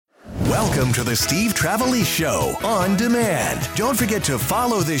Welcome to the Steve Trevelise Show on demand. Don't forget to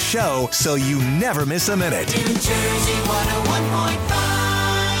follow this show so you never miss a minute. New Jersey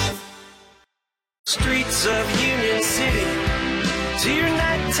 101.5. Streets of Union City to your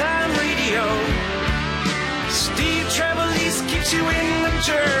nighttime radio. Steve Trevelise keeps you in the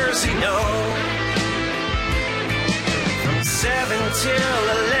Jersey know. From 7 till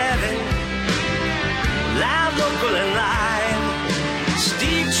 11, live, local, and live.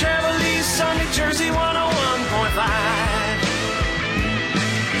 Steve Trevelise on New Jersey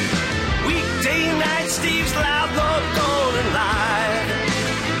 101.5. Weekday night, Steve's loud, local, and live.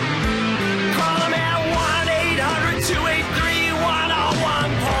 Call him at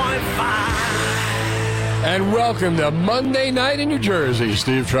 1-800-283-101.5. And welcome to Monday Night in New Jersey.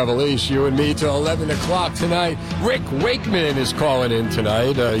 Steve Trevelise, you and me till 11 o'clock tonight. Rick Wakeman is calling in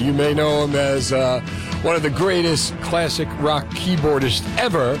tonight. You may know him as one of the greatest classic rock keyboardists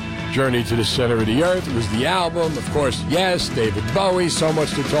ever. Journey to the Center of the Earth. It was the album. Of course, yes, David Bowie. So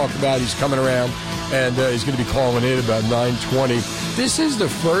much to talk about. He's coming around, and he's going to be calling in about 9:20. This is the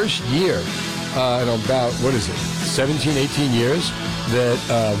first year in about, 17, 18 years that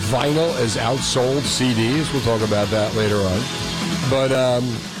vinyl has outsold CDs. We'll talk about that later on.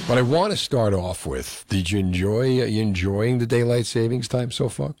 But I want to start off with, are you enjoying the daylight savings time so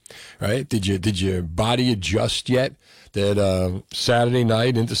far? Right? Did your body adjust yet? That Saturday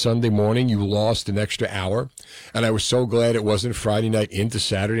night into Sunday morning, you lost an extra hour. And I was so glad it wasn't Friday night into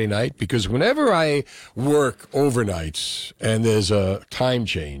Saturday night, because whenever I work overnights and there's a time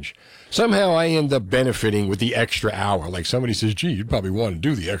change, somehow I end up benefiting with the extra hour. Like somebody says, gee, you'd probably want to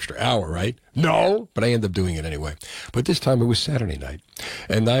do the extra hour, right? No, but I end up doing it anyway. But this time it was Saturday night.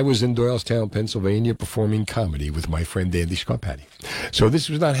 And I was in Doylestown, Pennsylvania, performing comedy with my friend Andy Scarpati. So this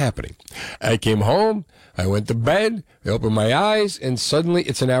was not happening. I came home, I went to bed, I opened my eyes, and suddenly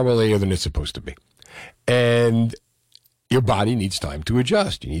it's an hour later than it's supposed to be. And your body needs time to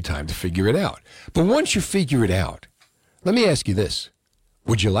adjust. You need time to figure it out. But once you figure it out, let me ask you this.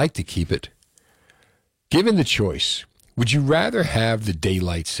 Would you like to keep it? Given the choice, would you rather have the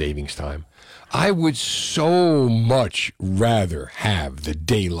daylight savings time? I would so much rather have the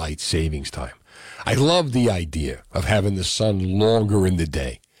daylight savings time. I love the idea of having the sun longer in the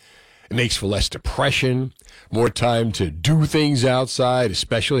day. It makes for less depression, more time to do things outside,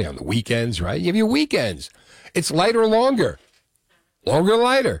 especially on the weekends, right? You have your weekends. It's lighter longer. Longer,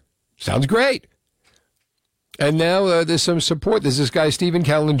 lighter. Sounds great. And now there's some support. There's this guy, Stephen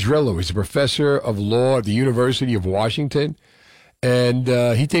Calandrillo. He's a professor of law at the University of Washington. And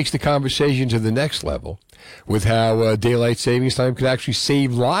he takes the conversation to the next level with how daylight savings time could actually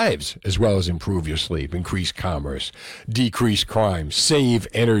save lives as well as improve your sleep, increase commerce, decrease crime, save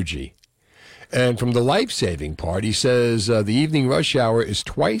energy. And from the life-saving part, he says the evening rush hour is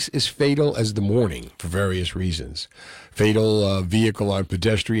twice as fatal as the morning for various reasons. Fatal vehicle on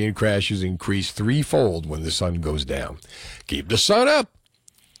pedestrian crashes increase threefold when the sun goes down. Keep the sun up.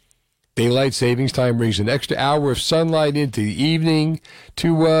 Daylight savings time brings an extra hour of sunlight into the evening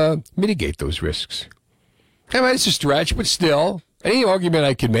to mitigate those risks. I mean, it's a stretch, but still, any argument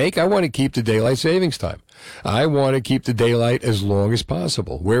I can make, I want to keep the daylight savings time. I want to keep the daylight as long as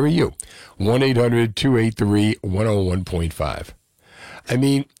possible. Where are you? 1-800-283-101.5. I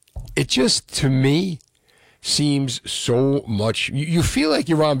mean, it just, to me, seems so much. You feel like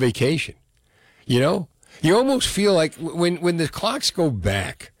you're on vacation, you know? You almost feel like when the clocks go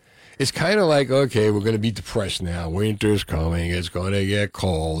back, it's kind of like, okay, we're going to be depressed now. Winter's coming. It's going to get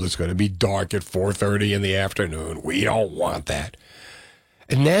cold. It's going to be dark at 4:30 in the afternoon. We don't want that.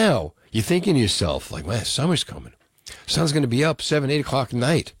 And now you're thinking to yourself, like, man, summer's coming. Sun's going to be up 7, 8 o'clock at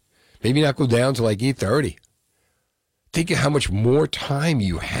night. Maybe not go down to like 8:30. Think of how much more time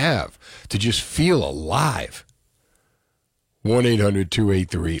you have to just feel alive.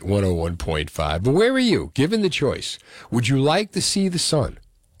 1-800-283-101.5. But where are you? Given the choice, would you like to see the sun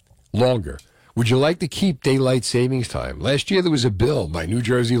longer? Would you like to keep daylight savings time? Last year there was a bill by New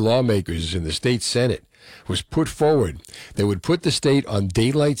Jersey lawmakers in the state Senate was put forward that would put the state on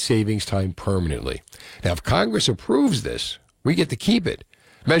daylight savings time permanently. Now, if Congress approves this, we get to keep it.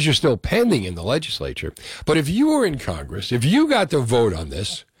 Measure still pending in the legislature. But if you were in Congress, if you got to vote on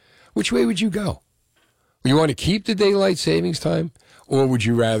this, which way would you go? You want to keep the daylight savings time, or would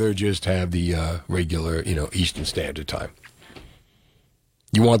you rather just have the regular, Eastern Standard Time?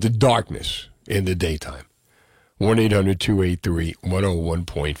 You want the darkness in the daytime.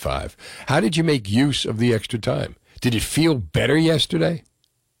 1-800-283-101.5. How did you make use of the extra time? Did it feel better yesterday?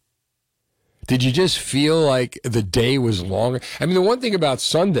 Did you just feel like the day was longer? I mean, the one thing about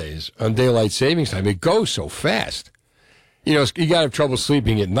Sundays on daylight savings time, it goes so fast. You know, you got to have trouble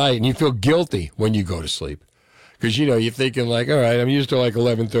sleeping at night, and you feel guilty when you go to sleep. Because, you know, you're thinking like, all right, I'm used to like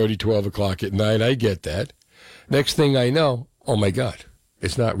 11:30, 12 o'clock at night. I get that. Next thing I know, oh, my God,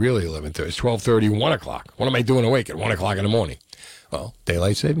 it's not really 11:30. It's 12:30, 1 o'clock. What am I doing awake at 1 o'clock in the morning? Well,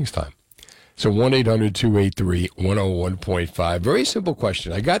 daylight savings time. So 1-800-283-101.5. Very simple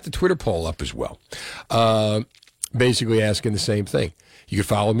question. I got the Twitter poll up as well. Basically asking the same thing. You can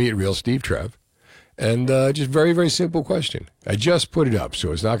follow me at Real Steve Trev. And just very, very simple question. I just put it up,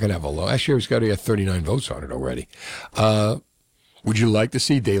 so it's not going to have a low. Actually, it's got to get 39 votes on it already. Would you like to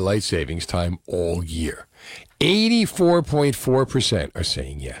see daylight savings time all year? 84.4% are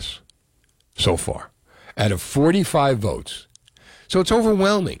saying yes so far out of 45 votes. So it's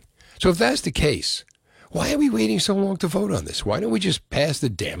overwhelming. So if that's the case, why are we waiting so long to vote on this? Why don't we just pass the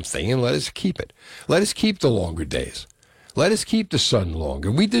damn thing and let us keep it? Let us keep the longer days. Let us keep the sun longer.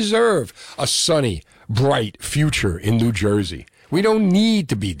 We deserve a sunny, bright future in New Jersey. We don't need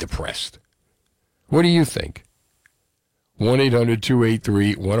to be depressed. What do you think?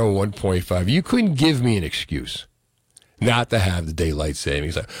 1-800-283-101.5. You couldn't give me an excuse not to have the daylight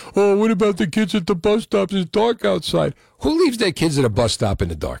savings. Like, oh, what about the kids at the bus stops? It's dark outside. Who leaves their kids at a bus stop in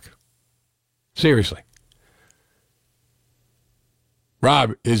the dark? Seriously.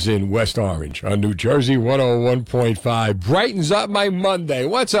 Rob is in West Orange on New Jersey 101.5. Brightens up my Monday.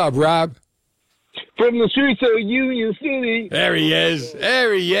 What's up, Rob? From the streets of Union City. There he is.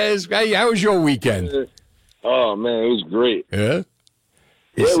 There he is. Hey, how was your weekend? Oh, man, it was great. Yeah?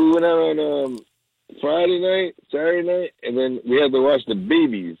 Yeah, we went out on Friday night, Saturday night, and then we had to watch the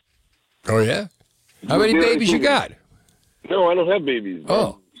babies. Oh, yeah? How many babies you got? No, I don't have babies. Man.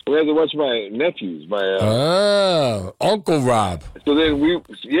 Oh. We had to watch my nephews, Uncle Rob. So then you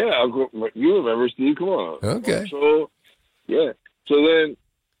remember, Steve, come on. Okay. So, yeah. So then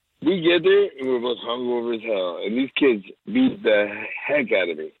we get there, and we're both hungover as hell, and these kids beat the heck out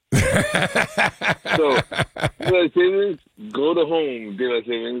of me. So, daylight savings, go to home, daylight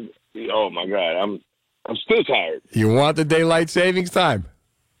savings. Oh, my God, I'm still tired. You want the daylight savings time?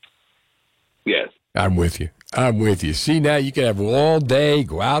 Yes. I'm with you. See, now you can have all day,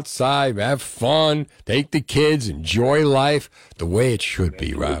 go outside, have fun, take the kids, enjoy life the way it should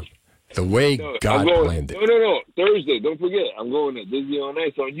be, Rob. The way God planned it. No. Thursday, don't forget. I'm going to Disney on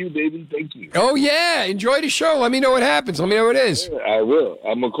Ice on you, baby. Thank you. Oh, yeah. Enjoy the show. Let me know what happens. Let me know what it is. Yeah, I will.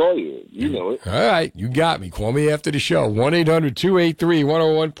 I'm going to call you. You know it. All right. You got me. Call me after the show.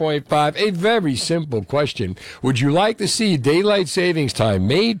 1-800-283-101.5. A very simple question. Would you like to see daylight savings time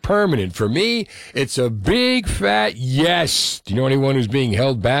made permanent? For me, it's a big fat yes. Do you know anyone who's being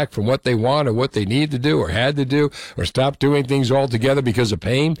held back from what they want or what they need to do or had to do or stopped doing things altogether because of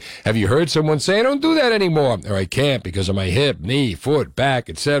pain? Have you heard someone say, I don't do that anymore, or I can't because of my hip, knee, foot, back,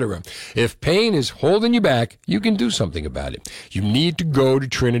 etc.? If pain is holding you back, you can do something about it. You need to go to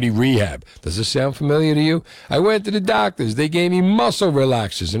Trinity Rehab. Does this sound familiar to you? I went to the doctors. They gave me muscle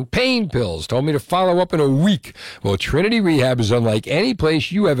relaxers and pain pills, told me to follow up in a week. Well, Trinity Rehab is unlike any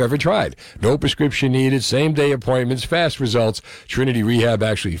place you have ever tried. No prescription needed, same-day appointments, fast results. Trinity Rehab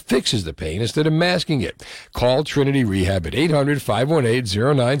actually fixes the pain instead of masking it. Call Trinity Rehab at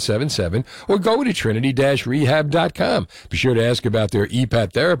 800-518-0977 or go to trinity-rehab.com. Be sure to ask about their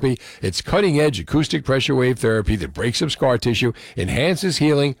EPAT therapy. It's cutting-edge acoustic pressure wave therapy that breaks up scar tissue, enhances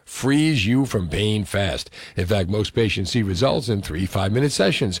healing, frees you from pain fast. In fact, most patients see results in 3 5-minute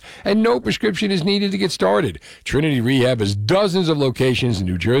sessions, and no prescription is needed to get started. Trinity Rehab has dozens of locations in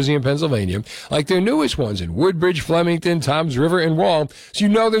New Jersey and Pennsylvania, like their newest ones in Woodbridge, Flemington, Toms River, and Wall, so you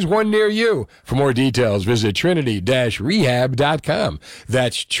know there's one near you. For more details, visit trinity-rehab.com.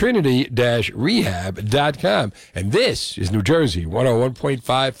 That's trinity-rehab.com. And this is New Jersey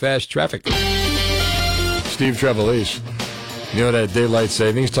 101.5 Fast Traffic. Steve Trevelise. You know that daylight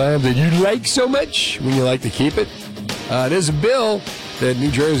savings time that you like so much when you like to keep it? There's a bill that New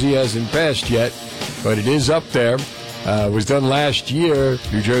Jersey hasn't passed yet, but it is up there. It was done last year.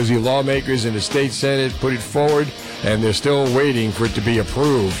 New Jersey lawmakers in the state Senate put it forward, and they're still waiting for it to be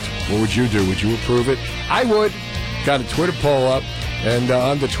approved. What would you do? Would you approve it? I would. Got a Twitter poll up. And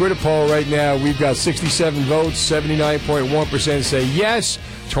on the Twitter poll right now, we've got 67 votes, 79.1% say yes,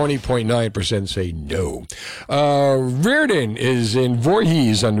 20.9% say no. Reardon is in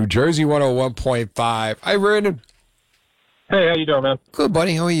Voorhees on New Jersey 101.5. Hi, Reardon. Hey, how you doing, man? Good,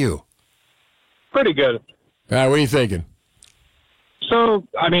 buddy. How are you? Pretty good. What are you thinking? So,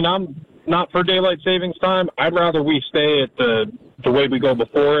 I mean, I'm not for daylight savings time. I'd rather we stay at the way we go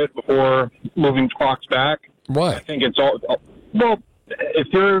before moving clocks back. Why? I think it's all... Well, if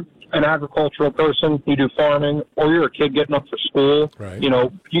you're an agricultural person, you do farming, or you're a kid getting up for school, right. You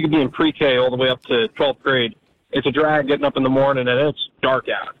know, you could be in pre-K all the way up to 12th grade. it's a drag getting up in the morning and it's dark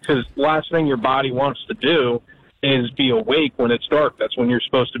out, because the last thing your body wants to do is be awake when it's dark. That's when you're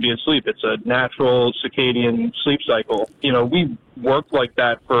supposed to be asleep. It's a natural circadian sleep cycle. You know, we worked like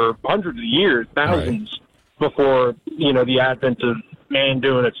that for hundreds of years, thousands, before, you know, the advent of man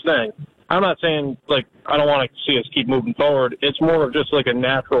doing its thing. I'm not saying, like, I don't want to see us keep moving forward. It's more of just like a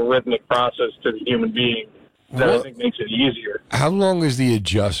natural rhythmic process to the human being that I think makes it easier. How long is the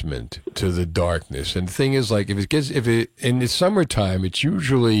adjustment to the darkness? And the thing is, like, if it in the summertime, it's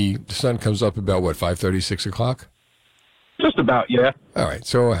usually the sun comes up about what, 5:30, 6 o'clock? Just about, yeah. All right.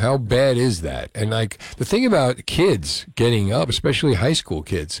 So how bad is that? And like the thing about kids getting up, especially high school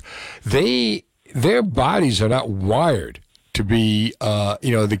kids, their bodies are not wired to be,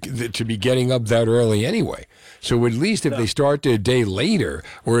 to be getting up that early anyway. So at least if they start their day later,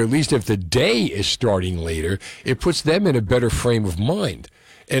 or at least if the day is starting later, it puts them in a better frame of mind.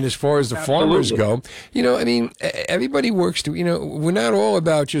 And as far as the farmers go, you know, I mean, everybody works to, you know, we're not all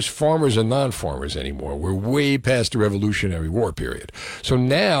about just farmers and non-farmers anymore. We're way past the Revolutionary War period. So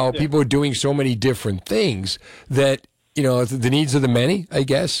now people are doing so many different things that, you know, the needs of the many, I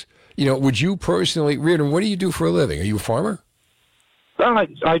guess. You know, would you personally, Reardon, what do you do for a living? Are you a farmer?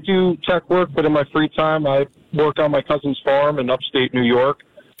 I do tech work, but in my free time, I work on my cousin's farm in upstate New York.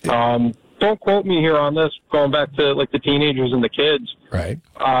 Don't quote me here on this, going back to like the teenagers and the kids. Right.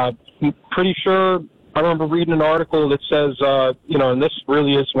 I'm pretty sure I remember reading an article that says, you know, and this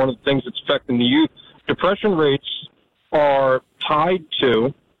really is one of the things that's affecting the youth. Depression rates are tied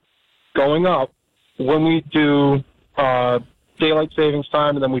to going up when we do daylight savings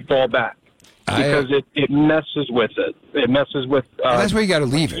time and then we fall back. Because it messes with it. It messes with... that's why you got to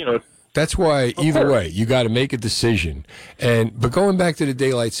leave it. You know, that's why, either way, you got to make a decision. But going back to the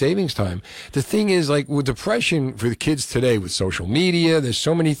daylight savings time, the thing is, like, with depression for the kids today, with social media, there's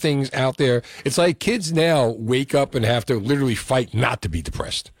so many things out there. It's like kids now wake up and have to literally fight not to be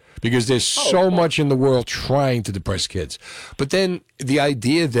depressed, because there's so much in the world trying to depress kids. But then the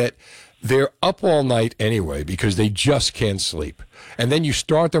idea that they're up all night anyway because they just can't sleep, and then you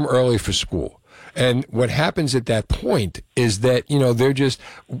start them early for school. And what happens at that point is that, you know, they're just,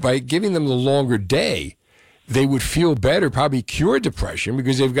 by giving them the longer day, they would feel better, probably cure depression,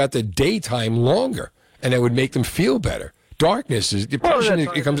 because they've got the daytime longer, and that would make them feel better. Darkness is, depression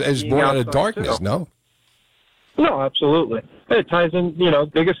is born out of darkness, no? No, absolutely. It ties in, you know,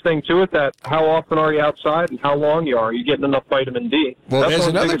 biggest thing to it, that how often are you outside and how long you are you getting enough vitamin D? Well, there's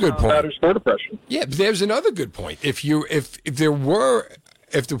another good point. Matters for depression. Yeah, but there's another good point. If the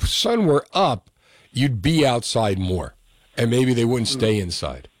sun were up, you'd be outside more, and maybe they wouldn't stay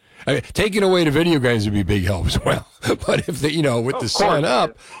inside. I mean, taking away the video games would be a big help as well. But if they, you know, with the sun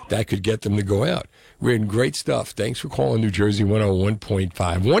up, that could get them to go out. We're in great stuff. Thanks for calling New Jersey 101.5.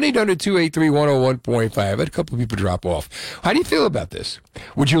 1-800-283-101.5. I had a couple of people drop off. How do you feel about this?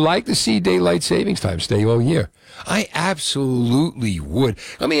 Would you like to see daylight savings time stay all year? I absolutely would.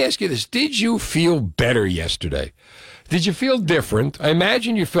 Let me ask you this. Did you feel better yesterday? Did you feel different? I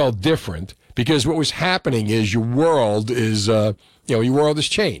imagine you felt different, because what was happening is your world is, your world has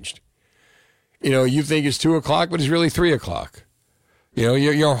changed. You know, you think it's 2 o'clock, but it's really 3 o'clock. You know,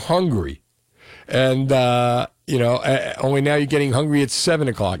 you're hungry. And, only now you're getting hungry at 7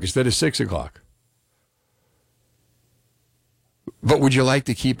 o'clock instead of 6 o'clock. But would you like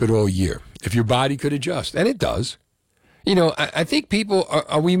to keep it all year if your body could adjust? And it does. You know, I think people,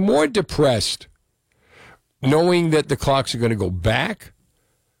 are we more depressed knowing that the clocks are going to go back,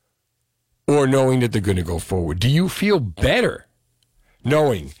 or knowing that they're going to go forward? Do you feel better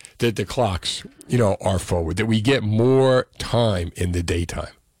knowing that the clocks, are forward, that we get more time in the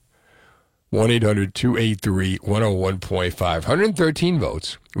daytime? 1-800-283-101.5. 113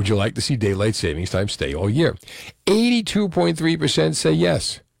 votes. Would you like to see daylight savings time stay all year? 82.3% say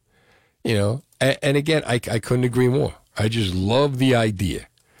yes. You know, and again, I couldn't agree more. I just love the idea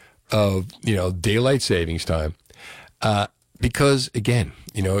of, daylight savings time. Because, again,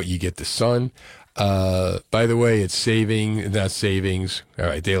 you get the sun. By the way, it's not savings. All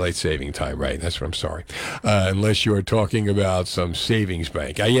right, daylight saving time, right? That's what I'm sorry. Unless you're talking about some savings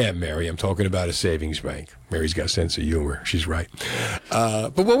bank. I am, Mary. I'm talking about a savings bank. Mary's got a sense of humor. She's right.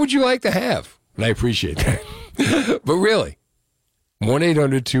 But what would you like to have? And I appreciate that. But really,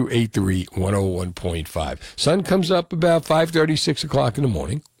 1-800-283-101.5. Sun comes up about 5:30, 6 o'clock in the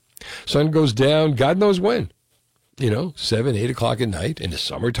morning. Sun goes down, God knows when. 7, 8 o'clock at night in the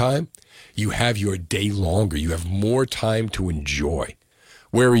summertime. You have your day longer. You have more time to enjoy.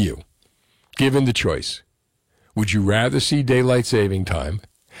 Where are you? Given the choice, would you rather see daylight saving time,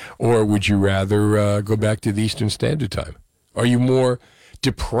 or would you rather go back to the Eastern Standard Time? Are you more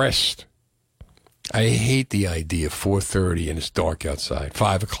depressed I hate the idea of 4:30 and it's dark outside,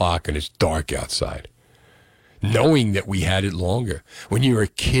 5 o'clock and it's dark outside. Knowing that we had it longer. When you're a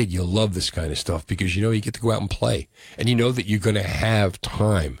kid, you love this kind of stuff because you know you get to go out and play. And you know that you're going to have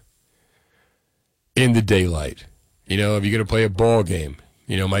time in the daylight. You know, if you're going to play a ball game.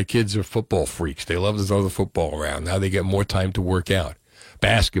 You know, my kids are football freaks. They love to throw the football around. Now they get more time to work out.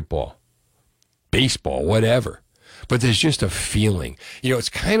 Basketball, baseball, whatever. But there's just a feeling. You know, it's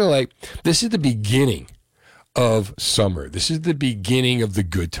kind of like this is the beginning of summer. This is the beginning of the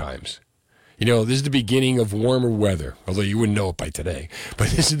good times. You know, this is the beginning of warmer weather, although you wouldn't know it by today. But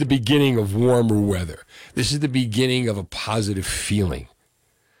this is the beginning of warmer weather. This is the beginning of a positive feeling.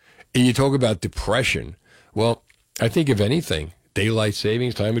 And you talk about depression. Well, I think if anything, daylight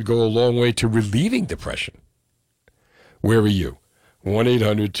savings time would go a long way to relieving depression. Where are you?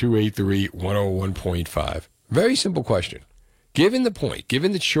 1-800-283-101.5. Very simple question. Given the point,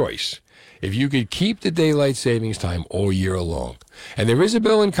 given the choice, if you could keep the daylight savings time all year long, and there is a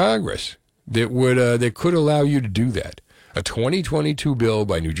bill in Congress that could allow you to do that. A 2022 bill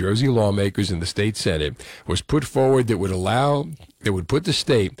by New Jersey lawmakers in the state Senate was put forward that would put the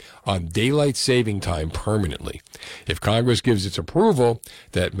state on daylight saving time permanently. If Congress gives its approval,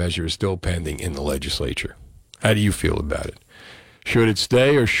 that measure is still pending in the legislature. How do you feel about it? Should it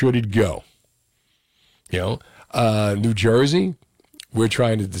stay or should it go? You know, New Jersey, we're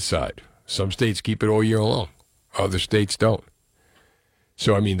trying to decide. Some states keep it all year long. Other states don't.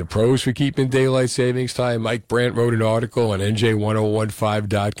 So, I mean, the pros for keeping daylight savings time, Mike Brandt wrote an article on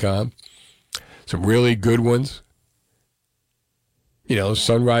NJ1015.com. Some really good ones. You know,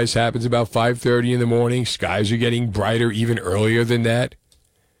 sunrise happens about 5:30 in the morning. Skies are getting brighter even earlier than that.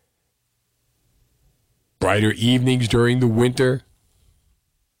 Brighter evenings during the winter.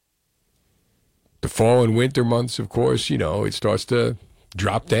 The fall and winter months, of course, you know, it starts to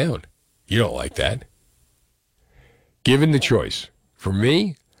drop down. You don't like that. Given the choice, for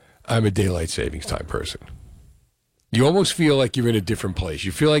me, I'm a daylight savings time person. You almost feel like you're in a different place.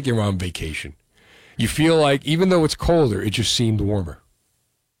 You feel like you're on vacation. You feel like, even though it's colder, it just seemed warmer.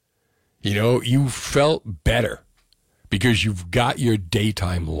 You know, you felt better because you've got your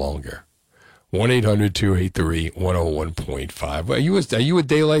daytime longer. 1-800-283-101.5. Are you a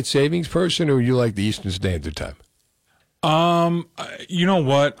daylight savings person, or you like the Eastern Standard Time? You know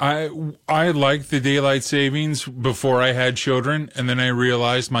what? I liked the daylight savings before I had children, and then I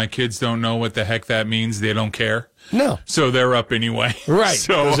realized my kids don't know what the heck that means. They don't care. No. So they're up anyway. Right.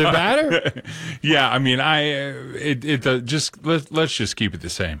 So, does it matter? Yeah. I mean, let's just keep it the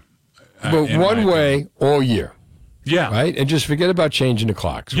same. But one way all year. Yeah. Right? And just forget about changing the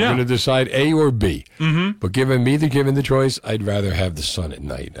clocks. We're going to decide A or B. Mm-hmm. But given the choice, I'd rather have the sun at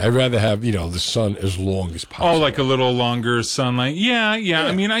night. I'd rather have, you know, the sun as long as possible. Oh, like a little longer sunlight. Yeah.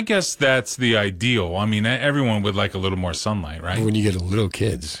 I mean, I guess that's the ideal. I mean, everyone would like a little more sunlight, right? When you get little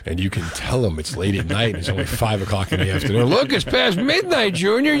kids and you can tell them it's late at night, it's only 5 o'clock in the afternoon. Look, it's past midnight,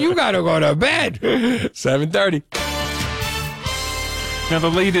 Junior. You got to go to bed. 7:30. Now, the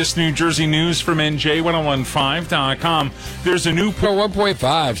latest New Jersey news from NJ1015.com. There's a new...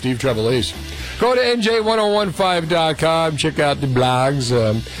 101.5, Steve Trevelise. Go to NJ1015.com. Check out the blogs.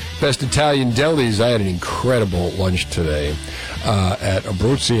 Best Italian delis. I had an incredible lunch today at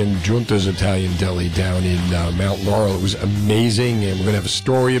Abruzzi and Giunta's Italian Deli down in Mount Laurel. It was amazing, and we're going to have a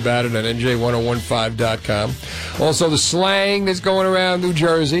story about it on NJ1015.com. Also, the slang that's going around New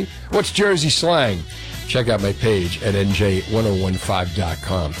Jersey. What's Jersey slang? Check out my page at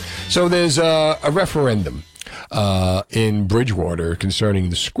NJ1015.com. So there's a referendum in Bridgewater concerning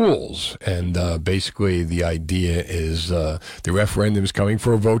the schools. And basically the idea is the referendum is coming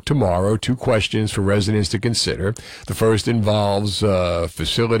for a vote tomorrow. 2 questions for residents to consider. The first involves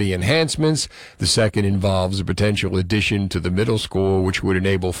facility enhancements. The second involves a potential addition to the middle school, which would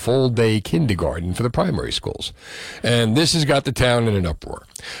enable full-day kindergarten for the primary schools. And this has got the town in an uproar.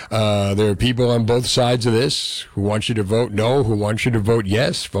 There are people on both sides of this who want you to vote no, who want you to vote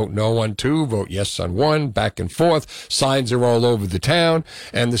yes. Vote no on 2, vote yes on 1, back and forth. Signs are all over the town,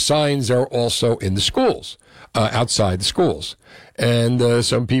 and the signs are also in the schools, outside the schools. And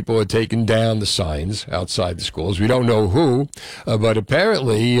some people are taking down the signs outside the schools. We don't know who, but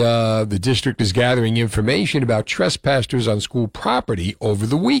apparently the district is gathering information about trespassers on school property over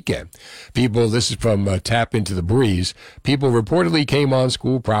the weekend. This is from Tap Into the Breeze. People reportedly came on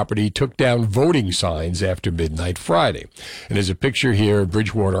school property, took down voting signs after midnight Friday. And there's a picture here of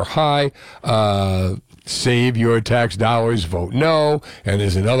Bridgewater High. save your tax dollars, vote no. And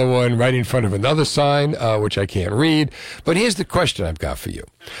there's another one right in front of another sign, which I can't read. But here's the question I've got for you.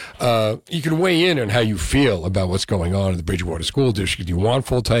 You can weigh in on how you feel about what's going on in the Bridgewater School District. Do you want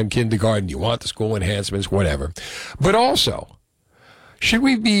full-time kindergarten? Do you want the school enhancements? Whatever. But also, should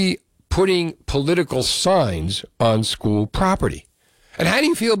we be putting political signs on school property? And how do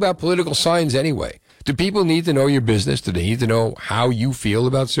you feel about political signs anyway? Do people need to know your business? Do they need to know how you feel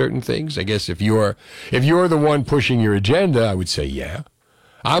about certain things? I guess if you're the one pushing your agenda, I would say, yeah.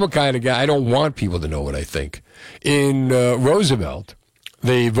 I'm a kind of guy, I don't want people to know what I think. In Roosevelt,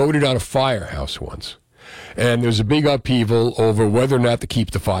 they voted on a firehouse once. And there was a big upheaval over whether or not to keep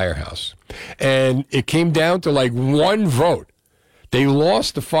the firehouse. And it came down to like one vote. They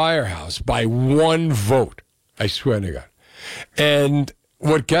lost the firehouse by one vote. I swear to God. And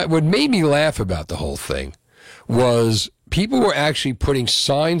what made me laugh about the whole thing was people were actually putting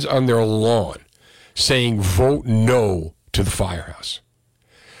signs on their lawn saying, vote no to the firehouse.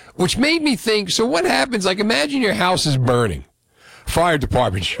 Which made me think, so what happens? Like, imagine your house is burning. Fire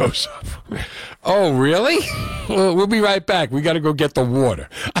department shows up. Oh, really? Well, we'll be right back. We got to go get the water.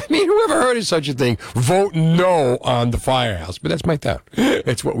 I mean, whoever heard of such a thing? Vote no on the firehouse. But that's my town.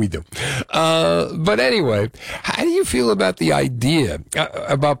 That's what we do. But anyway, how do you feel about the idea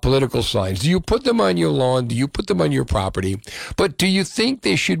about political signs? Do you put them on your lawn? Do you put them on your property? But do you think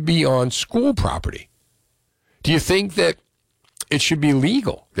they should be on school property? Do you think that it should be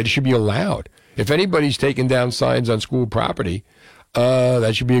legal, that it should be allowed? If anybody's taking down signs on school property,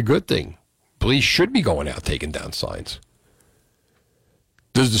 that should be a good thing. Police should be going out taking down signs.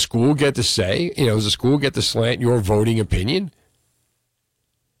 Does the school get to say, does the school get to slant your voting opinion?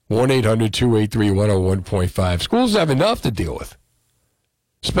 1-800-283-101.5. Schools have enough to deal with,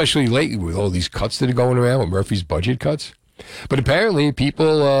 especially lately with all these cuts that are going around with Murphy's budget cuts. But apparently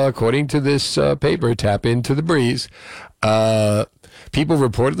people, according to this paper, Tap Into the Breeze, people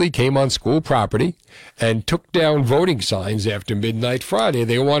reportedly came on school property and took down voting signs after midnight Friday.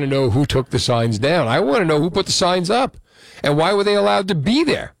 They want to know who took the signs down. I want to know who put the signs up and why were they allowed to be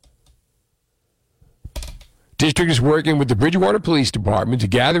there? District is working with the Bridgewater Police Department to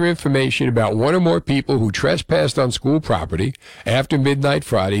gather information about one or more people who trespassed on school property after midnight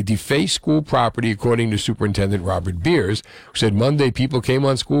Friday, defaced school property, according to Superintendent Robert Beers, who said Monday people came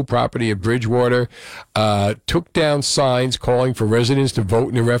on school property at Bridgewater, took down signs calling for residents to vote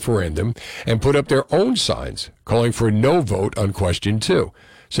in a referendum, and put up their own signs calling for a no vote on question 2.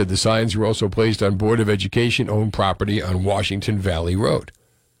 Said the signs were also placed on Board of Education-owned property on Washington Valley Road.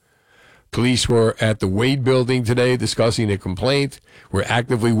 Police were at the Wade building today discussing a complaint. We're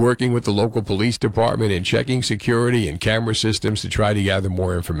actively working with the local police department and checking security and camera systems to try to gather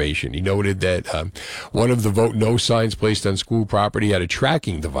more information. He noted that one of the vote no signs placed on school property had a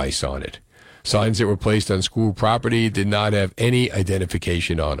tracking device on it. Signs that were placed on school property did not have any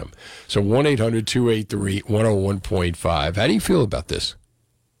identification on them. So 1-800-283-101.5. How do you feel about this?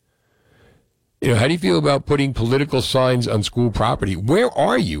 How do you feel about putting political signs on school property? Where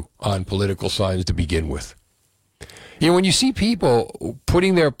are you on political signs to begin with? When you see people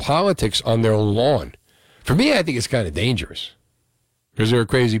putting their politics on their lawn, for me, I think it's kind of dangerous because there are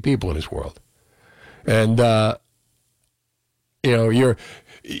crazy people in this world. And,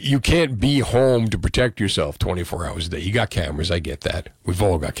 you can't be home to protect yourself 24 hours a day. You got cameras. I get that. We've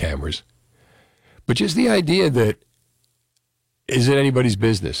all got cameras. But just the idea that, is it anybody's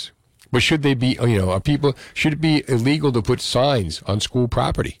business? But should they be, should it be illegal to put signs on school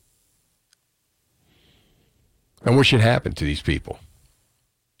property? And what should happen to these people?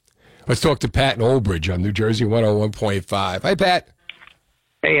 Let's talk to Pat in Old Bridge on New Jersey 101.5. Hi, Pat.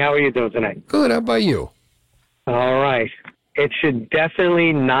 Hey, how are you doing tonight? Good. How about you? All right. It should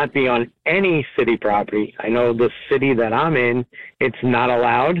definitely not be on any city property. I know the city that I'm in, it's not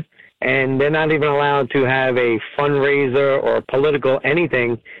allowed. And they're not even allowed to have a fundraiser or political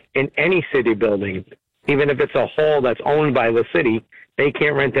anything in any city building. Even if it's a hall that's owned by the city, they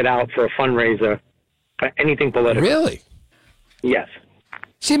can't rent it out for a fundraiser or anything political. Really? Yes.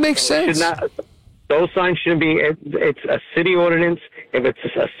 See, it makes sense. Those signs shouldn't be. It's a city ordinance. If it's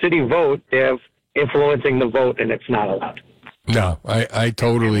a city vote, they're influencing the vote, and it's not allowed. No, I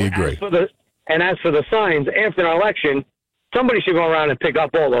totally agree. As for the signs, after an election, somebody should go around and pick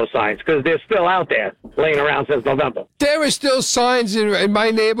up all those signs because they're still out there laying around since November. There are still signs in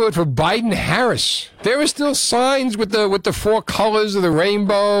my neighborhood for Biden-Harris. There are still signs with the 4 colors of the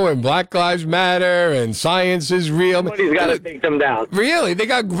rainbow and Black Lives Matter and science is real. Somebody's got to take them down. Really? They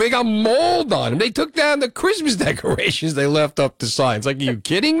got mold on them. They took down the Christmas decorations they left up the signs. Like, are you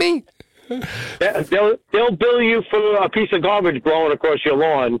kidding me? They'll bill you for a piece of garbage blowing across your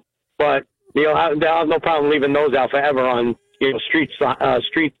lawn, but they'll have no problem leaving those out forever on streets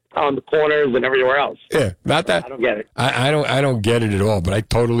on the corners and everywhere else. Yeah, not that. I don't get it. I don't get it at all, but I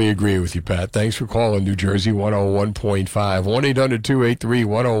totally agree with you, Pat. Thanks for calling New Jersey 101.5.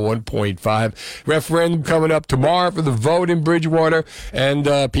 1-800-283-101.5. Referendum coming up tomorrow for the vote in Bridgewater,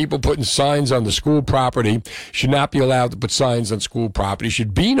 and people putting signs on the school property. Should not be allowed to put signs on school property.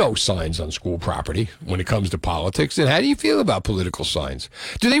 Should be no signs on school property when it comes to politics. And how do you feel about political signs?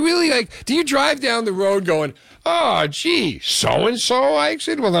 Do they really, do you drive down the road going, oh, gee, so-and-so likes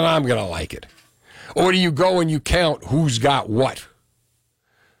it? Well, then I'm going to like it. Or do you go and you count who's got what?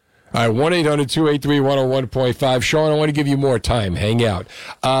 All right, 1-800-283-101.5. Sean, I want to give you more time. Hang out.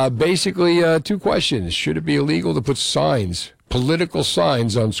 Basically, two questions. Should it be illegal to put signs, political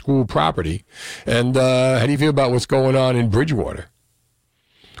signs, on school property? And how do you feel about what's going on in Bridgewater?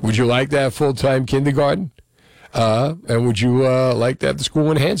 Would you like to have full-time kindergarten? And would you like to have the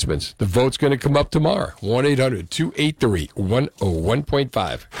school enhancements? The vote's going to come up tomorrow.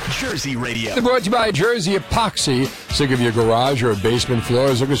 1-800-283-101.5. Jersey Radio. They're brought to you by Jersey Epoxy. Sick of your garage or basement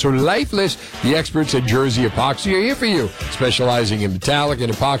floors looking so lifeless? The experts at Jersey Epoxy are here for you. Specializing in metallic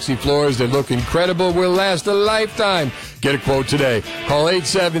and epoxy floors that look incredible, will last a lifetime. Get a quote today. Call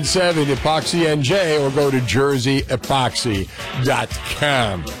 877-EPOXY-NJ or go to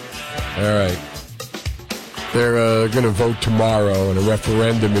jerseyepoxy.com. All right. They're going to vote tomorrow in a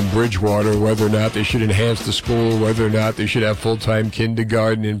referendum in Bridgewater whether or not they should enhance the school, whether or not they should have full-time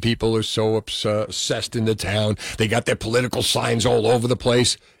kindergarten, and people are so obsessed in the town. They got their political signs all over the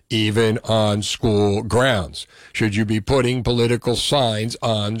place, even on school grounds. Should you be putting political signs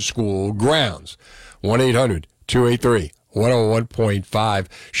on school grounds? 1-800-283-101.5.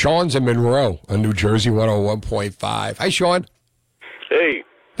 Sean's in Monroe on New Jersey 101.5. Hi, Sean. Hey.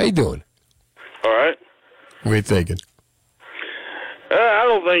 How you doing? All right. What are you thinking? I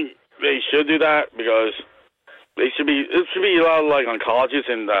don't think they should do that because it should be allowed like on colleges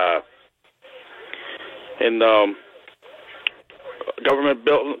and government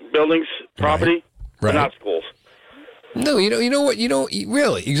buildings, property, but not schools. No, you know what? You don't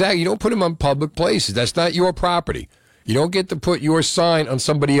really exactly. You don't put them on public places. That's not your property. You don't get to put your sign on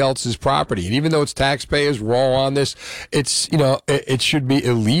somebody else's property. And even though it's taxpayers, we're all on this, it's, it should be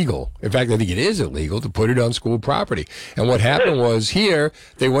illegal. In fact, I think it is illegal to put it on school property. And what happened was here,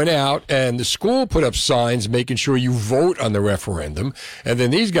 they went out and the school put up signs making sure you vote on the referendum. And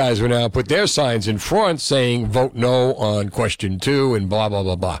then these guys went out and put their signs in front saying vote no on question 2 and blah, blah,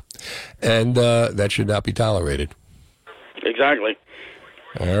 blah, blah. And that should not be tolerated. Exactly.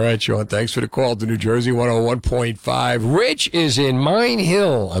 All right, Sean. Thanks for the call to New Jersey 101.5. Rich is in Mine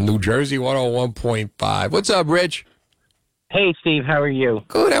Hill on New Jersey 101.5. What's up, Rich? Hey, Steve. How are you?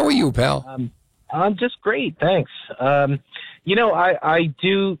 Good. How are you, pal? I'm just great. Thanks. I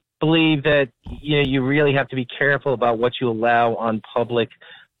do believe that you really have to be careful about what you allow on public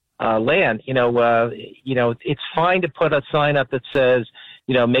land. It's fine to put a sign up that says,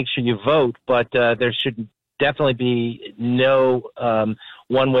 make sure you vote, but there should definitely be no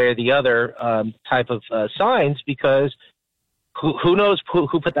one way or the other type of signs, because who knows who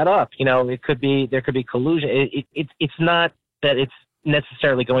put that up? There could be collusion. It's not that it's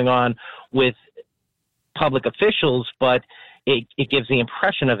necessarily going on with public officials, but it gives the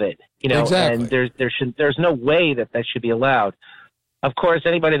impression of it. Exactly. And there's no way that should be allowed. Of course,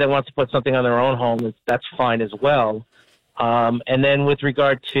 anybody that wants to put something on their own home, that's fine as well. And then with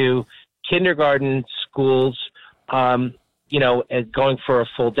regard to kindergarten schools, and going for a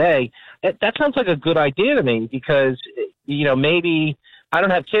full day, that sounds like a good idea to me, because, maybe I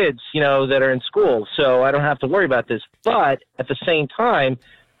don't have kids, that are in school, so I don't have to worry about this. But at the same time,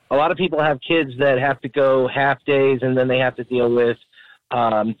 a lot of people have kids that have to go half days, and then they have to deal with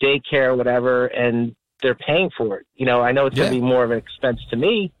daycare or whatever, and they're paying for it. I know it's going to be more of an expense to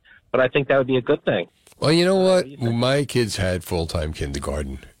me, but I think that would be a good thing. Well, you know what? My kids had full-time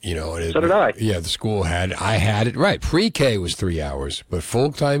kindergarten, And so did I. Yeah, the school I had it, right. Pre-K was 3 hours, but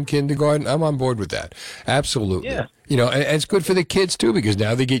full-time kindergarten, I'm on board with that. Absolutely. Yeah. And it's good for the kids, too, because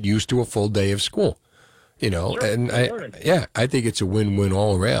now they get used to a full day of school. Sure, and I think it's a win-win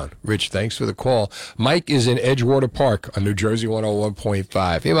all around. Rich, thanks for the call. Mike is in Edgewater Park on New Jersey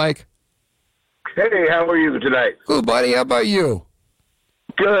 101.5. Hey, Mike. Hey, how are you tonight? Good, buddy. How about you?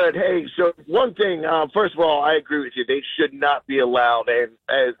 Good. Hey, so one thing, first of all, I agree with you. They should not be allowed. And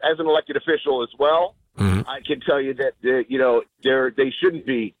as an elected official as well, I can tell you that, they shouldn't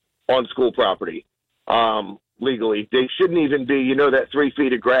be on school property legally. They shouldn't even be, that 3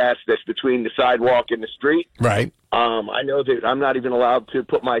 feet of grass that's between the sidewalk and the street. Right. I know that I'm not even allowed to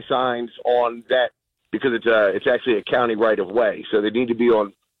put my signs on that because it's actually a county right of way. So they need to be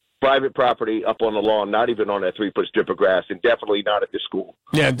on private property up on the lawn, not even on that 3-foot strip of grass, and definitely not at the school.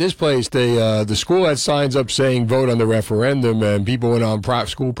 Yeah, at this place, the school had signs up saying vote on the referendum, and people went on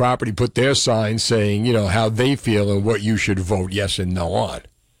school property, put their signs saying, how they feel and what you should vote yes and no on.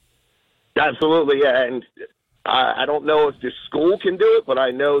 Absolutely, yeah. And I don't know if the school can do it, but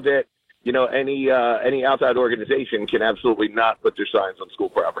I know that, any outside organization can absolutely not put their signs on school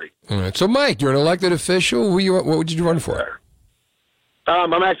property. All right. So, Mike, you're an elected official. What did you run for?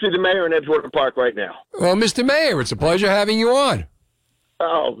 I'm actually the mayor in Edgewater Park right now. Well, Mr. Mayor, it's a pleasure having you on.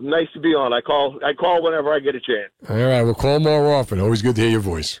 Oh, nice to be on. I call whenever I get a chance. All right, we'll call more often. Always good to hear your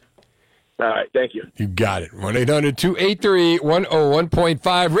voice. All right, thank you. You got it.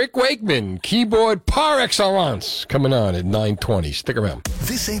 1-800-283-101.5. Rick Wakeman, keyboard par excellence, coming on at 9:20. Stick around.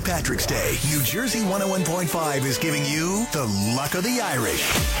 This St. Patrick's Day, New Jersey 101.5 is giving you the luck of the Irish.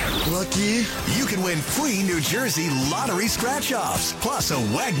 Lucky? You can win free New Jersey lottery scratch-offs, plus a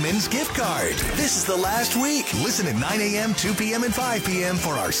Wegmans gift card. This is the last week. Listen at 9 a.m., 2 p.m., and 5 p.m.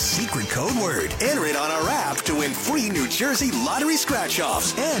 for our secret code word. Enter it on our app to win free New Jersey lottery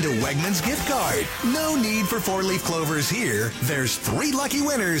scratch-offs and a Wegmans gift card. No need for 4-leaf clovers here. There's 3 lucky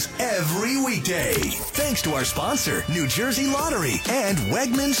winners every weekday. Thanks to our sponsor, New Jersey Lottery and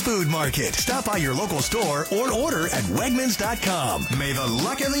Wegmans Food Market. Stop by your local store or order at Wegmans.com. May the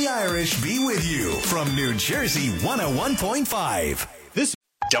luck of the Irish be with you from New Jersey 101.5. This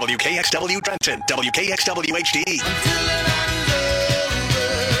WKXW Trenton, WKXW HD.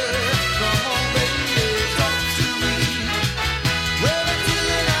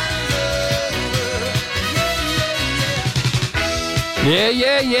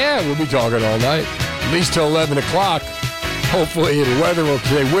 Yeah. We'll be talking all night, at least till 11 o'clock. Hopefully the weather will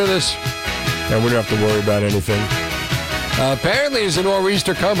stay with us, and we don't have to worry about anything. Apparently there's a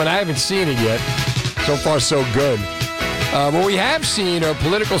nor'easter coming. I haven't seen it yet. So far, so good. What we have seen are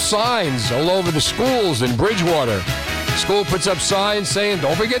political signs all over the schools in Bridgewater. School puts up signs saying,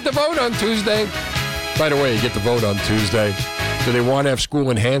 don't forget to vote on Tuesday. By the way, you get to vote on Tuesday. Do they want to have school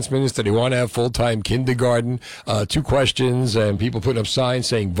enhancements? Do they want to have full-time kindergarten? 2 questions, and people putting up signs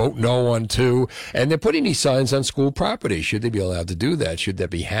saying vote no on 2. And they're putting these signs on school property. Should they be allowed to do that? Should that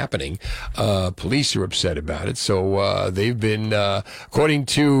be happening? Police are upset about it. So they've been, according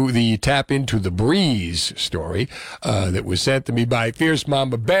to the Tap Into the Breeze story that was sent to me by Fierce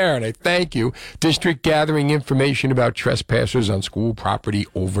Mama Bear, and I thank you, district gathering information about trespassers on school property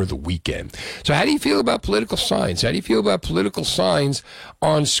over the weekend. So how do you feel about political signs? How do you feel about political signs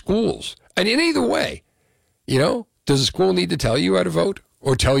on schools? And in either way, does a school need to tell you how to vote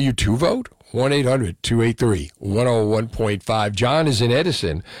or tell you to vote? 1-800-283-101.5. John is in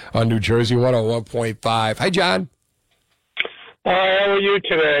Edison on New Jersey 101.5. Hi, John. Hi, how are you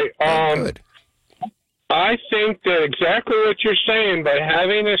today? Good. I think that exactly what you're saying, by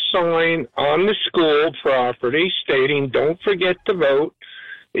having a sign on the school property stating don't forget to vote,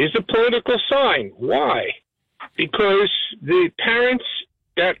 is a political sign. Why? Because the parents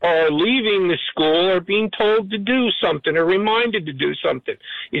that are leaving the school are being told to do something or reminded to do something.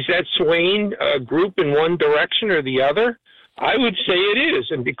 Is that swaying a group in one direction or the other? I would say it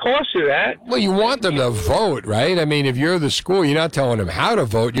is. And because of that... Well, you want them to vote, right? I mean, if you're the school, you're not telling them how to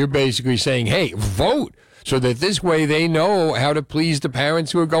vote. You're basically saying, hey, vote, so that this way they know how to please the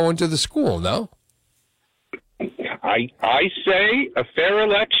parents who are going to the school, no? I say a fair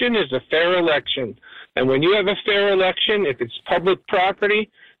election is a fair election. And when you have a fair election, if it's public property,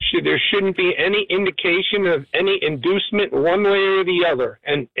 there shouldn't be any indication of any inducement one way or the other.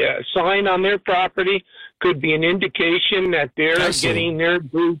 And a sign on their property could be an indication that they're getting their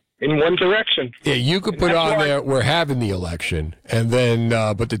group in one direction. Yeah, you could put on there, we're having the election, and then,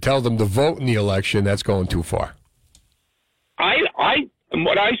 but to tell them to vote in the election, that's going too far.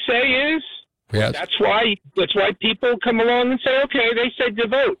 What I say is, yes. That's why people come along and say, okay, they said to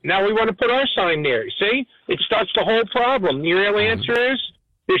vote. Now we want to put our sign there. See? It starts the whole problem. The real answer is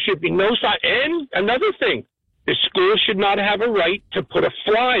there should be no sign. And another thing, the school should not have a right to put a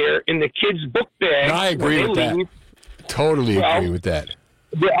flyer in the kids' book bag. I agree with that. Totally agree with that.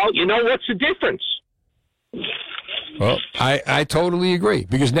 Well, you know what's the difference? Well, I totally agree,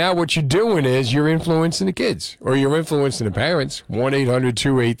 because now what you're doing is you're influencing the kids, or you're influencing the parents.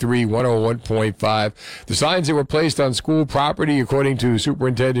 1-800-283-101.5. The signs that were placed on school property, according to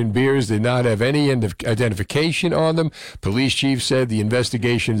Superintendent Beers, did not have any identification on them. Police chief said the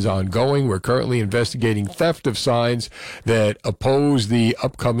investigation is ongoing. We're currently investigating theft of signs that oppose the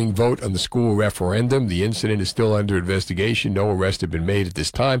upcoming vote on the school referendum. The incident is still under investigation. No arrests have been made at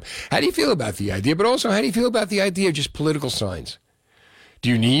this time. How do you feel about the idea? But also, how do you feel about the idea of just political signs? Do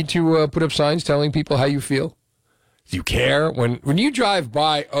you need to put up signs telling people how you feel? Do you care? When you drive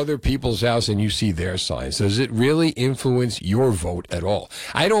by other people's house and you see their signs, does it really influence your vote at all?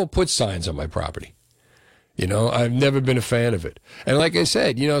 I don't put signs on my property. You know, I've never been a fan of it. And like I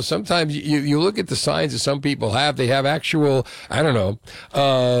said, you know, sometimes you look at the signs that some people have, they have actual, I don't know,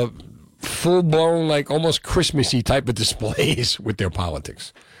 full-blown, like almost Christmassy type of displays with their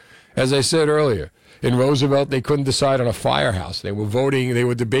politics. As I said earlier, in Roosevelt, they couldn't decide on a firehouse. They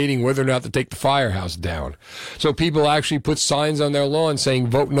were debating whether or not to take the firehouse down. So people actually put signs on their lawn saying,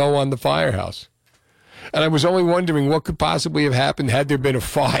 vote no on the firehouse. And I was only wondering what could possibly have happened had there been a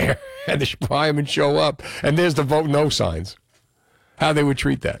fire and the firemen show up, and there's the vote no signs. How they would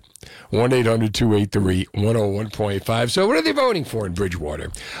treat that. 1-800-283-101.5. So what are they voting for in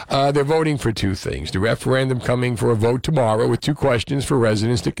Bridgewater? They're voting for two things. The referendum coming for a vote tomorrow with two questions for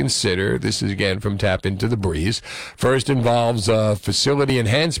residents to consider. This is, again, from Tap Into the Breeze. First involves facility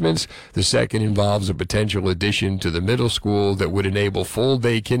enhancements. The second involves a potential addition to the middle school that would enable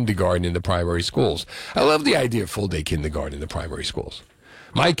full-day kindergarten in the primary schools. I love the idea of full-day kindergarten in the primary schools.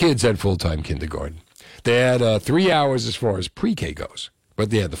 My kids had full-time kindergarten. They had 3 hours as far as pre-K goes, but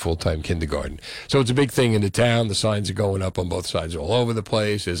they had the full-time kindergarten. So it's a big thing in the town. The signs are going up on both sides all over the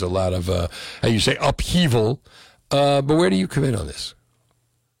place. There's a lot of, how you say, upheaval. But where do you come in on this?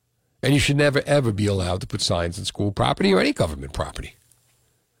 And you should never, ever be allowed to put signs on school property or any government property.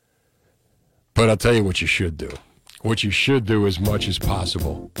 But I'll tell you what you should do. What you should do as much as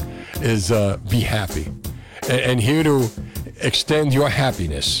possible is be happy. And here to extend your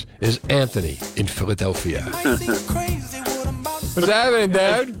happiness is Anthony in Philadelphia. What's happening,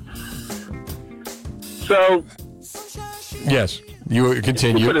 Dad? So, yes, you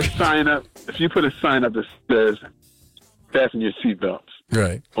continue. If you put a sign up that says fasten your seatbelts,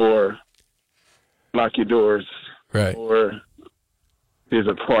 right, or lock your doors, right, or there's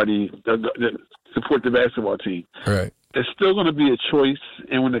a party, support the basketball team, right, it's still going to be a choice.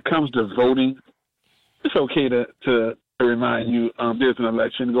 And when it comes to voting, it's okay to remind you there's an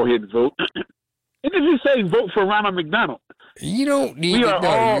election. Go ahead and vote. And if you say vote for Ronald McDonald, you don't need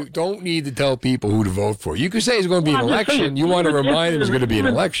you don't need to tell people who to vote for. You can say it's going to be an election. You want to remind them there's going to be an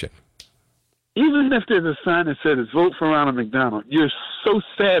election. Even if there's a sign that says vote for Ronald McDonald, you're so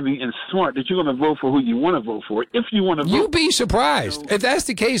savvy and smart that you're going to vote for who you want to vote for. If you want to vote, you'd be surprised. If that's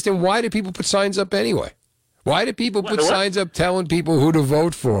the case, then why do people put signs up anyway? Why do people put signs up telling people who to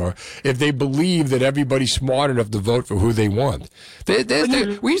vote for if they believe that everybody's smart enough to vote for who they want?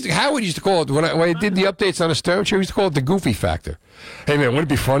 Howard used to call it, when I did the updates on the Stern Show, he used to call it the goofy factor. Hey, man, wouldn't it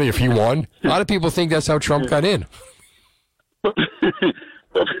be funny if he won? A lot of people think that's how Trump got in.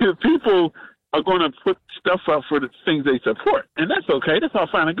 People are going to put stuff up for the things they support, and that's okay. That's all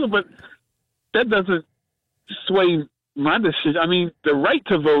fine and good, but that doesn't sway my decision. I mean, the right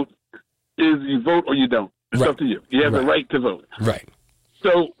to vote is you vote or you don't. It's up to you. You have the right to vote. Right.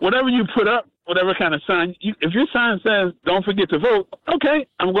 So whatever you put up, whatever kind of sign, if your sign says don't forget to vote, okay,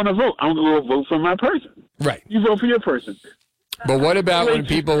 I'm going to vote. I'm going to vote for my person. Right. You vote for your person. But what about when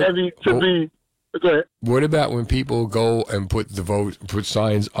people... Go ahead. What about when people go and put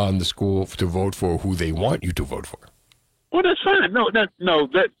signs on the school to vote for who they want you to vote for? Well, that's fine.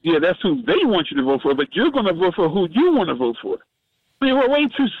 That's who they want you to vote for, but you're going to vote for who you want to vote for. I mean, we're way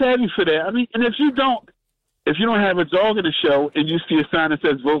too savvy for that. I mean, and if you don't have a dog in the show and you see a sign that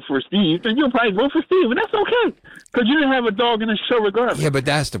says vote for Steve, then you'll probably vote for Steve, and that's okay because you didn't have a dog in the show regardless. Yeah, but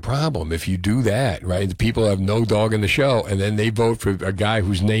that's the problem. If you do that, right, the people have no dog in the show, and then they vote for a guy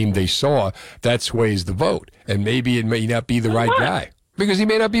whose name they saw, that sways the vote. And maybe it may not be the right guy because he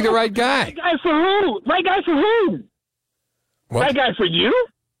may not be the right guy. Right guy for who? Right guy for who? What? Right guy for you?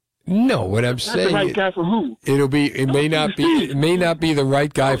 No, what I'm saying, the right guy for who? It may not be the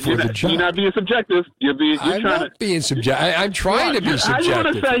right guy for the job. You're not being subjective. I'm not being subjective. I'm trying to be subjective. I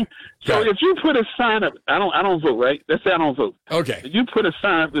want to say, so if you put a sign up, I don't vote, right? Let's say I don't vote. Okay. If you put a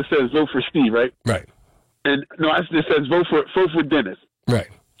sign up that says vote for Steve, right? Right. And it says vote for Dennis. Right.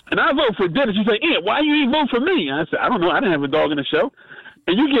 And I vote for Dennis. You say, why you didn't vote for me? I said, I don't know. I didn't have a dog in the show.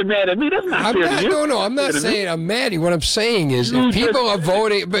 And you get mad at me. That's not fair to you. No, I'm not saying I'm mad. What I'm saying is if people are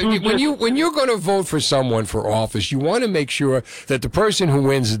voting, but when you're going to vote for someone for office, you want to make sure that the person who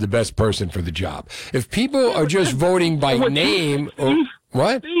wins is the best person for the job. If people are just voting by name,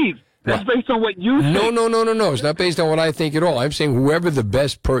 what? Steve, that's based on what you think. No. It's not based on what I think at all. I'm saying whoever the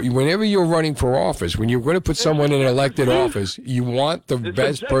best whenever you're running for office, when you're going to put someone in an elected office, you want the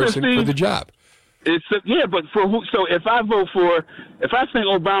best person for the job. But for who? So if I think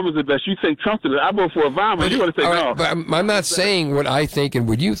Obama's the best, you think Trump's the best. I vote for Obama. You're going to say no. But I'm not saying what I think and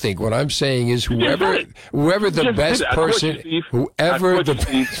what you think. What I'm saying is whoever the best person, whoever the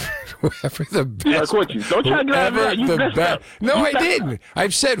best. Don't try to grab it. You messed up. No, I didn't.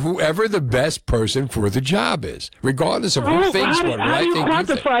 I've said whoever the best person for the job is, regardless of who thinks what. How do you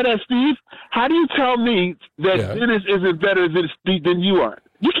quantify that, Steve? How do you tell me that Dennis isn't better than you are?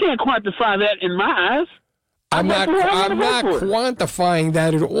 You can't quantify that in my eyes. I'm not quantifying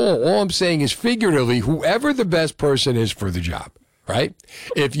that at all. All I'm saying is figuratively, whoever the best person is for the job, right?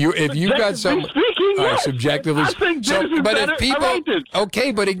 If you got some subjectively, if people,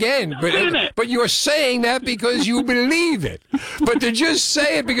 okay, but again, but you're saying that because you believe it. But to just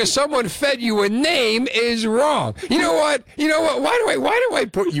say it because someone fed you a name is wrong. You know what? Why do I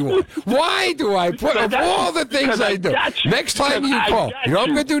put you on? Why do I put of all the things I do? Next time you call, you know what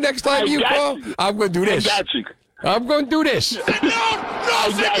I'm going to do next time you call? I'm going to do this. I'm going to do this. No,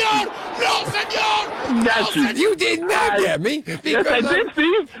 senor! No, senor! You did not get me. Yes, I did,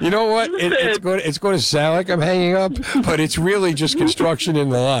 Steve. You know what? It's going to sound like I'm hanging up, but it's really just construction in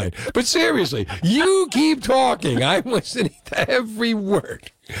the line. But seriously, you keep talking. I'm listening to every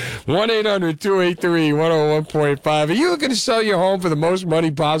word. 1-800-283-101.5. Are you looking to sell your home for the most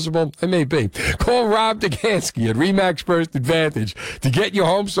money possible? It may be. Call Rob Degansky at RE/MAX First Advantage to get your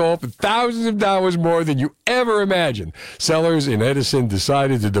home sold for thousands of dollars more than you ever imagined. Sellers in Edison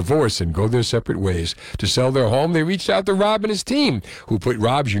decided to divorce and go their separate ways. To sell their home, they reached out to Rob and his team, who put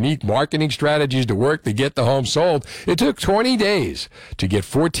Rob's unique marketing strategies to work to get the home sold. It took 20 days to get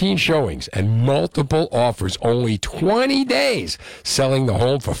 14 showings and multiple offers. Only 20 days selling the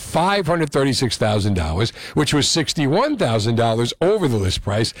home for $536,000, which was $61,000 over the list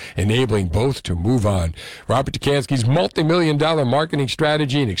price, enabling both to move on. Robert Degansky's multi-million-dollar marketing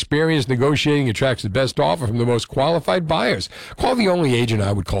strategy and experience negotiating attracts the best offer from the most qualified buyers. Call the only agent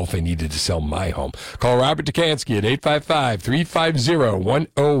I would call if I needed to sell my home. Call Robert Degansky at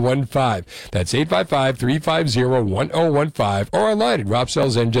 855-350-1015. That's 855-350-1015, or online at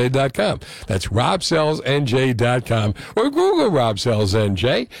robsellsnj.com. That's robsellsnj.com, or Google Rob Sells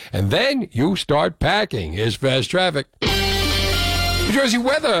NJ. And then you start packing. Here's Fast Traffic. New Jersey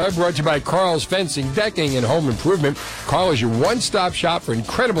weather brought to you by Carl's Fencing, Decking, and Home Improvement. Carl is your one-stop shop for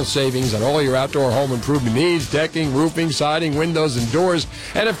incredible savings on all your outdoor home improvement needs: decking, roofing, siding, windows, and doors,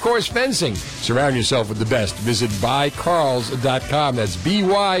 and, of course, fencing. Surround yourself with the best. Visit buycarls.com. That's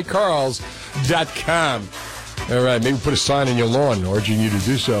bycarls.com. All right, maybe put a sign on your lawn urging you to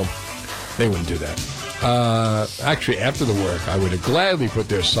do so. They wouldn't do that. Actually, after the work, I would have gladly put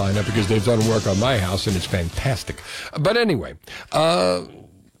their sign up because they've done work on my house, and it's fantastic. But anyway,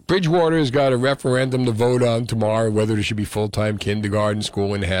 Bridgewater's got a referendum to vote on tomorrow, whether there should be full-time kindergarten,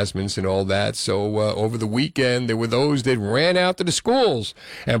 school enhancements, and all that. So over the weekend, there were those that ran out to the schools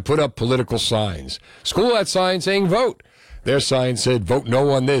and put up political signs. School had signs saying vote. Their sign said, vote no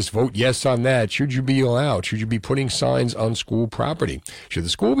on this, vote yes on that. Should you be allowed? Should you be putting signs on school property? Should the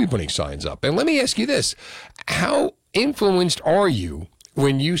school be putting signs up? And let me ask you this. How influenced are you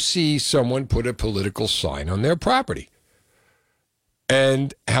when you see someone put a political sign on their property?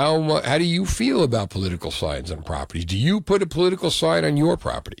 And how do you feel about political signs on properties? Do you put a political sign on your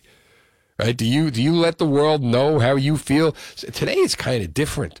property? Right? Do you let the world know how you feel? Today it's kind of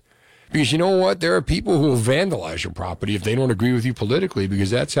different. Because you know what? There are people who will vandalize your property if they don't agree with you politically, because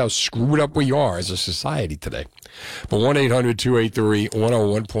that's how screwed up we are as a society today. But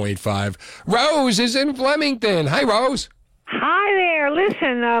 1-800-283-101.5. Rose is in Flemington. Hi, Rose. Hi there.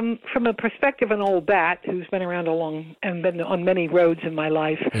 Listen, from a perspective of an old bat who's been around a long and been on many roads in my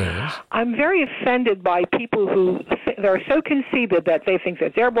life, yes. I'm very offended by people who are so conceited that they think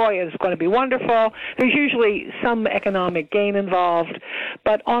that their boy is going to be wonderful. There's usually some economic gain involved.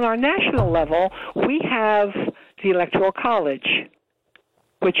 But on our national level, we have the Electoral College,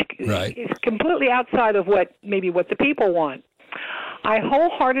 which is completely outside of what the people want. I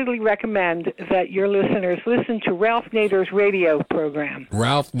wholeheartedly recommend that your listeners listen to Ralph Nader's radio program.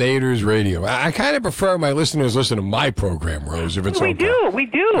 Ralph Nader's radio. I kind of prefer my listeners listen to my program, Rose, if it's okay. We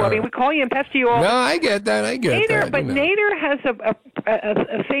do. I mean, we call you and pester you all. No, I get that. But Nader has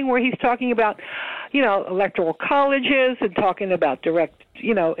a thing where he's talking about, electoral colleges and talking about direct,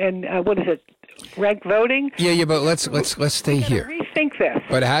 and what is it? Rank voting? Yeah, but let's stay here. Rethink this.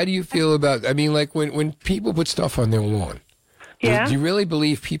 But how do you feel about, like when people put stuff on their lawn? Yeah. Do you really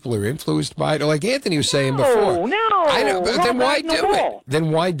believe people are influenced by it? Or like Anthony was saying before. No. I know, but then why do it?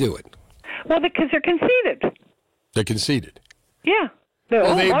 Then why do it? Well, because they're conceited. They're conceited. Yeah.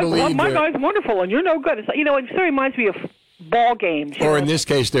 My guy's wonderful, and you're no good. It's like, it sort of reminds me of ball games. Or in this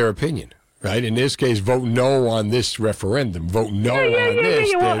case, their opinion. right? In this case, vote no on this referendum. Vote no on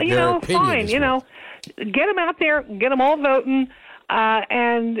this. Well, their opinion fine. is Get them out there, get them all voting,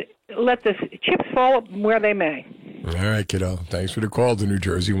 and let the chips fall where they may. All right, kiddo. Thanks for the call to New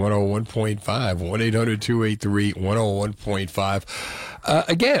Jersey 101.5, 1-800-283-101.5.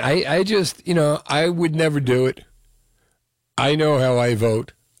 Again, I just, I would never do it. I know how I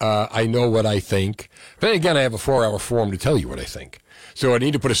vote. I know what I think. But then again, I have a 4-hour form to tell you what I think. So I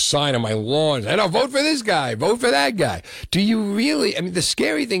need to put a sign on my lawn. I don't vote for this guy. Vote for that guy. Do you really? I mean, the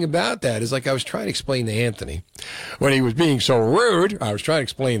scary thing about that is, like I was trying to explain to Anthony when he was being so rude. I was trying to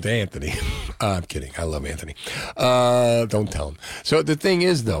explain to Anthony. I'm kidding. I love Anthony. Don't tell him. So the thing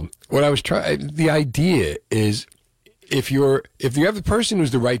is, though, what I was trying. The idea is, if you have the person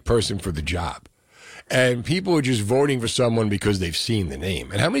who's the right person for the job, and people are just voting for someone because they've seen the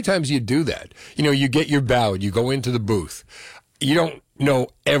name. And how many times do you do that? You get your ballot. You go into the booth. You don't know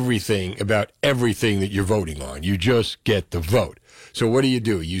everything about everything that you're voting on. You just get the vote. So what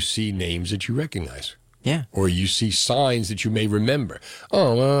do? You see names that you recognize. Yeah. Or you see signs that you may remember.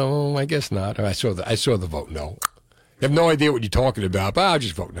 Oh, well, I guess not. I saw the vote no. You have no idea what you're talking about, but I'll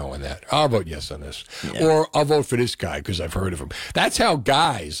just vote no on that. I'll vote yes on this. Yeah. Or I'll vote for this guy because I've heard of him. That's how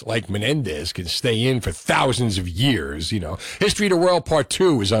guys like Menendez can stay in for thousands of years. History of the World Part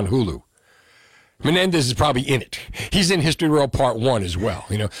 2 is on Hulu. Menendez is probably in it. He's in History of the World Part 1 as well.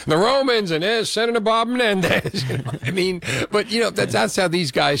 The Romans and there's Senator Bob Menendez. But that's how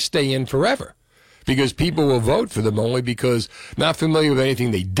these guys stay in forever. Because people will vote for them only because not familiar with anything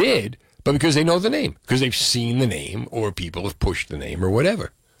they did, but because they know the name. Because they've seen the name or people have pushed the name or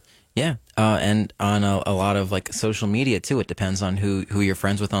whatever. Yeah, and on a lot of social media too. It depends on who you're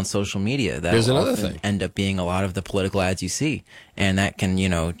friends with on social media. That There's another thing. End up being a lot of the political ads you see, and that can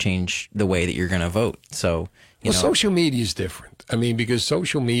change the way that you're going to vote. So social media is different. Because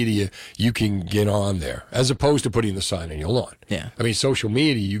social media you can get on there as opposed to putting the sign on your lawn. Yeah. Social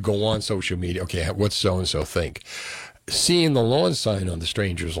media, you go on social media. Okay, what's so and so think? Seeing the lawn sign on the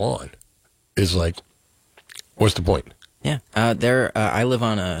stranger's lawn is like, what's the point? Yeah, I grew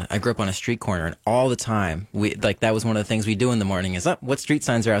up on a street corner, and all the time that was one of the things we do in the morning is, what street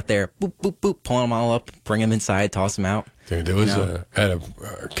signs are out there? Boop, boop, boop, pull them all up, bring them inside, toss them out. There was a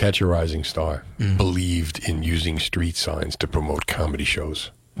Catch a Rising Star believed in using street signs to promote comedy shows.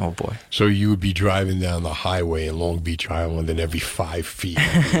 Oh boy! So you would be driving down the highway in Long Beach Island, and every 5 feet,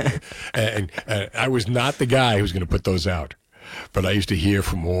 and I was not the guy who was going to put those out. But I used to hear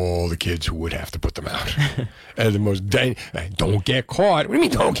from all the kids who would have to put them out. And the most don't get caught. What do you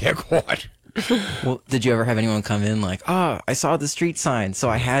mean don't get caught? Well, did you ever have anyone come in I saw the street sign, so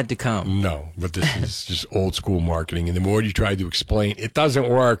I had to come? No, but this is just old school marketing. And the more you try to explain, it doesn't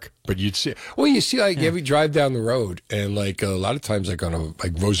work. But you'd see, you ever drive down the road and a lot of times on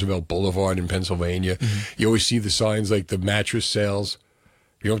Roosevelt Boulevard in Pennsylvania, you always see the signs the mattress sales.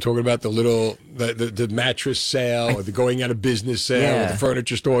 You know what I'm talking about? The mattress sale or the going out of business sale or the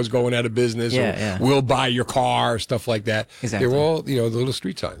furniture stores going out of business or we'll buy your car, stuff like that. Exactly. They're all, the little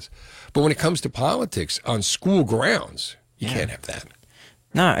street signs. But when it comes to politics on school grounds, you can't have that.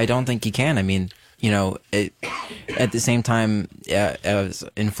 No, I don't think you can. At the same time as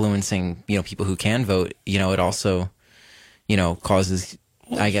influencing, people who can vote, it also, causes,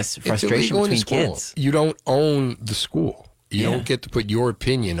 I guess, frustration between kids. You don't own the school. You don't get to put your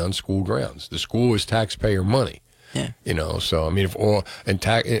opinion on school grounds. The school is taxpayer money. Yeah. So if all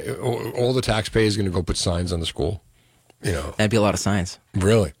the taxpayers are going to go put signs on the school, that'd be a lot of signs.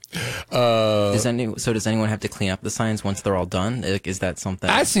 Really? Does anyone have to clean up the signs once they're all done? Is that something?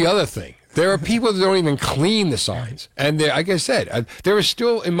 That's the other thing. There are people that don't even clean the signs, and like I said, there is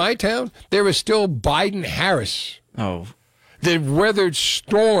still in my town. There is still Biden-Harris. Oh, they've weathered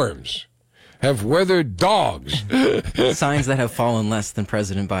storms. Have weathered dogs. Signs that have fallen less than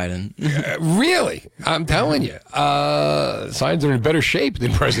President Biden. Really? I'm telling you. Signs are in better shape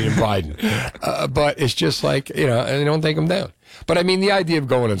than President Biden. But it's just and they don't take them down. But the idea of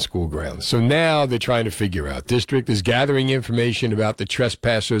going on school grounds. So now they're trying to figure out. District is gathering information about the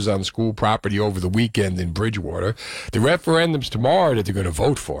trespassers on school property over the weekend in Bridgewater. The referendum's tomorrow that they're going to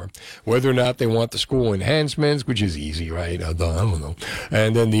vote for. Whether or not they want the school enhancements, which is easy, right? I don't know.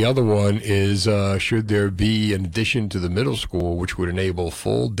 And then the other one is, should there be an addition to the middle school, which would enable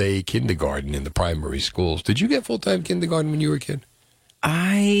full-day kindergarten in the primary schools. Did you get full-time kindergarten when you were a kid?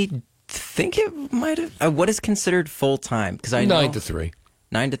 I think it might have. What is considered full time? Because 9 to 3.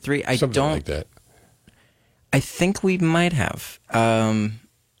 9 to 3. Something like that. I think we might have.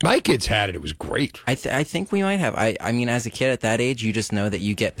 My kids had it. It was great. I think we might have. I mean, as a kid at that age, you just know that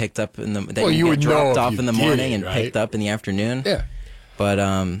you get picked up you would get dropped off in the morning it, and right? picked up in the afternoon. Yeah. But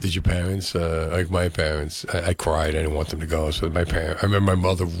did your parents, like my parents, I cried. I didn't want them to go. So I remember my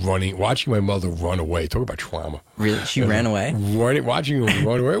mother watching my mother run away. Talk about trauma. Really? She ran away? Watching her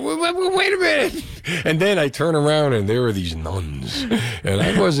run away. Wait a minute. And then I turn around and there were these nuns. And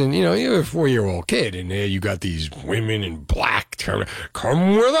I wasn't, you're a 4-year-old kid. And there you got these women in black.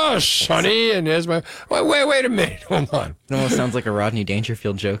 Come with us, sonny. And there's my, wait a minute. Hold on. It almost sounds like a Rodney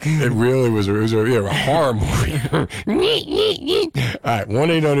Dangerfield joke. It really was. It was a horror movie. All right,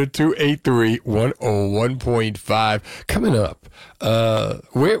 1-800-283-101.5. Coming up,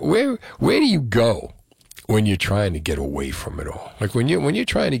 where do you go when you're trying to get away from it all? Like when you're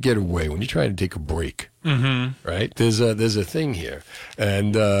trying to get away, when you're trying to take a break, right? There's a thing here,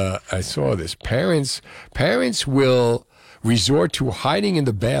 and I saw this. Parents will resort to hiding in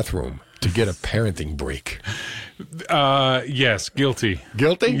the bathroom to get a parenting break. Yes, guilty.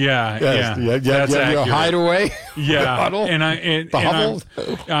 Guilty? Yeah, yes. yeah. That's accurate. Hideaway? Yeah. Huddle? And I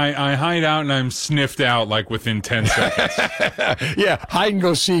hide out and I'm sniffed out like within 10 seconds. Yeah, hide and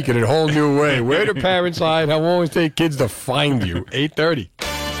go seek in a whole new way. Where do parents hide? How long does it take kids to find you? 8:30.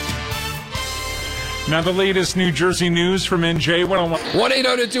 Now the latest New Jersey news from NJ 101.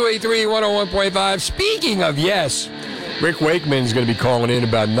 1-800-283-101.5. Speaking of yes, Rick Wakeman is going to be calling in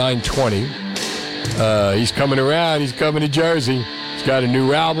about 9:20. He's coming around. He's coming to Jersey. He's got a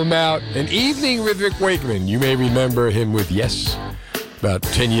new album out, An Evening with Rick Wakeman. You may remember him with Yes, about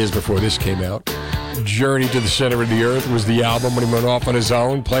 10 years before this came out. Journey to the Center of the Earth was the album when he went off on his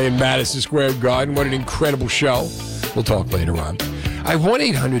own, playing Madison Square Garden. What an incredible show. We'll talk later on.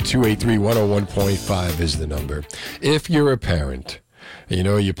 1-800-283-101.5 is the number. If you're a parent,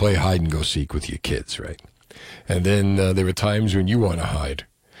 you play hide and go seek with your kids, right? And then there are times when you want to hide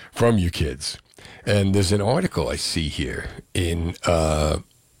from your kids. And there's an article I see here in a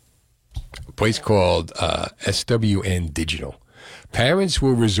place called SWN Digital. Parents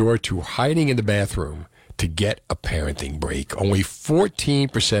will resort to hiding in the bathroom to get a parenting break. Only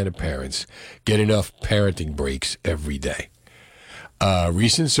 14% of parents get enough parenting breaks every day. A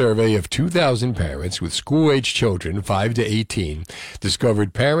recent survey of 2,000 parents with school-age children, 5 to 18,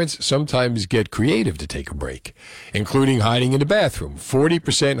 discovered parents sometimes get creative to take a break, including hiding in the bathroom.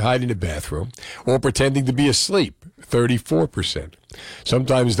 40% hide in the bathroom, or pretending to be asleep, 34%.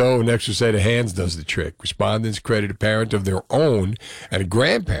 Sometimes, though, an extra set of hands does the trick. Respondents credit a parent of their own and a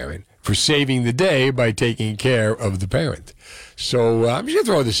grandparent for saving the day by taking care of the parent. So I'm just going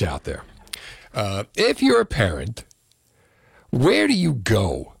to throw this out there. If you're a parent, where do you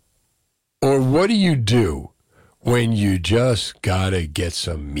go, or what do you do when you just gotta get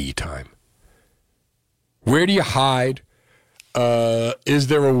some me time? Where do you hide? Is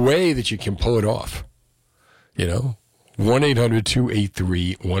there a way that you can pull it off?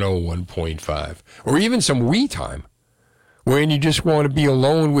 1-800-283-101.5, or even some we time, when you just want to be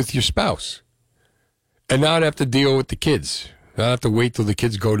alone with your spouse and not have to deal with the kids, not have to wait till the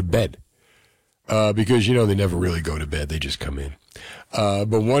kids go to bed. Because, they never really go to bed. They just come in. But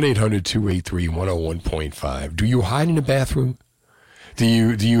 1-800-283-101.5. Do you hide in the bathroom? Do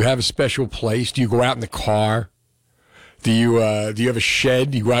you have a special place? Do you go out in the car? Do you have a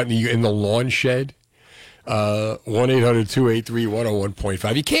shed? Do you go out in the lawn shed?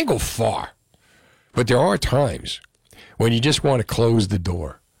 1-800-283-101.5. You can't go far. But there are times when you just want to close the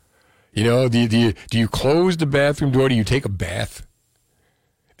door. Do you close the bathroom door? Do you take a bath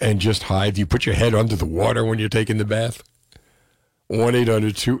and just hide? Do you put your head under the water when you're taking the bath?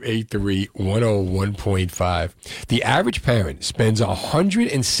 1-800-283-101.5. The average parent spends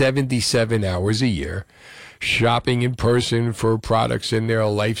 177 hours a year shopping in person for products in their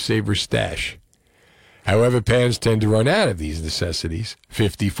Lifesaver stash. However, parents tend to run out of these necessities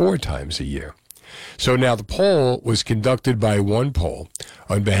 54 times a year. So now the poll was conducted by OnePoll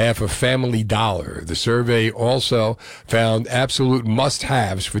on behalf of Family Dollar. The survey also found absolute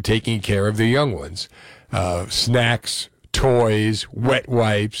must-haves for taking care of their young ones. Snacks, toys, wet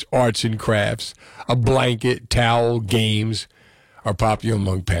wipes, arts and crafts, a blanket, towel, games are popular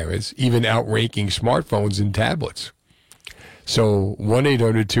among parents, even outranking smartphones and tablets. So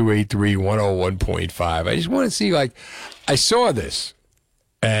 1-800-283-101.5. I just want to see, I saw this,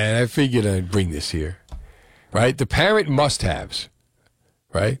 and I figured I'd bring this here, right? The parent must-haves,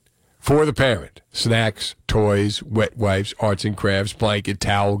 right? For the parent, snacks, toys, wet wipes, arts and crafts, blanket,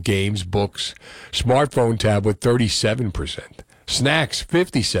 towel, games, books, smartphone, tablet, 37%, snacks,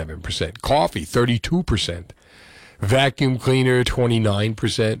 57%, coffee, 32%, vacuum cleaner,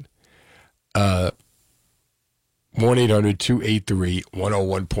 29%,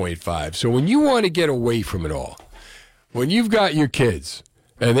 1-800-283-101.5. So when you want to get away from it all, when you've got your kids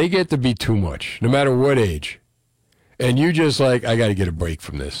and they get to be too much, no matter what age, and you just like, I got to get a break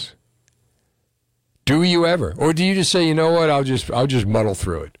from this? Do you ever? Or do you just say, you know what, I'll just muddle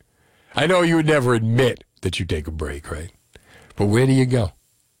through it? I know you would never admit that you take a break, right? But where do you go?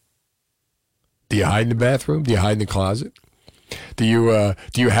 Do you hide in the bathroom? Do you hide in the closet? Do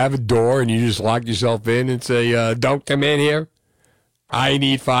you have a door and you just lock yourself in and say, don't come in here? I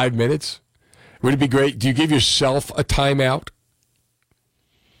need 5 minutes. Would it be great? Do you give yourself a timeout?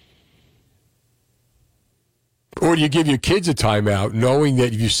 Or do you give your kids a timeout knowing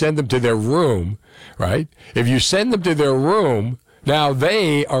that if you send them to their room, right? If you send them to their room, now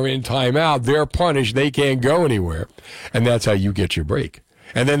they are in timeout. They're punished. They can't go anywhere. And that's how you get your break.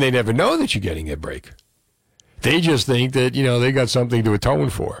 And then they never know that you're getting a break. They just think that, they got something to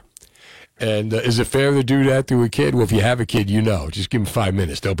atone for. And is it fair to do that to a kid? Well, if you have a kid, just give them 5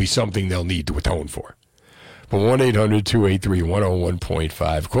 minutes. There'll be something they'll need to atone for. But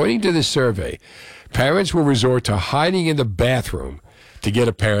 1-800-283-101.5. According to this survey, parents will resort to hiding in the bathroom to get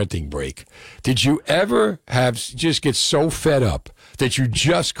a parenting break. Did you ever just get so fed up that you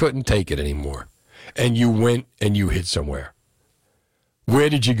just couldn't take it anymore and you went and you hid somewhere? Where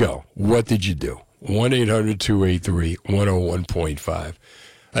did you go? What did you do? 1-800-283-101.5.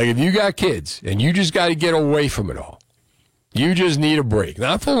 Like if you got kids and you just got to get away from it all, you just need a break.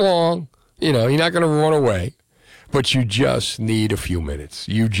 Not for long. You're not going to run away, but you just need a few minutes.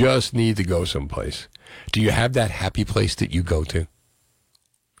 You just need to go someplace. Do you have that happy place that you go to?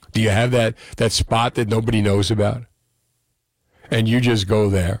 Do you have that spot that nobody knows about? And you just go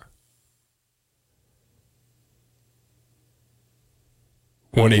there?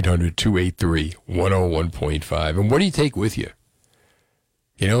 1-800-283-101.5. And what do you take with you?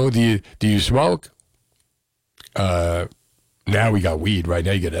 Do you smoke? Now we got weed, right?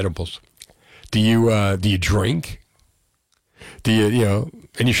 Now you get edibles. Do you drink? Do you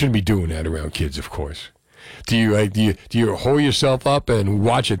and you shouldn't be doing that around kids, of course. Do you hold yourself up and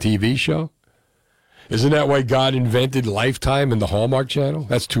watch a TV show? Isn't that why God invented Lifetime and the Hallmark Channel?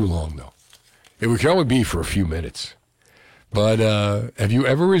 That's too long, though. It can only be for a few minutes. But have you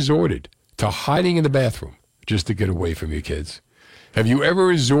ever resorted to hiding in the bathroom just to get away from your kids? Have you ever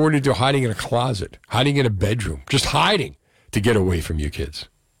resorted to hiding in a closet, hiding in a bedroom, just hiding to get away from your kids?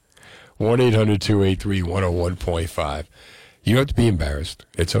 1-800-283-101.5. You don't have to be embarrassed.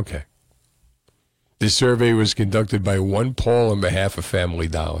 It's okay. This survey was conducted by One Paul on behalf of Family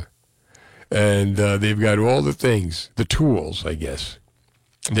Dollar. And they've got all the things, the tools, I guess,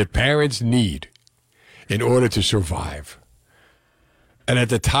 that parents need in order to survive. And at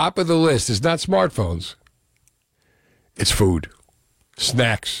the top of the list is not smartphones. It's food.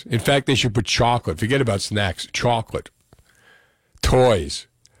 Snacks. In fact, they should put chocolate. Forget about snacks. Chocolate. Toys.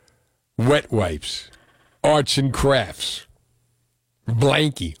 Wet wipes. Arts and crafts.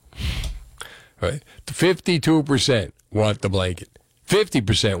 Blankie. Right? 52% want the blanket.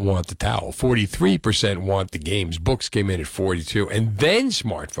 50% want the towel. 43% want the games. Books came in at 42%. And then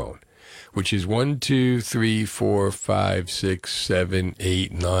smartphone, which is 1, 2, 3, 4, 5, 6, 7,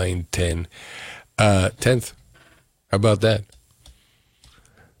 8, 9, 10. 10th. How about that?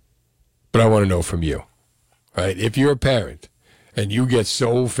 But I want to know from you, right? If you're a parent and you get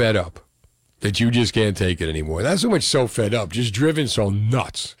so fed up that you just can't take it anymore, not so much so fed up, just driven so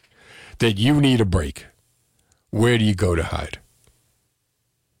nuts that you need a break, where do you go to hide?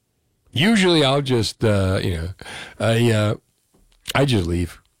 Usually I'll just, I just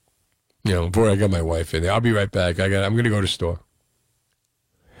leave. Before I got my wife in there, I'll be right back. I'm going to go to the store.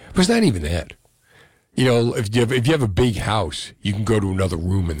 But it's not even that. If you have a big house, you can go to another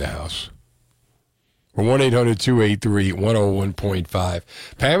room in the house. Or 1-800-283-101.5.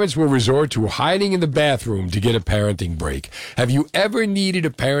 Parents will resort to hiding in the bathroom to get a parenting break. Have you ever needed a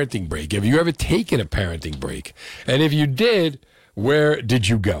parenting break? Have you ever taken a parenting break? And if you did, where did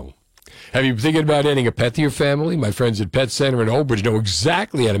you go? Have you been thinking about adding a pet to your family? My friends at Pet Center in Old Bridge know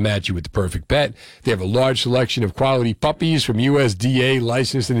exactly how to match you with the perfect pet. They have a large selection of quality puppies from USDA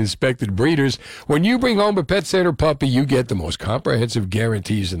licensed and inspected breeders. When you bring home a Pet Center puppy, you get the most comprehensive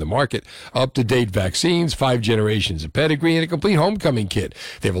guarantees in the market, up-to-date vaccines, 5 generations of pedigree, and a complete homecoming kit.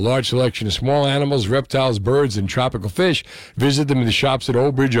 They have a large selection of small animals, reptiles, birds, and tropical fish. Visit them in the shops at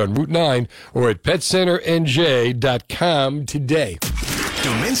Old Bridge on Route 9 or at PetCenterNJ.com today.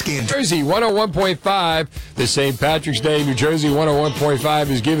 Dominski and Jersey 101.5. The St. Patrick's Day New Jersey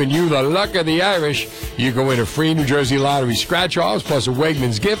 101.5 is giving you the luck of the Irish. You can win a free New Jersey Lottery scratch-offs plus a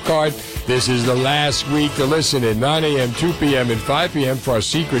Wegmans gift card. This is the last week to listen at 9 a.m., 2 p.m., and 5 p.m. for our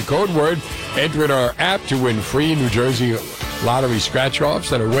secret code word. Enter in our app to win free New Jersey lottery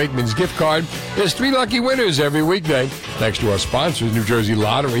scratch-offs and a Wegmans gift card. There's 3 lucky winners every weekday. Thanks to our sponsors, New Jersey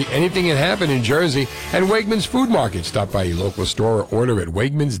Lottery, Anything Can Happen in Jersey, and Wegmans Food Market. Stop by your local store or order at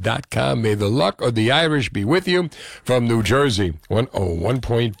Wegmans.com. May the luck of the Irish be with you. From New Jersey,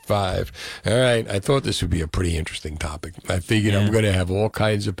 101.5. All right, I thought this would be a pretty interesting topic. I figured I'm going to have all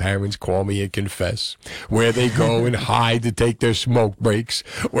kinds of parents call me and confess where they go and hide to take their smoke breaks,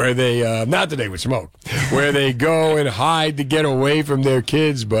 where they, not that they would smoke, where they go and hide to get away from their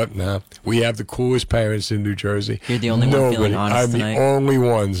kids. But no, we have the coolest parents in New Jersey. You're the only one feeling honest tonight. I'm the only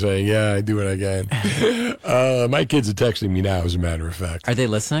one saying, yeah, I do what I can. My kids are texting me now, as a matter of fact. Are they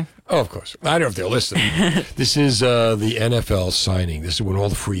listening? Oh, of course. I don't know if they're listening. This is the NFL signing. This is when all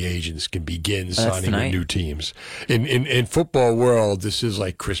the free agents can begin signing with new teams. In football world, this is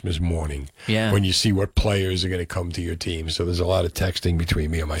like Christmas morning. Yeah. When you see what players are going to come to your team. So there's a lot of texting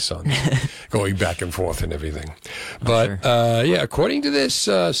between me and my son, going back and forth and everything. But yeah, according to this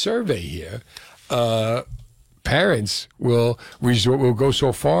survey here, parents will go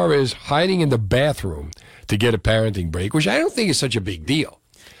so far as hiding in the bathroom to get a parenting break, which I don't think is such a big deal.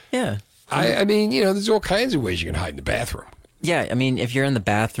 Yeah. I mean, you know, there's all kinds of ways you can hide in the bathroom. Yeah, I mean, if you're in the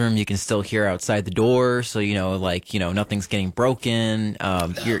bathroom, you can still hear outside the door, so, you know, like, you know, nothing's getting broken.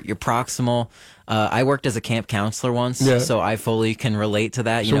 You're proximal. I worked as a camp counselor once, so I fully can relate to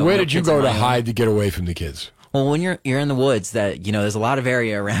that. So where did you go to hide to get away from the kids? Well, when you're in the woods, that, you know, there's a lot of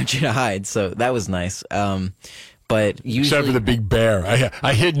area around you to hide, so that was nice. But usually, except for the big bear,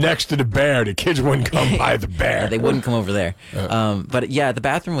 I hid next to the bear. The kids wouldn't come by the bear. Yeah, they wouldn't come over there. But yeah, the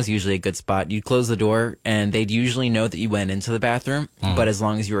bathroom was usually a good spot. You'd close the door, and they'd usually know that you went into the bathroom. But as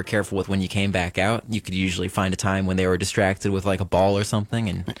long as you were careful with when you came back out, you could usually find a time when they were distracted with like a ball or something,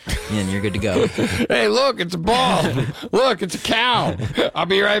 and you're good to go. Hey, look, it's a ball. Look, it's a cow. I'll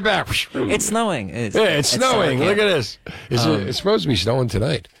be right back. It's snowing. It's snowing. Look at this. It's supposed to be snowing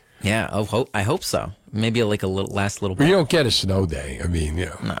tonight. Yeah, I hope so. Maybe like a last little bit. But you don't get a snow day. I mean, you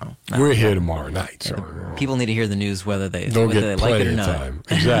know, no. We're here tomorrow night. So people need to hear the news whether they get like it or not. Time.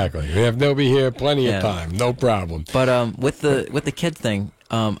 Exactly. They'll be here plenty of time. No problem. But with the kid thing,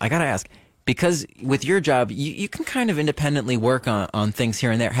 I gotta ask, because with your job, you can kind of independently work on things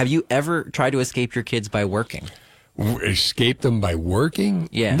here and there. Have you ever tried to escape your kids by working? Escape them by working?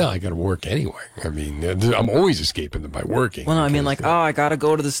 Yeah. No, I got to work anyway. I mean, I'm always escaping them by working. Well, no, I mean, like, I got to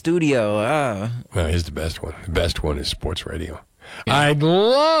go to the studio. Well, here's the best one. The best one is sports radio. Yeah. I'd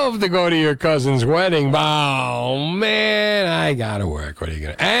love to go to your cousin's wedding, but oh, man, I got to work. What are you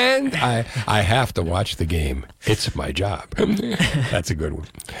going to? And I have to watch the game. It's my job. That's a good one.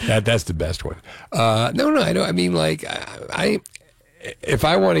 That's the best one. No, I don't. I mean, like, if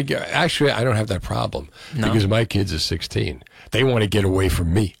I want to get, actually, I don't have that problem because my kids are 16. They want to get away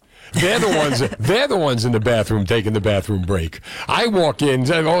from me. They're the ones in the bathroom taking the bathroom break. I walk in,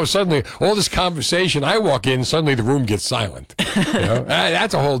 suddenly all this conversation. I walk in, suddenly the room gets silent. You know?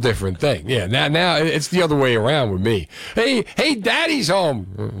 That's a whole different thing. Yeah, now it's the other way around with me. Hey, Daddy's home.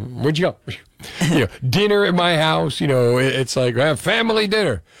 Where'd you go? You know, dinner at my house. You know, it's like family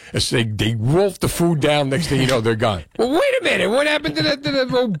dinner. It's they wolf the food down. Next thing you know, they're gone. Well, wait a minute. What happened to the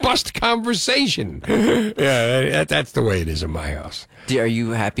robust conversation? Yeah, that's the way it is in my house. Are you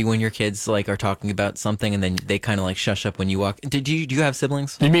happy when your kids like are talking about something and then they kind of like shush up when you walk? Do you have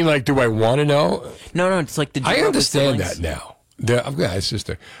siblings? You mean like, do I want to know? No. It's like, did you I grow up with understand siblings? that now. I've got a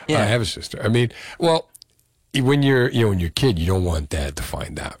sister. Yeah. I have a sister. I mean, well, when you're a kid, you don't want dad to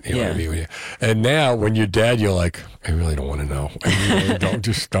find out. You know what I mean? And now when you're dad, you're like, I really don't want to know. I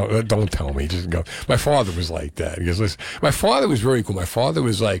really don't tell me. Just go. My father was like that. He goes, listen, my father was very cool. My father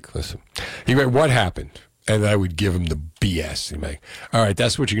was like, listen, he went, what happened? And I would give him the BS. He'd be like, all right,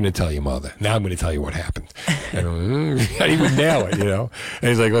 that's what you're going to tell your mother. Now I'm going to tell you what happened. And he would nail it, you know. And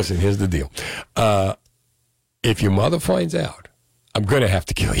he's like, listen, here's the deal. If your mother finds out, I'm going to have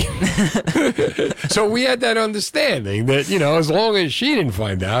to kill you. So we had that understanding that, you know, as long as she didn't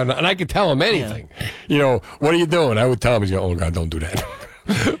find out, and I could tell him anything, you know, what are you doing? I would tell him, he's going, oh, God, don't do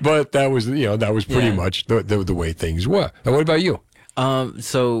that. But that was, you know, that was pretty much the way things were. And what about you?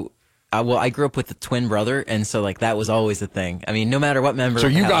 Well, I grew up with a twin brother, and so like that was always a thing. I mean, no matter what member. So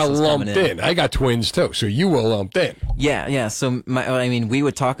of the you house got was lumped coming in. I got twins too, so you were lumped in. Yeah. So we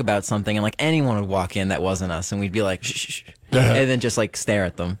would talk about something, and like anyone would walk in that wasn't us, and we'd be like, shh, and then just like stare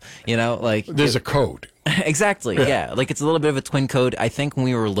at them. You know, like there's a code. Exactly, yeah. Like, it's a little bit of a twin code. I think when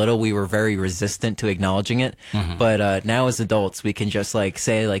we were little, we were very resistant to acknowledging it. But now as adults, we can just, like,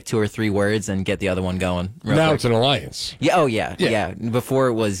 say, like, 2 or 3 words and get the other one going. Now quick. it's an alliance. Yeah, oh, yeah. Before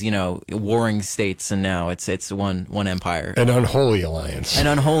it was, warring states, and now it's one empire. An unholy alliance. An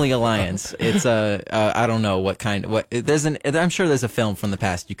unholy alliance. It's I don't know what kind. I'm sure there's a film from the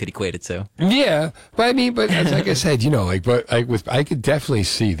past you could equate it to. Yeah, but like I said, I could definitely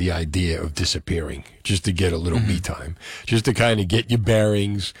see the idea of disappearing just to get a little me time, just to kind of get your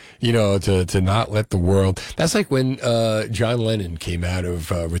bearings, to not let the world. That's like when John Lennon came out of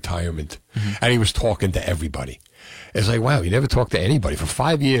retirement and he was talking to everybody. It's like, wow, he never talked to anybody. For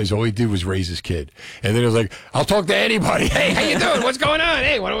 5 years, all he did was raise his kid. And then it was like, I'll talk to anybody. Hey, how you doing? What's going on?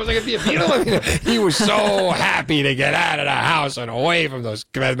 Hey, when was I going to be a Beatle? He was so happy to get out of the house and away from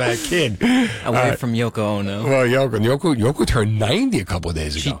that kid. Away from Yoko Ono. Well, Yoko turned 90 a couple of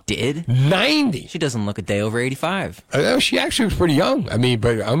days ago. She did? 90. She doesn't look a day over 85. She actually was pretty young.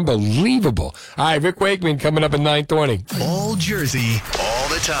 But unbelievable. All right, Rick Wakeman coming up at 9:20. All Jersey, all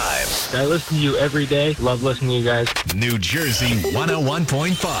the time. I listen to you every day. Love listening to you guys. New Jersey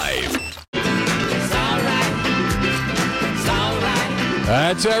 101.5.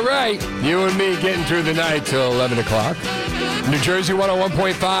 That's all right. You and me getting through the night till 11 o'clock. New Jersey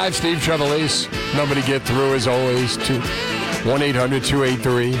 101.5, Steve Trevelise. Number to get through, as always, to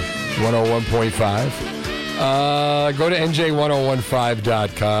 1-800-283-101.5. Go to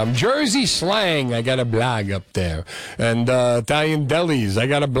NJ1015.com. Jersey slang, I got a blog up there. And Italian delis, I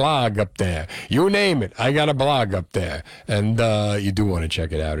got a blog up there. You name it, I got a blog up there. And you do want to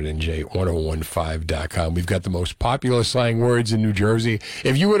check it out at NJ1015.com. We've got the most popular slang words in New Jersey.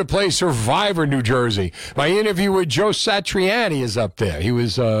 If you were to play Survivor New Jersey, my interview with Joe Satriani is up there. He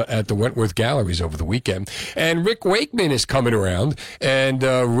was at the Wentworth Galleries over the weekend. And Rick Wakeman is coming around. And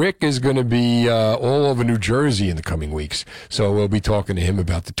Rick is going to be all over New Jersey in the coming weeks. So we'll be talking to him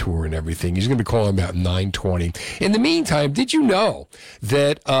about the tour and everything. He's going to be calling about 9:20. In the meantime, did you know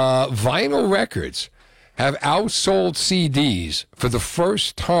that vinyl records have outsold CDs for the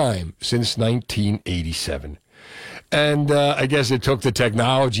first time since 1987? And I guess it took the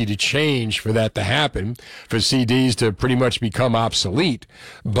technology to change for that to happen, for CDs to pretty much become obsolete.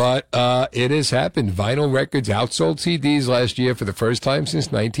 But it has happened. Vinyl records outsold CDs last year for the first time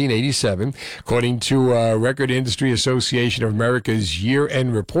since 1987, according to Record Industry Association of America's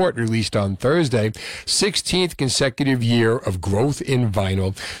year-end report released on Thursday. 16th consecutive year of growth in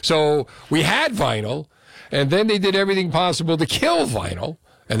vinyl. So we had vinyl, and then they did everything possible to kill vinyl.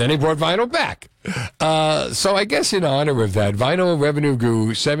 And then they brought vinyl back. So I guess in honor of that, vinyl revenue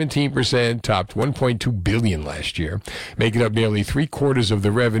grew 17%, topped $1.2 billion last year, making up nearly 3/4 of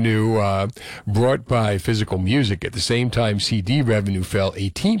the revenue brought by physical music. At the same time, CD revenue fell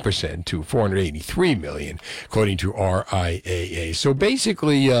 18% to $483 million, according to RIAA. So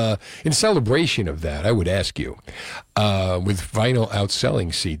basically, in celebration of that, I would ask you, with vinyl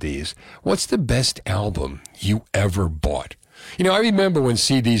outselling CDs, what's the best album you ever bought? I remember when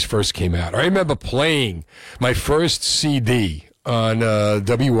CDs first came out. I remember playing my first CD on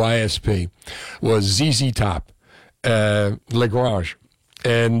WYSP was ZZ Top, Le Garage.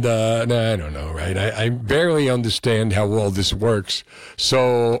 And I don't know, right? I barely understand how well this works.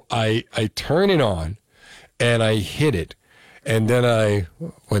 So I turn it on, and I hit it, and then I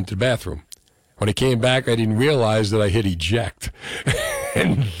went to the bathroom. When I came back, I didn't realize that I hit eject.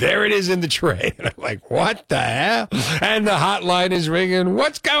 And there it is in the tray. And I'm like, what the hell? And the hotline is ringing.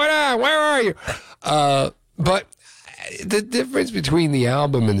 What's going on? Where are you? But the difference between the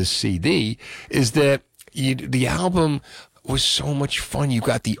album and the CD is that the album was so much fun. You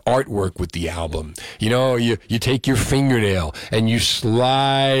got the artwork with the album. You take your fingernail and you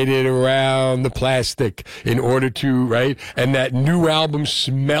slide it around the plastic in order to, right? And that new album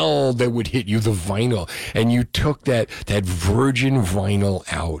smell that would hit you, the vinyl. And you took that virgin vinyl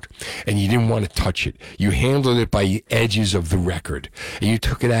out and you didn't want to touch it. You handled it by the edges of the record and you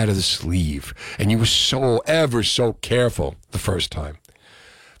took it out of the sleeve. And you were so careful the first time.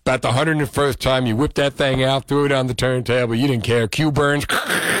 About the 101st time, you whipped that thing out, threw it on the turntable. You didn't care. Cue burns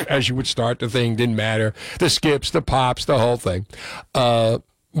as you would start the thing. Didn't matter. The skips, the pops, the whole thing.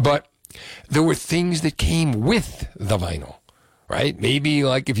 But there were things that came with the vinyl, right? Maybe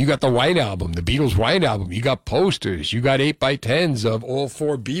like if you got the White Album, the Beatles' White Album, you got posters. You got 8x10s of all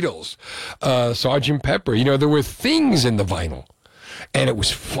 4 Beatles. Sgt. Pepper. There were things in the vinyl. And it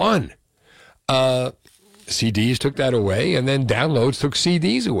was fun. CDs took that away, and then downloads took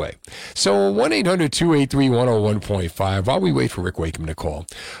CDs away. So 1-800-283-101.5, while we wait for Rick Wakeman to call.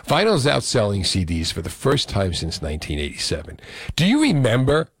 Vinyl's outselling CDs for the first time since 1987. Do you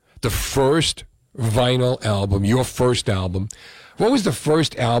remember the first vinyl album, your first album. What was the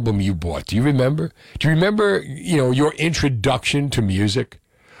first album you bought? Do you remember? Do you remember, your introduction to music?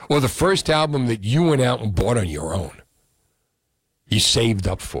 Or the first album that you went out and bought on your own? You saved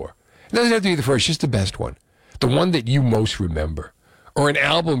up for. It doesn't have to be the first, just the best one. The one that you most remember. Or an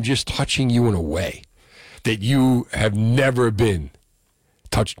album just touching you in a way that you have never been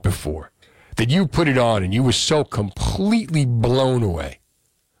touched before. That you put it on and you were so completely blown away.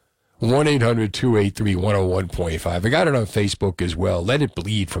 1-800-283-101.5. I got it on Facebook as well. Let It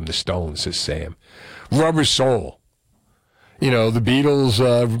Bleed from the Stones, says Sam. Rubber Soul. The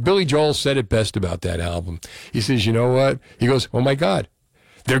Beatles, Billy Joel said it best about that album. He says, you know what? He goes, oh my God,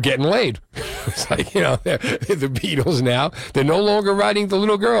 they're getting laid. It's like, they're the Beatles now. They're no longer writing the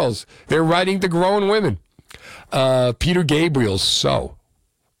little girls. They're writing the grown women. Peter Gabriel's So,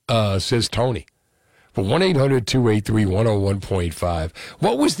 says Tony. For 1-800-283-101.5.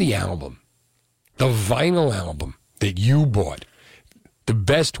 What was the album, the vinyl album that you bought, the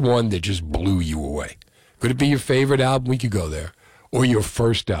best one that just blew you away? Could it be your favorite album? We could go there. Or your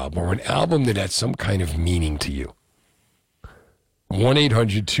first album, or an album that had some kind of meaning to you.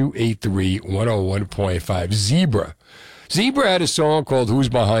 1-800-283-101.5. Zebra. Zebra had a song called Who's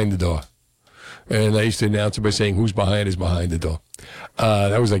Behind the Door? And I used to announce it by saying, who's behind is behind the door.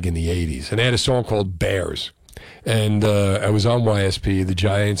 That was like in the 80s. And they had a song called Bears. And I was on YSP. The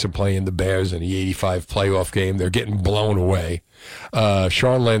Giants are playing the Bears in the 85 playoff game. They're getting blown away.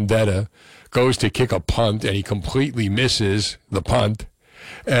 Sean Landeta goes to kick a punt, and he completely misses the punt.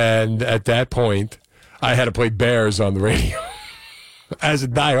 And at that point, I had to play Bears on the radio. As a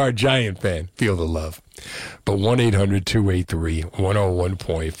diehard Giant fan, feel the love. But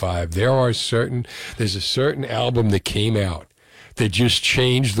 1-800-283-101.5. There's a certain album that came out that just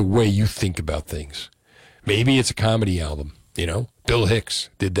changed the way you think about things. Maybe it's a comedy album, Bill Hicks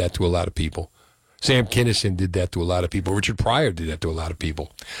did that to a lot of people. Sam Kinison did that to a lot of people. Richard Pryor did that to a lot of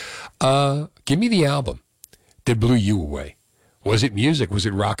people. Give me the album that blew you away. Was it music? Was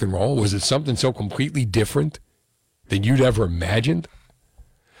it rock and roll? Was it something so completely different than you'd ever imagined?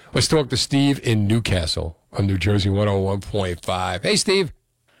 Let's talk to Steve in Newcastle on New Jersey 101.5. Hey, Steve.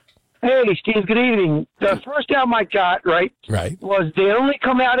 Hey, Steve. Good evening. The first album I got, right, was They Only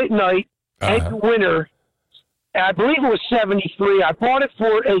Come Out at Night, Edgar Winter. I believe it was 73. I bought it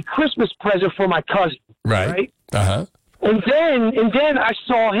for a Christmas present for my cousin. Right. Uh-huh. And then I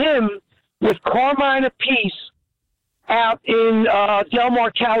saw him with Carmine Appice out in Del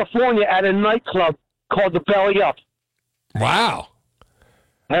Mar, California at a nightclub called the Belly Up. Wow.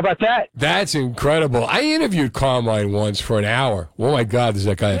 How about that? That's incredible. I interviewed Carmine once for an hour. Oh, my God, does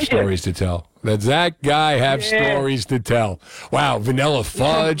that guy have stories to tell? Does that guy have stories to tell? Wow, Vanilla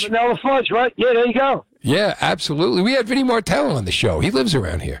Fudge. Yeah, Vanilla Fudge, right? Yeah, there you go. Yeah, absolutely. We had Vinnie Martello on the show. He lives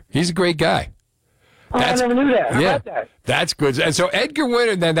around here. He's a great guy. I never knew that. How about that? That's good. And so Edgar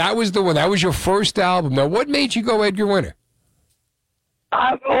Winter, then that was the one. That was your first album. Now, what made you go Edgar Winter?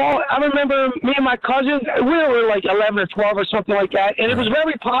 I remember me and my cousin, we were like 11 or 12 or something like that, and it was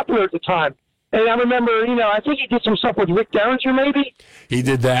very popular at the time. And I remember, I think he did some stuff with Rick Derringer, maybe. He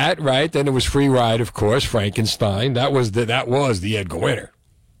did that, right? Then it was Free Ride, of course, Frankenstein. That was the Edgar Winter.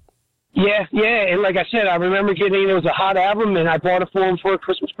 Yeah, and like I said, I remember getting it was a hot album, and I bought it for him for a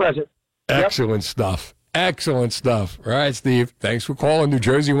Christmas present. Excellent stuff. Excellent stuff. All right, Steve. Thanks for calling New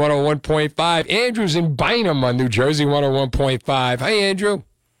Jersey 101.5. Andrew's in Bynum on New Jersey 101.5. Hi, Andrew.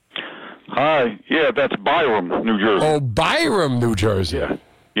 Hi. Yeah, that's Byram, New Jersey. Oh, Byram, New Jersey.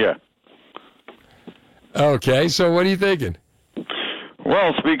 Yeah. Okay, so what are you thinking?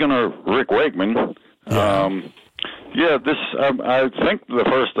 Well, speaking of Rick Wakeman, I think the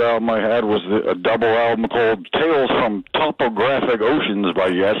first album I had was a double album called Tales from Topographic Oceans by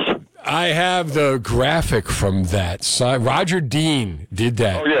Yes. I have the graphic from that. Roger Dean did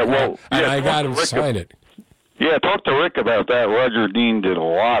that. Oh, yeah, well... and I got him to sign it. Yeah, talk to Rick about that. Roger Dean did a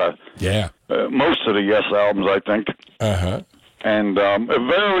lot of... Yeah. Most of the Yes albums, I think. Uh-huh. And a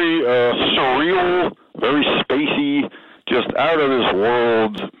very surreal, very spacey, just out of this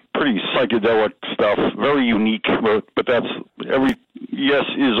world, pretty psychedelic stuff, very unique, but that's every Yes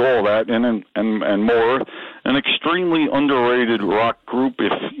is all that and more. An extremely underrated rock group,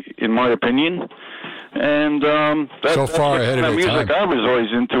 in my opinion. And so far ahead of the its music time. I was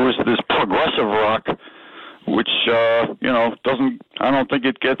always into is this progressive rock, which I don't think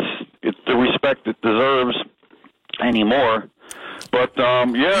it gets the respect it deserves anymore. But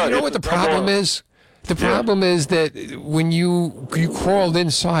you know what the problem is? The problem is that when you crawled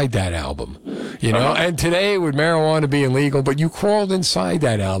inside that album, You know, and today with marijuana being legal, but you crawled inside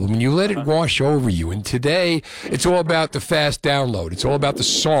that album and you let it wash over you. And today it's all about the fast download. It's all about the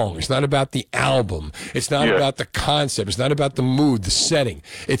song. It's not about the album. It's not about the concept. It's not about the mood, the setting.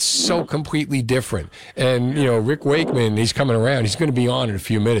 It's so completely different. And, you know, Rick Wakeman, he's coming around. He's going to be on in a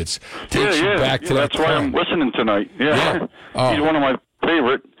few minutes. Takes you back to that that's why I'm listening tonight. Yeah. Oh. He's one of my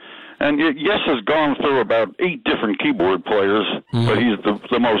favorite. And Yes has gone through about 8 different keyboard players, but he's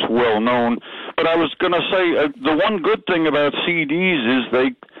the most well-known. But I was going to say, the one good thing about CDs is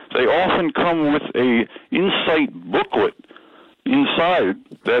they often come with a insight booklet inside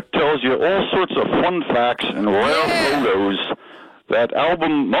that tells you all sorts of fun facts and rare photos that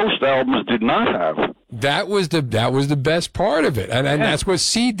most albums did not have. That was the best part of it, and that's what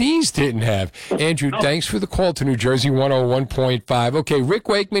CDs didn't have. Andrew, thanks for the call to New Jersey 101.5. Okay, Rick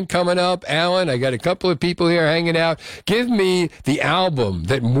Wakeman coming up. Alan, I got a couple of people here hanging out. Give me the album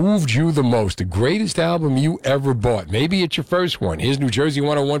that moved you the most, the greatest album you ever bought. Maybe it's your first one. Here's New Jersey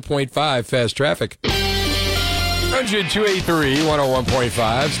 101.5 Fast Traffic.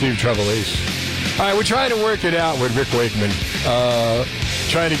 100-283-101.5, Steve Trevelise. All right, we're trying to work it out with Rick Wakeman.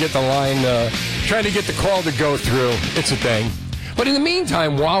 Trying to get the line, trying to get the call to go through. It's a thing. But in the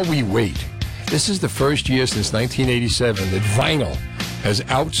meantime, while we wait, this is the first year since 1987 that vinyl has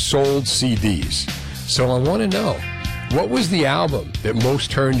outsold CDs. So I want to know, what was the album that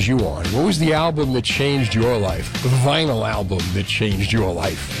most turned you on? What was the album that changed your life? The vinyl album that changed your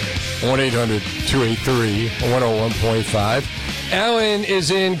life? 1-800-283-101.5. Alan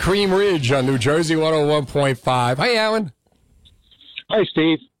is in Cream Ridge on New Jersey 101.5. Hi, Alan. Hi,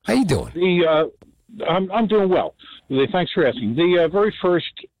 Steve. How you doing? I'm doing well. Thanks for asking. The very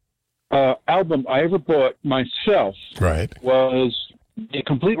first album I ever bought myself was the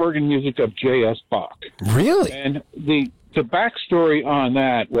complete organ music of J.S. Bach. Really? And the backstory on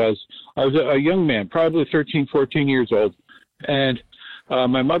that was I was a young man, probably 13, 14 years old, and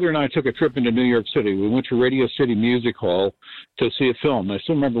my mother and I took a trip into New York City. We went to Radio City Music Hall to see a film. I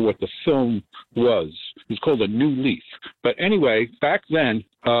still remember what the film was. It was called A New Leaf. But anyway, back then,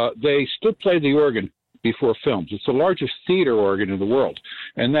 they still played the organ before films. It's the largest theater organ in the world.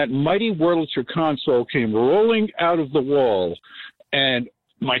 And that mighty Wurlitzer console came rolling out of the wall, and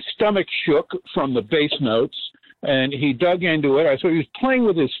my stomach shook from the bass notes, and he dug into it. I saw he was playing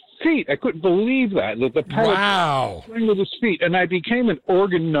with his feet. I couldn't believe that. The wow. Playing with his feet. And I became an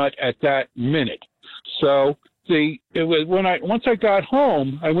organ nut at that minute. So once I got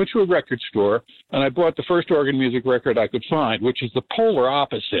home, I went to a record store, and I bought the first organ music record I could find, which is the polar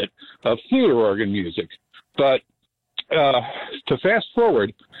opposite of theater organ music. But to fast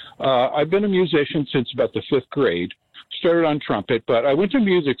forward, I've been a musician since about the 5th grade. Started on trumpet, but I went to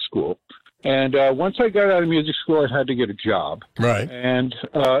music school. And once I got out of music school, I had to get a job. Right. And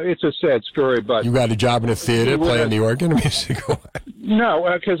it's a sad story, but... You got a job in a theater playing the organ music? No,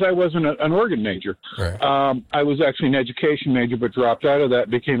 because I wasn't an organ major. Right. I was actually an education major, but dropped out of that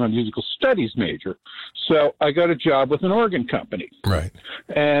and became a musical studies major. So I got a job with an organ company. Right.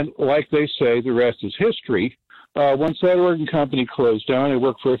 And like they say, the rest is history. Once that organ company closed down, I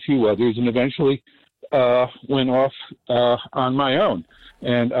worked for a few others and eventually went off on my own.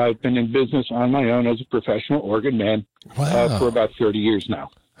 And I've been in business on my own as a professional organ man for about 30 years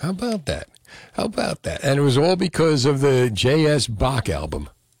now. How about that? And it was all because of the J.S. Bach album.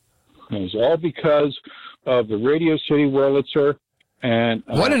 It was all because of the Radio City Wurlitzer. And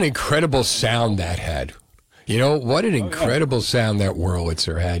what an incredible sound that had. You know, what an incredible sound that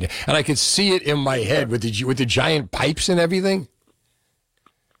Wurlitzer had. And I could see it in my head with the giant pipes and everything.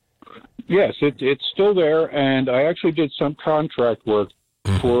 Yes, it's still there. And I actually did some contract work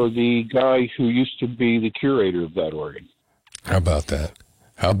for the guy who used to be the curator of that organ. How about that?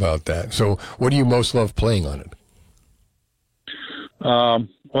 So what do you most love playing on it? Well,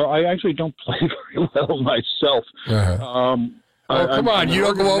 I actually don't play very well myself. Come on. You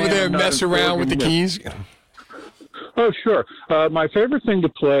don't go over there and mess around with the keys? Oh, sure. My favorite thing to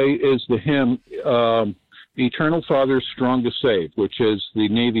play is the hymn, Eternal Father, Strong to Save, which is the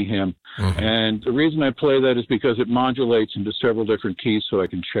Navy hymn. And the reason I play that is because it modulates into several different keys so I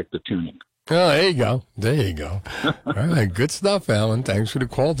can check the tuning. Oh, there you go. All right, good stuff, Alan. Thanks for the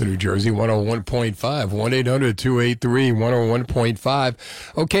call to New Jersey 101.5,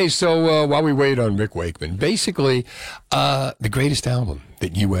 1-800-283-101.5. Okay, so while we wait on Rick Wakeman, basically the greatest album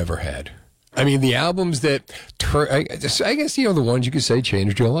that you ever had. I mean, the albums that, I guess, you know, the ones you could say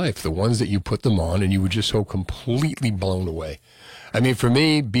changed your life, the ones that you put them on and you were just so completely blown away. I mean, for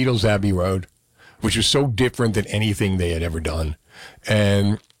me, Beatles' Abbey Road, which was so different than anything they had ever done.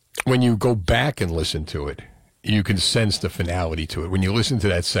 And when you go back and listen to it, you can sense the finality to it. When you listen to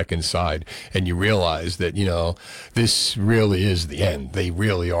that second side and you realize that, this really is the end. They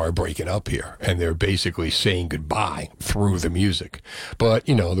really are breaking up here, and they're basically saying goodbye through the music. But,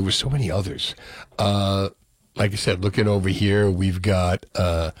 there were so many others. Like I said, looking over here, we've got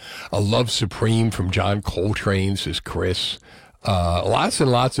A Love Supreme from John Coltrane, says Chris. Lots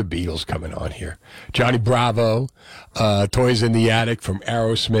and lots of Beatles coming on here. Johnny Bravo, Toys in the Attic from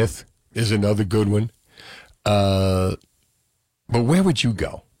Aerosmith is another good one. But where would you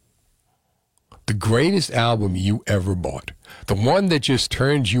go? The greatest album you ever bought. The one that just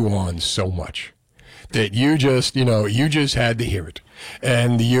turned you on so much that you just, you just had to hear it.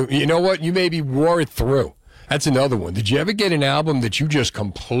 And you know what? You maybe wore it through. That's another one. Did you ever get an album that you just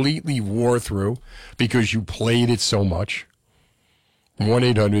completely wore through because you played it so much?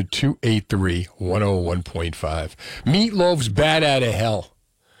 1-800-283-101.5. Meatloaf's Bad Outta Hell.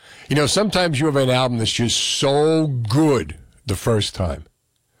 Sometimes you have an album that's just so good the first time.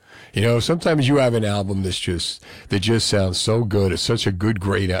 Sometimes you have an album that just sounds so good. It's such a good,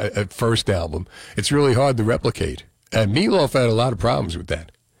 great first album. It's really hard to replicate. And Meatloaf had a lot of problems with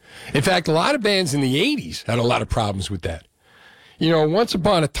that. In fact, a lot of bands in the 80s had a lot of problems with that. Once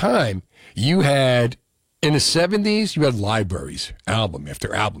upon a time, you had, in the 70s, you had libraries, album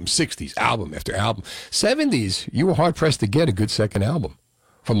after album, 60s, album after album. 70s, you were hard-pressed to get a good second album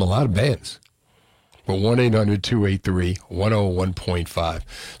from a lot of bands. But 1-800-283-101.5.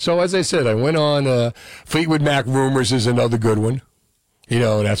 So, as I said, I went on Fleetwood Mac Rumors is another good one.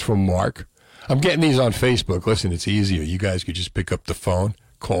 That's from Mark. I'm getting these on Facebook. Listen, it's easier. You guys could just pick up the phone.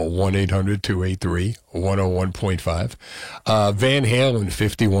 Call 1-800-283-101.5. Van Halen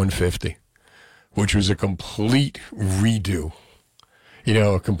 5150, which was a complete redo.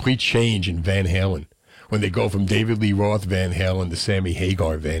 A complete change in Van Halen. When they go from David Lee Roth Van Halen to Sammy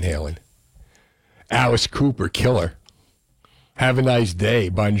Hagar Van Halen. Alice Cooper, Killer. Have a Nice Day,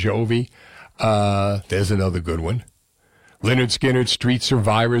 Bon Jovi. There's another good one. Lynyrd Skynyrd, Street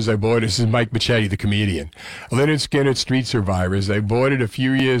Survivors. I bought it. This is Mike Machete, the comedian. Lynyrd Skynyrd, Street Survivors. I bought it a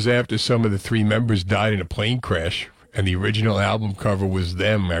few years after some of the three members died in a plane crash, and the original album cover was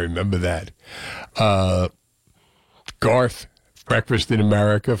them. I remember that. Garth, Breakfast in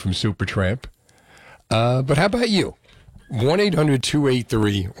America from Supertramp. But how about you?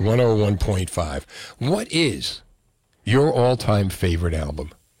 1-800-283-101.5. What is your all-time favorite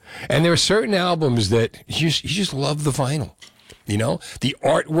album? And there are certain albums that you just love the vinyl. The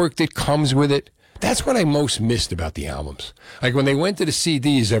artwork that comes with it. That's what I most missed about the albums. Like when they went to the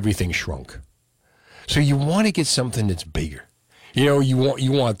CDs, everything shrunk. So you want to get something that's bigger. You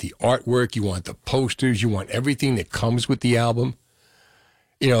want the artwork, you want the posters, you want everything that comes with the album.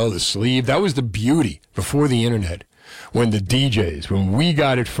 The sleeve. That was the beauty before the internet. When the DJs, when we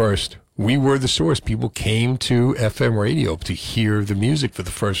got it first, we were the source. People came to FM radio to hear the music for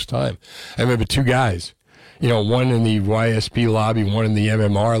the first time. I remember two guys, one in the YSP lobby, one in the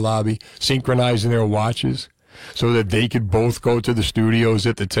MMR lobby, synchronizing their watches so that they could both go to the studios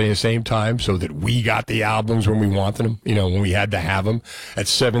at the same time so that we got the albums when we wanted them, when we had to have them at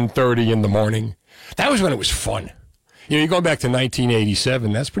 7:30 in the morning. That was when it was fun. You're going back to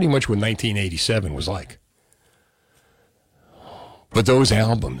 1987. That's pretty much what 1987 was like. But those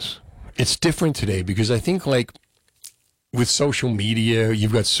albums... It's different today because I think with social media,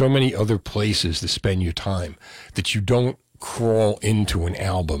 you've got so many other places to spend your time that you don't crawl into an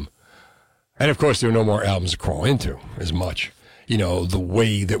album. And of course, there are no more albums to crawl into as much, the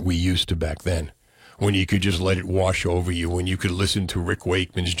way that we used to back then, when you could just let it wash over you, when you could listen to Rick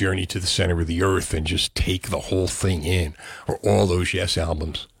Wakeman's Journey to the Center of the Earth and just take the whole thing in, or all those Yes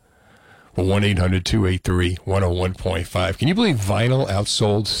albums. Well, 1-800-283-101.5. Can you believe vinyl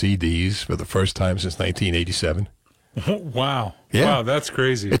outsold CDs for the first time since 1987? Wow. Yeah. Wow, that's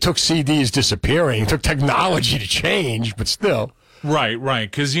crazy. It took CDs disappearing. It took technology to change, but still. Right.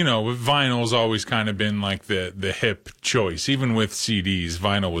 Because, vinyl's always kind of been like the hip choice. Even with CDs,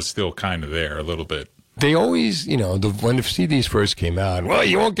 vinyl was still kind of there a little bit. They always, when the CDs first came out, well,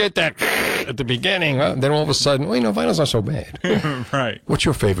 you won't get that at the beginning. Then all of a sudden, vinyl's not so bad. Right. What's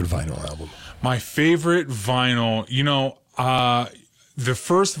your favorite vinyl album? My favorite vinyl, the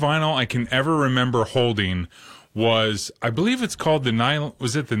first vinyl I can ever remember holding was, I believe it's called the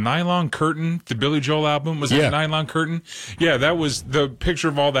Nylon Curtain, the Billy Joel album? Was it Nylon Curtain? Yeah, that was the picture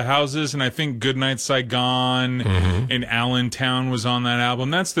of all the houses, and I think Goodnight Saigon and Allentown was on that album.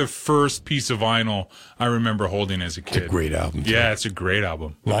 That's the first piece of vinyl I remember holding as a kid. It's a great album. Yeah, it's a great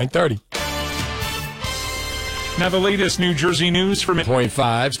album. 9:30. Now the latest New Jersey news from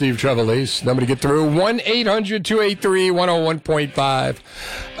 0.5, Steve Trevelise. Number to get through,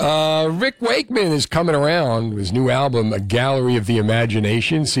 1-800-283-101.5. Rick Wakeman is coming around with his new album, A Gallery of the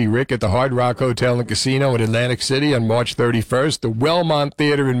Imagination. See Rick at the Hard Rock Hotel and Casino in Atlantic City on March 31st, the Wellmont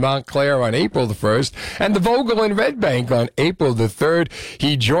Theater in Montclair on April the 1st, and the Vogel in Red Bank on April the 3rd.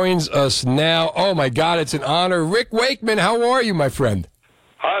 He joins us now. Oh, my God, it's an honor. Rick Wakeman, how are you, my friend?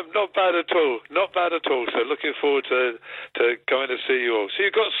 I'm not bad at all. Not bad at all. So looking forward to coming to see you all. So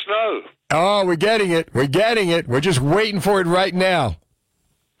you've got snow. Oh, we're getting it. We're getting it. We're just waiting for it right now.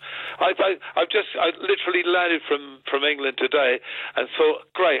 I literally landed from England today and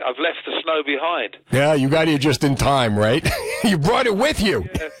thought, great, I've left the snow behind. Yeah, you got here just in time, right? You brought it with you.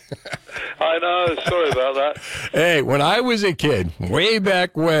 Yeah. I know. Sorry about that. Hey, when I was a kid, way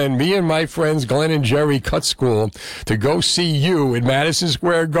back when, me and my friends Glenn and Jerry cut school to go see you in Madison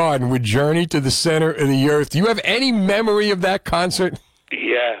Square Garden with Journey to the Center of the Earth. Do you have any memory of that concert?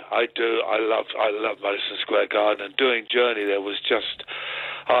 Yeah, I do. I love Madison Square Garden, and doing Journey there was just,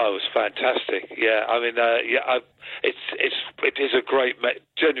 it was fantastic. Yeah, I mean, it is a great,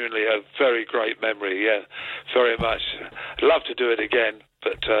 genuinely a very great memory. Yeah, very much. I'd love to do it again,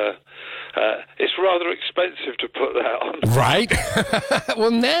 but it's rather expensive to put that on. Right?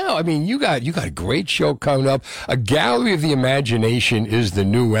 Well, now, I mean, you got a great show coming up. A Gallery of the Imagination is the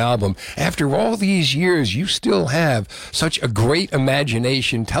new album. After all these years, you still have such a great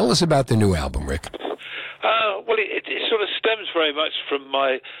imagination. Tell us about the new album, Rick. Well, it sort of stems very much from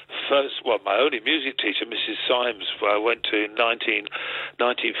my only music teacher, Mrs. Symes, where I went to in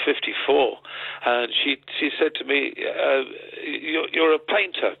 1954, and she said to me, "You're a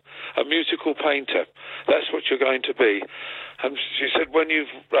painter, a musical painter. That's what you're going to be." And she said, "When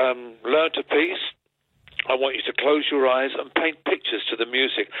you've learned a piece, I want you to close your eyes and paint pictures to the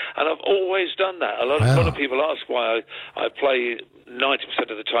music." And I've always done that. A lot of people ask why I play 90%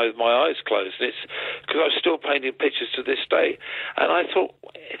 of the time with my eyes closed. And it's because I'm still painting pictures to this day. And I thought,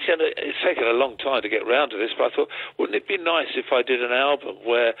 it's taken a long time to get around to this, but I thought, wouldn't it be nice if I did an album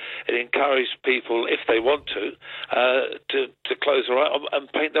where it encouraged people, if they want to close their eyes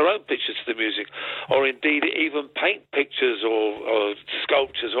and paint their own pictures to the music, or indeed even paint pictures or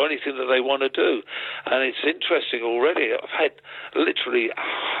sculptures or anything that they want to do. And it's interesting already. I've had literally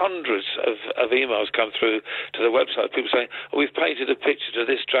hundreds of emails come through to the website, people saying, we've painted a picture to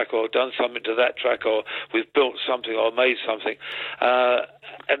this track, or done something to that track, or we've built something or made something.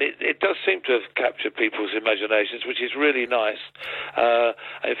 And it does seem to have captured people's imaginations, which is really nice.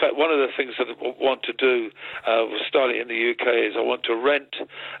 In fact, one of the things that I want to do, starting in the UK, is I want to rent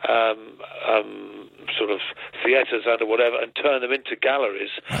sort of theatres or whatever and turn them into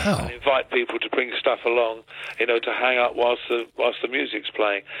galleries. Wow. And invite people to bring stuff along, to hang up whilst the music's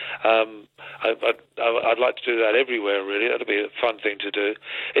playing. I'd like to do that everywhere, really. That'd be a fun thing to do.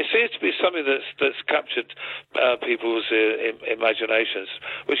 It seems to be something that's captured people's imaginations,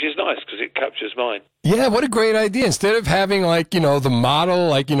 which is nice because it captures mine. Yeah, what a great idea. Instead of having the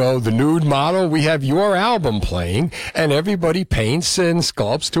model, the nude model, we have your album playing and everybody paints and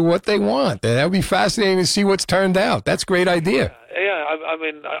sculpts to what they want. That would be fascinating to see what's turned out. That's a great idea. Yeah, I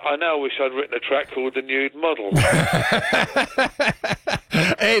mean, I now wish I'd written a track called The Nude Model.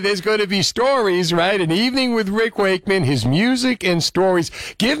 Hey, there's going to be stories, right? An evening with Rick Wakeman, his music and stories.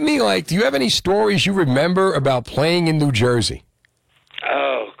 Give me, do you have any stories you remember about playing in New Jersey?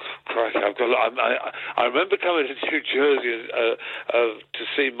 Oh, crikey, I remember coming to New Jersey to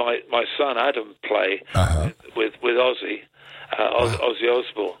see my son Adam play with Ozzy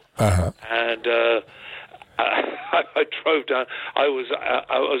Osbourne, and I drove down. I was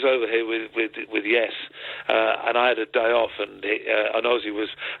over here with Yes, and I had a day off, and Ozzy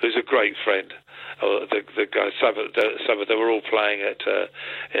who's a great friend. The guy Sabbath, they were all playing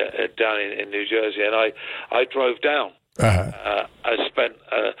down in New Jersey, and I drove down. I spent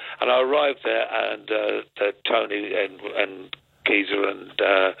and I arrived there, and Tony and Geezer and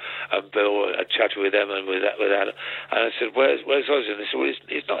Bill, I chatted with them and with Adam, and I said, "Where's Ozzy?" And they said, "Well,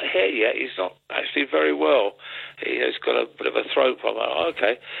 he's not here yet. He's not actually very well. He's got a bit of a throat problem." I'm like,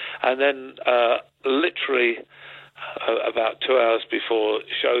 okay, and then literally about 2 hours before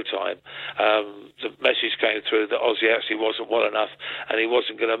showtime, the message came through that Ozzy actually wasn't well enough and he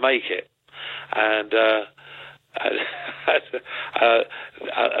wasn't going to make it, and. I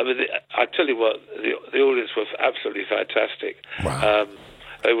mean, I tell you what, the audience were absolutely fantastic. Wow.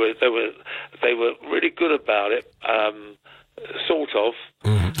 They were really good about it, sort of.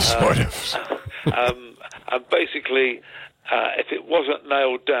 Sort of. And basically, if it wasn't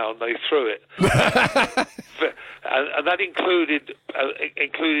nailed down, they threw it. and that included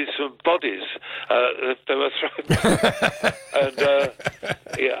some bodies that were thrown.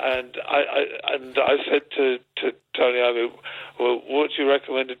 and I said to Tony, I mean, well, what do you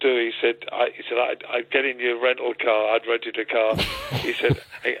recommend to do? He said, I'd get in your rental car. I'd rented a car. He said,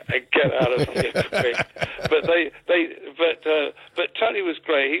 and get out of here quick. But Tony was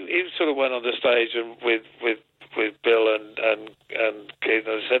great. He sort of went on the stage and with Bill and Keith,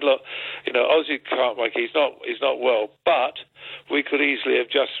 and said, look, you know, Ozzy can't make. He's not well, but we could easily have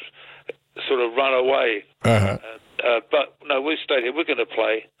just sort of run away. But no, we stayed here. We're going to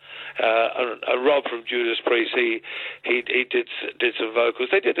play. And Rob from Judas Priest, he did some vocals.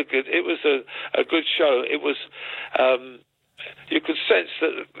 They did it was a good show. It was, you could sense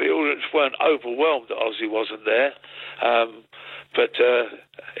that the audience weren't overwhelmed that Ozzy wasn't there. But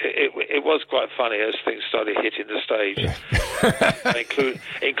it was quite funny as things started hitting the stage,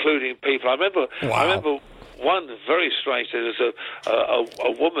 including people. I remember one very strange. There was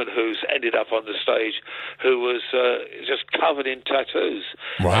a woman who's ended up on the stage who was just covered in tattoos.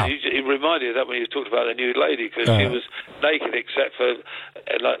 Wow! And it reminded me of that when you talked about the nude lady, because she was naked except for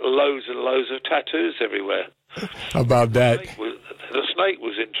like loads and loads of tattoos everywhere. How about that? The snake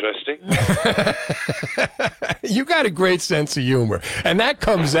was interesting. You got a great sense of humor, and that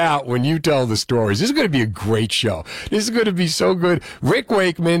comes out when you tell the stories. This is going to be a great show. This is going to be so good. Rick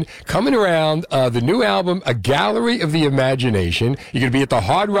Wakeman coming around, the new album, A Gallery of the Imagination. You're going to be at the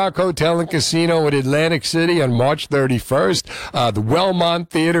Hard Rock Hotel and Casino in Atlantic City on March 31st, the Wellmont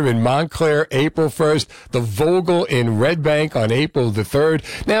Theater in Montclair, April 1st, the Vogel in Red Bank on April the 3rd.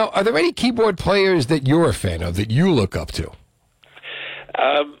 Now, are there any keyboard players that you're a fan of, that you look up to?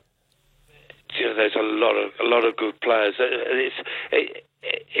 You know, there's a lot of good players.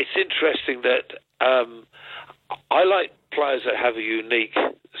 It's interesting that I like players that have a unique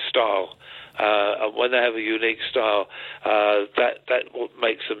style. And when they have a unique style, that what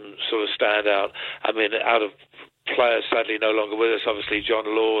makes them sort of stand out. I mean, out of players sadly no longer with us, obviously John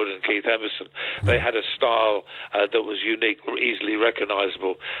Lord and Keith Emerson, they had a style that was unique, easily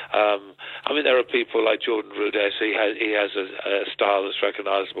recognizable. I mean, there are people like Jordan Rudess. He has a style that's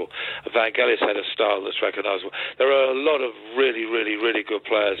recognizable. Vangelis had a style that's recognizable. There are a lot of really, really, really good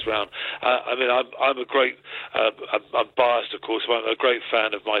players around. I mean, I'm a great, I'm biased, of course, but I'm a great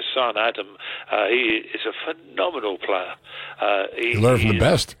fan of my son, Adam. He is a phenomenal player. You learn from the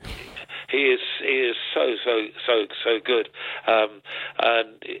best. He is so good, and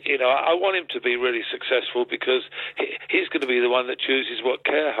you know, I want him to be really successful, because he's going to be the one that chooses what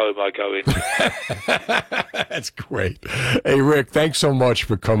care home I go into. That's great. Hey, Rick, thanks so much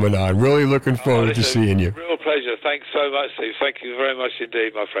for coming on. Really looking forward to seeing you. Real pleasure. Thanks so much, Steve. Thank you very much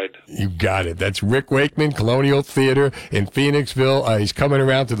indeed, my friend. You got it. That's Rick Wakeman, Colonial Theater in Phoenixville. He's coming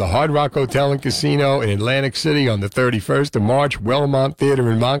around to the Hard Rock Hotel and Casino in Atlantic City on the 31st of March. Wellmont Theater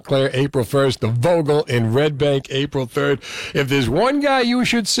in Montclair, April 1st. The Vogel in Red Bank, April 3rd. If there's one guy you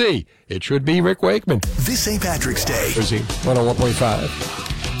should see, it should be Rick Wakeman. This St. Patrick's Day. 101.5.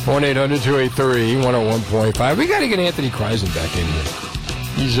 1-800-283-101.5. We got to get Anthony Kreisen back in here.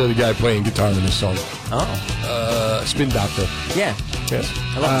 He's the guy playing guitar in the song. Oh. Spin Doctor. Yeah. Yes.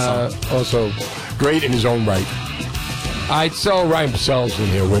 I love the song. Also, great in his own right. All right, so Ryan Purcell's in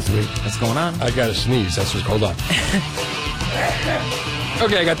here with me. What's going on? I got to sneeze. That's what's hold on.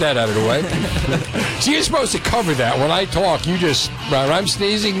 Okay, I got that out of the way. So you're supposed to cover that. When I talk, you just, when I'm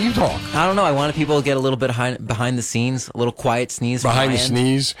sneezing, you talk. I don't know. I wanted people to get a little bit behind the scenes, a little quiet sneeze. Behind the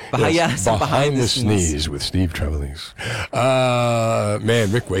sneeze? Yes, behind the sneeze with Steve Trevelise.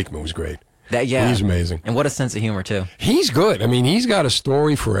 Man, Rick Wakeman was great. He's amazing. And what a sense of humor, too. He's good. I mean, he's got a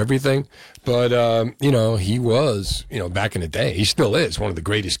story for everything. But, you know, he was, you know, back in the day, he still is one of the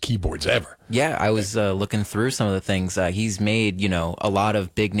greatest keyboards ever. Yeah, I was looking through some of the things. He's made, you know, a lot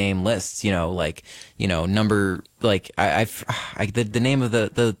of big name lists, you know, like, you know, number, like, the name of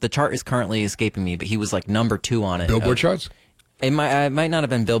the chart is currently escaping me, but he was like number 2 on it. Billboard charts? It might not have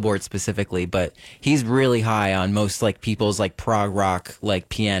been Billboard specifically, but he's really high on most like people's like prog rock like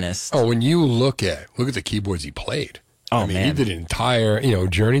pianists. Oh, when you look at the keyboards he played. Oh, I mean, man. he did an entire, you know,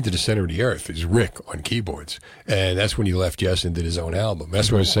 Journey to the Center of the Earth is Rick on keyboards. And that's when he left Yes and did his own album. That's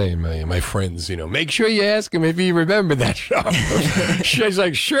what I was saying, my friends, you know, make sure you ask him if he remembered that show. She's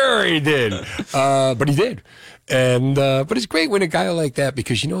like, sure he did. But he did. And but it's great when a guy like that,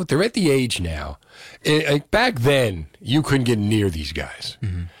 because, you know, they're at the age now. Back then, you couldn't get near these guys.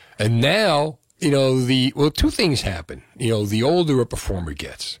 Mm-hmm. And now, you know, two things happen. You know, the older a performer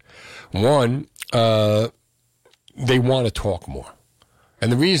gets. One, they want to talk more.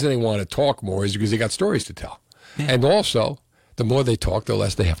 And the reason they want to talk more is because they got stories to tell. Yeah. And also, the more they talk, the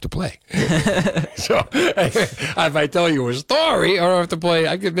less they have to play. So if I tell you a story, I don't have to play.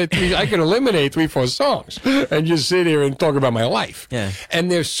 I can eliminate 3-4 songs and just sit here and talk about my life. Yeah. And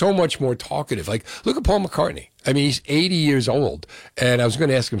they're so much more talkative. Like, look at Paul McCartney. I mean, he's 80 years old. And I was going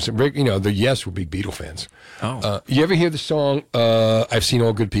to ask him some, the Yes were big Beatle fans. Oh. You ever hear the song, I've Seen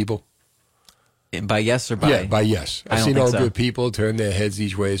All Good People? By Yes or by? Yeah, by Yes. I I've don't seen think all so. good people turn their heads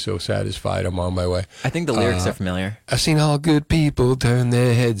each way, so satisfied I'm on my way. I think the lyrics are familiar. I've seen all good people turn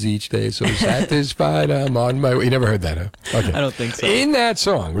their heads each day, so satisfied I'm on my way. You never heard that, huh? Okay. I don't think so. In that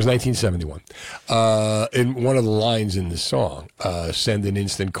song, it was 1971, in one of the lines in the song, send an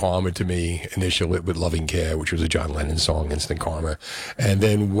instant karma to me, initial it with loving care, which was a John Lennon song, Instant Karma. And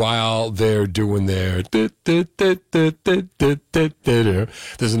then while they're doing their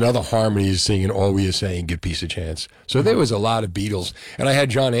there's another harmony he's singing, all we are saying, give peace a chance. So there was a lot of Beatles. And I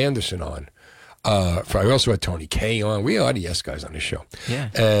had John Anderson on. I also had Tony Kaye on. We had the Yes guys on the show. Yeah.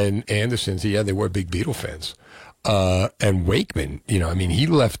 And Anderson's, they were big Beatle fans. And Wakeman, he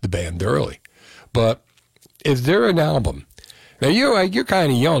left the band early. But is there an album? Now, you're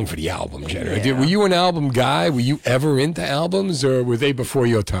kind of young for the album genre. Yeah. Were you an album guy? Were you ever into albums, or were they before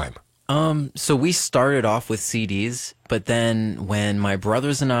your time? So we started off with CDs, but then when my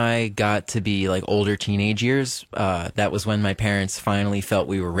brothers and I got to be like older teenage years, that was when my parents finally felt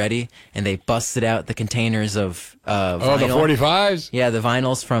we were ready, and they busted out the containers of vinyl. The 45s? Yeah, the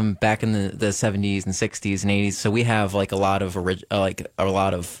vinyls from back in the 70s and 60s and 80s. So we have like a lot of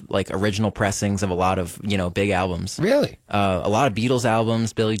original pressings of a lot of big albums. Really? A lot of Beatles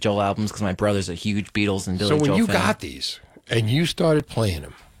albums, Billy Joel albums, because my brother's a huge Beatles and Billy Joel fan. So when you got these and you started playing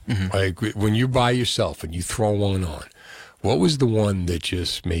them, like when you're by yourself and you throw one on, what was the one that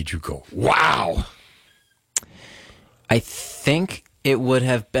just made you go, wow? I think it would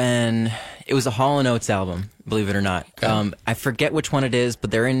have been, it was a Hall & Oates album, believe it or not. Okay. I forget which one it is, but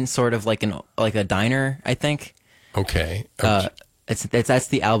they're in sort of like a diner, I think. Okay. That's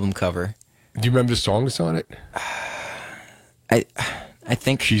the album cover. Do you remember the song that's on it? I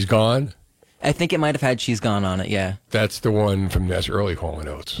think She's Gone? I think it might have had She's Gone on it, yeah. That's the one from that's early Hall &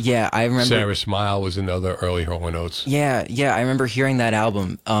 Oates. Yeah, I remember. Sarah Smile was another early Hall & Oates. Yeah, I remember hearing that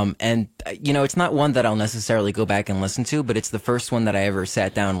album. And, it's not one that I'll necessarily go back and listen to, but it's the first one that I ever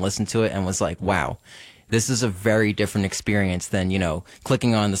sat down and listened to it and was like, wow, this is a very different experience than,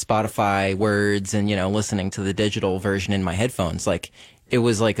 clicking on the Spotify words and, listening to the digital version in my headphones. Like, it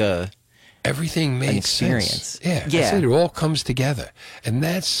was like everything made an experience. Sense. Yeah. It all comes together. And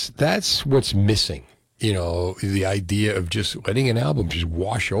that's what's missing. The idea of just letting an album just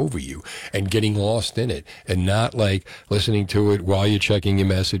wash over you and getting lost in it and not like listening to it while you're checking your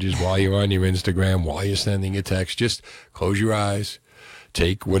messages, while you're on your Instagram, while you're sending a text. Just close your eyes.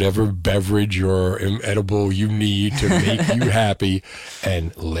 Take whatever beverage or edible you need to make you happy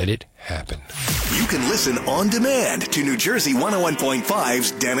and let it happen. You can listen on demand to New Jersey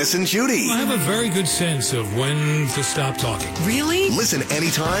 101.5's Dennis and Judy. I have a very good sense of when to stop talking. Really? Listen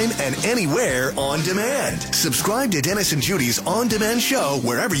anytime and anywhere on demand. Subscribe to Dennis and Judy's on-demand show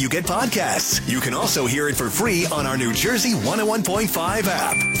wherever you get podcasts. You can also hear it for free on our New Jersey 101.5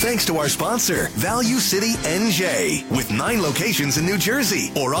 app. Thanks to our sponsor, Value City NJ, with 9 locations in New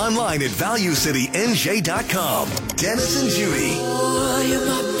Jersey, or online at valuecitynj.com. Dennis and Judy. Oh, you're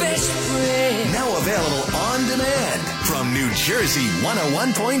my best friend. Now available on demand from New Jersey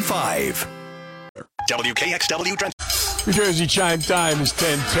 101.5. WKXW. New Jersey chime time is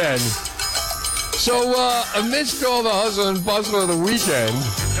 10:10. So, amidst all the hustle and bustle of the weekend,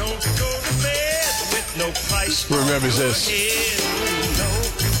 who remembers this?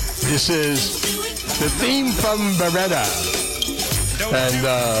 This is the theme from Beretta and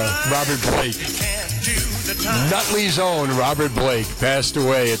Robert Blake. Nutley's own Robert Blake passed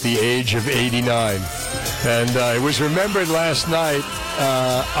away at the age of 89. And it was remembered last night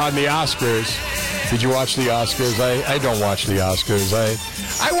on the Oscars. Did you watch the Oscars? I don't watch the Oscars.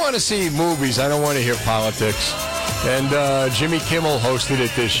 I want to see movies. I don't want to hear politics. And Jimmy Kimmel hosted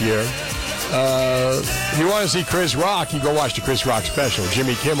it this year. If you want to see Chris Rock, you go watch the Chris Rock special.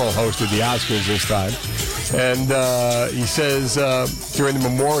 Jimmy Kimmel hosted the Oscars this time. And he says during the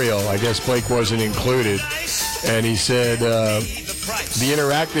memorial, I guess Blake wasn't included, and he said the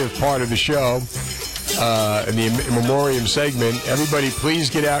interactive part of the show, in the memoriam segment, everybody please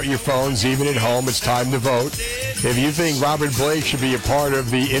get out your phones, even at home, it's time to vote. If you think Robert Blake should be a part of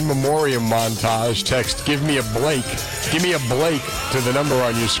the in memoriam montage, text give me a Blake to the number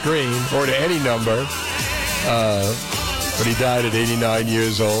on your screen, or to any number. But he died at 89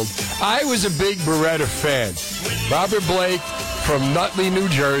 years old. I was a big Beretta fan. Robert Blake, from Nutley, New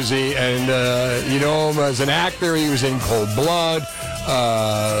Jersey, and you know him as an actor. He was in Cold Blood.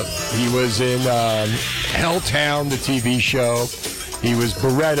 He was in Helltown, the TV show. He was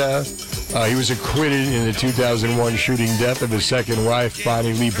Beretta. He was acquitted in the 2001 shooting death of his second wife,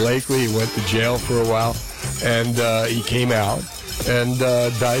 Bonnie Lee Blakely. He went to jail for a while, and he came out and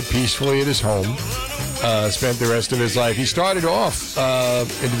died peacefully at his home. Spent the rest of his life. He started off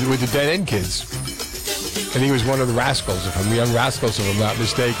with the Dead End Kids. And he was one of the Rascals, Young Rascals, if I'm not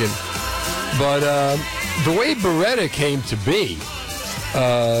mistaken. But the way Beretta came to be,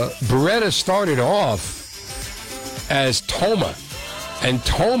 Beretta started off as Toma. And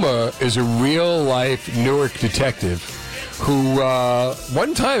Toma is a real-life Newark detective who,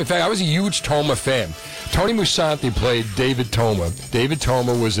 one time, in fact, I was a huge Toma fan. Tony Musante played David Toma. David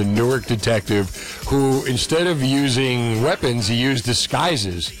Toma was a Newark detective who, instead of using weapons, he used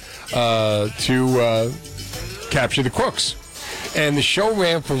disguises to capture the crooks. And the show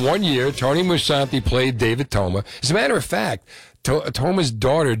ran for 1 year. Tony Musante played David Toma. As a matter of fact, Toma's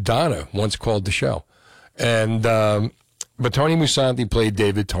daughter, Donna, once called the show. And but Tony Musante played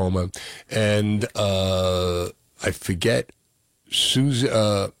David Toma. And I forget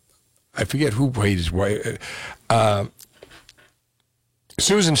who played his wife.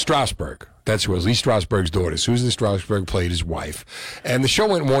 Susan Strasberg. That's who it was. Lee Strasberg's daughter. Susan Strasberg played his wife. And the show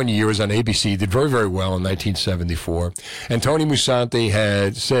went 1 year. It was on ABC. Did very, very well in 1974. And Tony Musante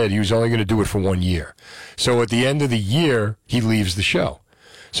had said he was only going to do it for 1 year. So at the end of the year, he leaves the show.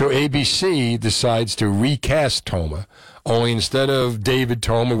 So ABC decides to recast Toma. Only instead of David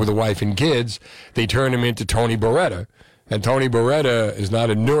Toma with a wife and kids, they turn him into Tony Beretta. And Tony Beretta is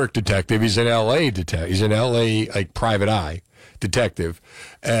not a Newark detective. He's an L.A. detective. He's an L.A. like private eye detective.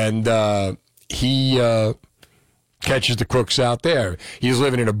 And he catches the crooks out there. He's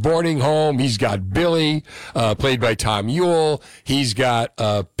living in a boarding home. He's got Billy, played by Tom Ewell. He's got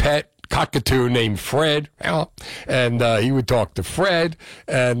a pet cockatoo named Fred. And he would talk to Fred.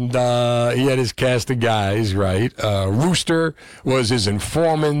 And he had his cast of guys, right? Rooster was his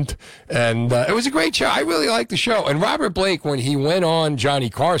informant. And it was a great show. I really liked the show. And Robert Blake, when he went on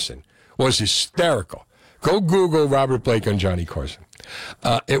Johnny Carson, was hysterical. Go Google Robert Blake on Johnny Carson.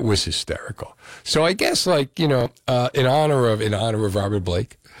 It was hysterical. So I guess, like, you know, in honor of Robert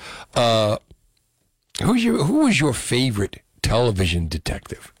Blake, who was your favorite television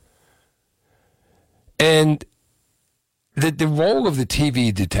detective? And the role of the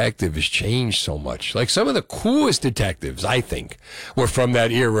TV detective has changed so much. Like, some of the coolest detectives, I think, were from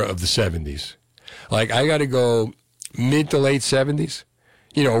that era of the 70s. Like, I got to go mid to late 70s.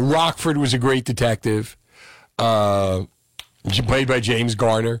 You know, Rockford was a great detective. Played by James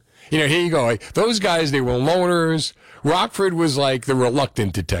Garner. You know, here you go. Like, those guys, they were loners. Rockford was like the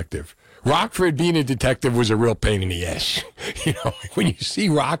reluctant detective. Rockford, being a detective, was a real pain in the ass. You know, when you see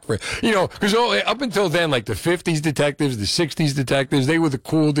Rockford, you know, because up until then, like the 50s detectives, the 60s detectives, they were the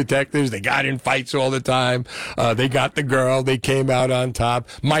cool detectives. They got in fights all the time. They got the girl. They came out on top.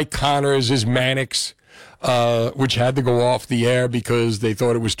 Mike Connors is Mannix, which had to go off the air because they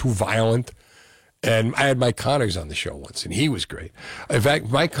thought it was too violent. And I had Mike Connors on the show once, and he was great. In fact,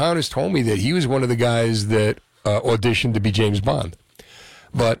 Mike Connors told me that he was one of the guys that auditioned to be James Bond.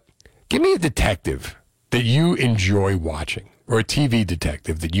 But give me a detective that you enjoy watching, or a TV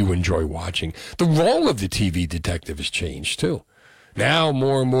detective that you enjoy watching. The role of the TV detective has changed, too. Now,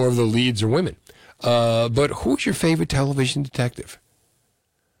 more and more of the leads are women. But who's your favorite television detective?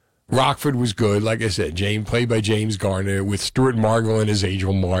 Rockford was good, like I said, played by James Garner, with Stuart Margolin as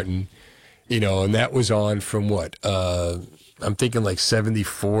Angel Martin. You know, and that was on from what? I'm thinking like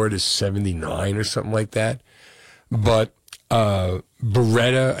 74 to 79 or something like that. But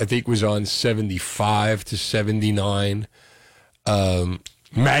Beretta, I think, was on 75 to 79.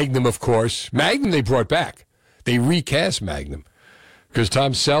 Magnum, of course. Magnum they brought back. They recast Magnum. Because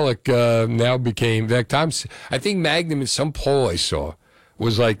Tom Selleck now became... In fact, I think Magnum, in some poll I saw,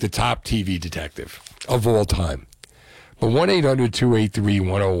 was like the top TV detective of all time. But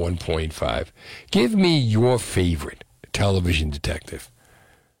 1-800-283-101.5. Give me your favorite television detective.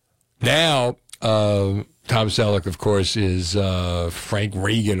 Now, Tom Selleck, of course, is Frank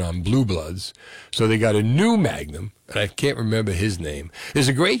Reagan on Blue Bloods. So they got a new Magnum, and I can't remember his name. There's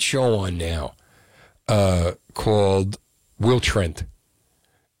a great show on now called Will Trent.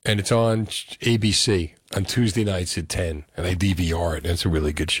 And it's on ABC on Tuesday nights at 10. And I DVR it. And it's a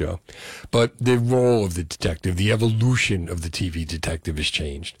really good show. But the role of the detective, the evolution of the TV detective has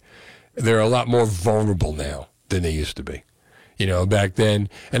changed. They're a lot more vulnerable now than they used to be. You know, back then.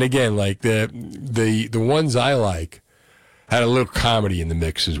 And again, like the ones I like had a little comedy in the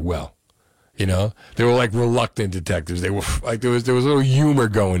mix as well. You know, they were like reluctant detectives. They were like there was a little humor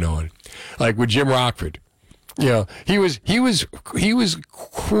going on, like with Jim Rockford. You know, he was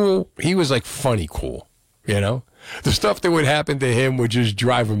cool. He was like funny cool. You know, the stuff that would happen to him would just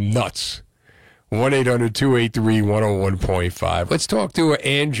drive him nuts. 1-800-283-101.5. Let's talk to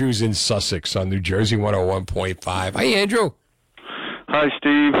Andrews in Sussex on New Jersey 101.5. Hi, Andrew. Hi,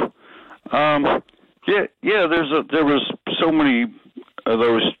 Steve. There was so many of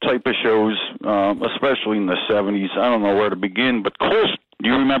those type of shows, especially in the 70s. I don't know where to begin, but do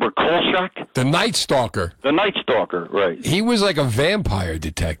you remember Kolchak? The Night Stalker. The Night Stalker, right. He was like a vampire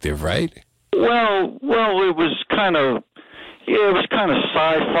detective, right? Well, it was kind of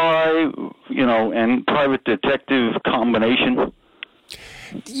sci-fi, you know, and private detective combination.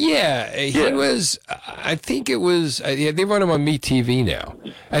 Yeah, he was. I think it was. They run him on MeTV now.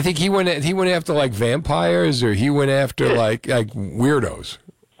 I think he went after like vampires, or he went after like weirdos.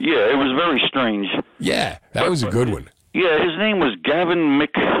 Yeah, it was very strange. Yeah, that was a good one. Yeah, his name was Darren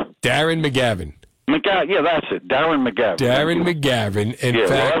McGavin. Yeah, that's it. Darren McGavin. Darren McGavin. In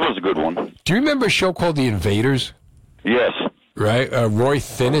fact, that was a good one. Do you remember a show called The Invaders? Yes. Right. Roy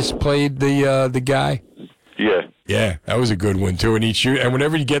Thinnis played the guy. Yeah. Yeah, that was a good one too. And he'd shoot, and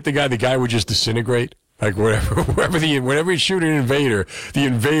whenever you get the guy would just disintegrate. Like whenever you shoot an invader, the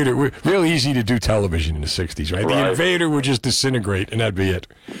invader real easy to do television in the 60s, right? The invader would just disintegrate, and that'd be it.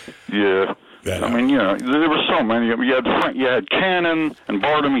 Yeah. I mean, you know, there were so many. You had Cannon and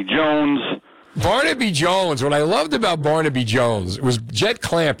Barnaby Jones. Barnaby Jones. What I loved about Barnaby Jones was Jet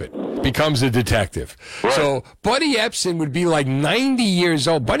Clampett becomes a detective. Right. So Buddy Epson would be like 90 years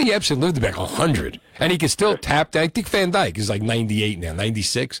old. Buddy Epson lived to be like 100, and he could still tap. I think Van Dyke is like 98 now,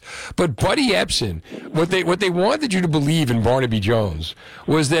 96. But Buddy Epson, what they wanted you to believe in Barnaby Jones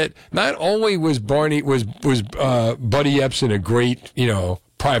was that not only was Buddy Epson a great, you know,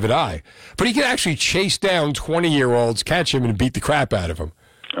 private eye, but he could actually chase down 20-year-olds, catch him, and beat the crap out of them.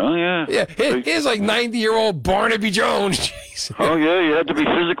 Oh, yeah. Yeah, here's like 90-year-old Barnaby Jones. Oh, yeah, you had to be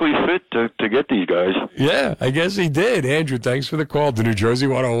physically fit to get these guys. Yeah, I guess he did. Andrew, thanks for the call to New Jersey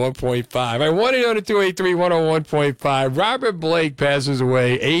 101.5. I 1-800-283-101.5. Robert Blake passes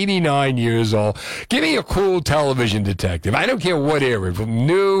away, 89 years old. Give me a cool television detective. I don't care what era, from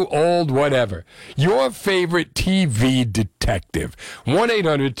new, old, whatever. Your favorite TV detective.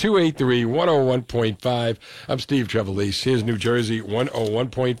 1-800-283-101.5. I'm Steve Trevelise. Here's New Jersey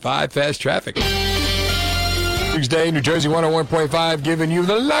 101.5 Fast Traffic. Tuesday, New Jersey 101.5, giving you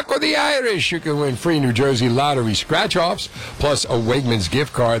the luck of the Irish. You can win free New Jersey lottery scratch-offs, plus a Wegmans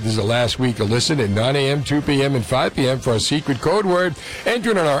gift card. This is the last week to listen at 9 a.m., 2 p.m., and 5 p.m. for our secret code word.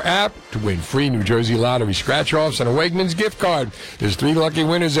 Enter it on our app to win free New Jersey lottery scratch-offs and a Wegmans gift card. There's 3 lucky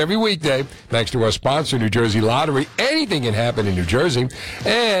winners every weekday. Thanks to our sponsor, New Jersey Lottery. Anything can happen in New Jersey.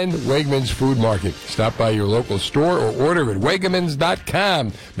 And Wegmans Food Market. Stop by your local store or order at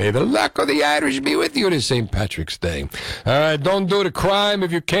Wegmans.com. May the luck of the Irish be with you this St. Patrick's Day. All right, don't do the crime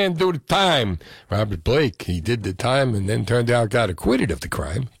if you can't do the time. Robert Blake, he did the time and then turned out got acquitted of the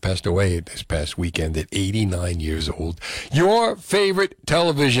crime. Passed away this past weekend at 89 years old. Your favorite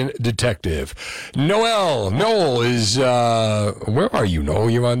television detective. Noel is, where are you, Noel?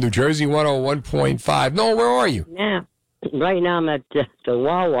 You're on New Jersey 101.5. Noel, where are you? Yeah. Right now I'm at the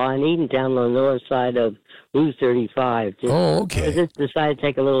Wawa in Edentown on the north side of Route 35. Okay. I just decided to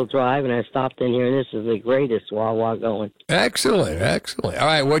take a little drive, and I stopped in here, and this is the greatest Wawa going. Excellent. All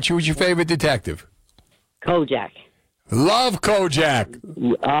right, what's your favorite detective? Kojak. Love Kojak.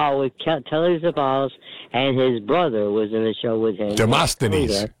 Oh, with Telly Savalas, and his brother was in the show with him.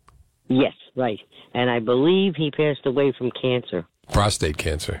 Demosthenes. Yes, right. And I believe he passed away from cancer. Prostate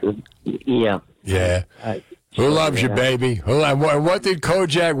cancer. Yeah. Yeah. Who loves you, baby? What did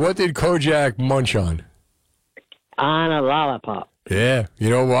Kojak munch on? On a lollipop. Yeah. You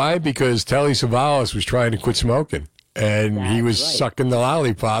know why? Because Telly Savalas was trying to quit smoking, and he was sucking the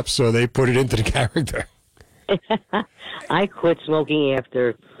lollipop, so they put it into the character. I quit smoking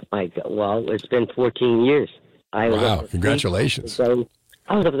after, it's been 14 years. Wow, congratulations. So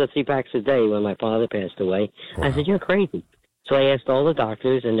I was up to 3 packs a day when my father passed away. Wow. I said, you're crazy. So I asked all the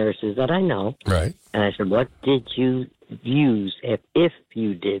doctors and nurses that I know. Right. And I said, what did you use if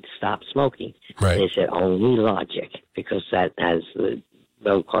you did stop smoking? Right. They said, only Logic, because that has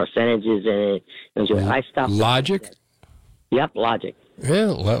no carcinogens in it. And so I stopped. Logic? Yep, Logic. Yeah,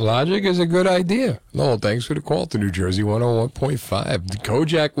 Logic is a good idea. No, thanks for the call to New Jersey 101.5.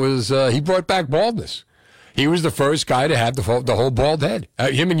 Kojak was, he brought back baldness. He was the first guy to have the whole bald head.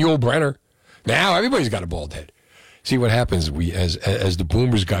 Him and Yul Brynner. Now everybody's got a bald head. See what happens as the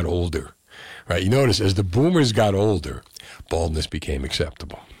boomers got older, right? You notice as the boomers got older, baldness became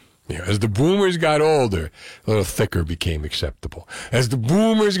acceptable. Yeah, as the boomers got older, a little thicker became acceptable. As the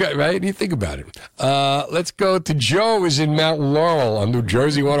boomers got, right? You think about it. Let's go to Joe is in Mount Laurel on New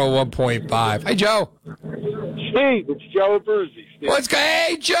Jersey 101.5. Hi, Joe. Steve, it's Joe Abruzzi. What's good?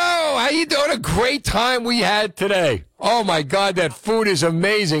 Hey, Joe. How you doing? A great time we had today. Oh, my God, that food is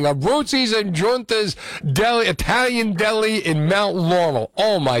amazing. Abruzzi's and Giunta's Deli, Italian Deli in Mount Laurel.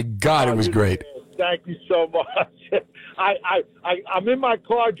 Oh, my God, it was great. Thank you so much. I'm in my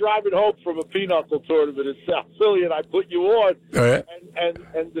car driving home from a pinochle tournament in South Philly, and I put you on. Oh, yeah?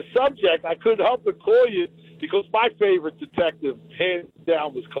 And the subject, I couldn't help but call you because my favorite detective, hands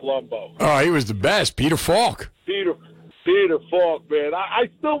down, was Columbo. Oh, he was the best. Peter Falk. Peter Falk, man. I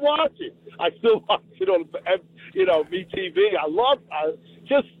still watch it. I still watch it on, MeTV. I love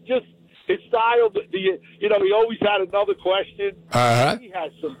just his style. He always had another question. Uh-huh. He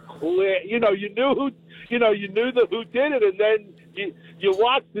had some clear. You knew who did it, and then you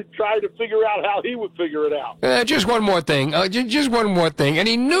watched it trying to figure out how he would figure it out. Just one more thing. Just one more thing. And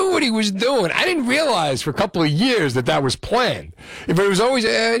he knew what he was doing. I didn't realize for a couple of years that was planned. But it was always,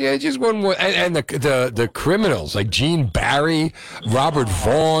 just one more. And the criminals, like Gene Barry, Robert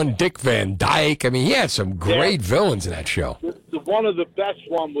Vaughn, Dick Van Dyke. I mean, he had some great villains in that show. One of the best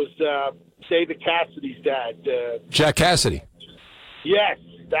one was David Cassidy's dad. Jack Cassidy. Yes.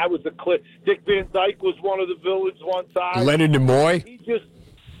 That was the clip. Dick Van Dyke was one of the villains one time. Leonard Nimoy. He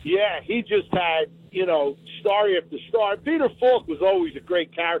just had, star after star. Peter Falk was always a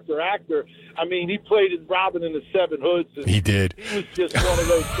great character actor. I mean, he played in Robin and the Seven Hoods. He did. He was just one of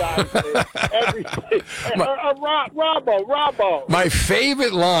those guys. Everything. Robbo. My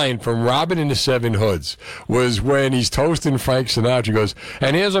favorite line from Robin and the Seven Hoods was when he's toasting Frank Sinatra. He goes,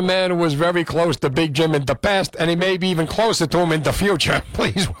 and here's a man who was very close to Big Jim in the past, and he may be even closer to him in the future.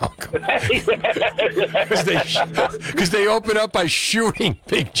 Please welcome. Because they open up by shooting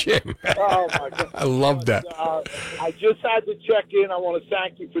Big Jim. Oh, my God. I love that. I just had to check in. I want to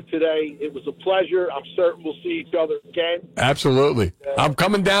thank you for today. It was a pleasure. I'm certain we'll see each other again. Absolutely. I'm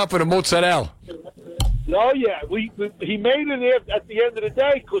coming down for the mozzarella. Oh, yeah. He made it at the end of the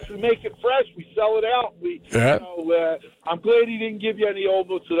day because we make it fresh. We sell it out. I'm glad he didn't give you any old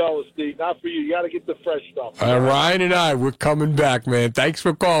mozzarella, Steve. Not for you. You got to get the fresh stuff. Ryan and I, we're coming back, man. Thanks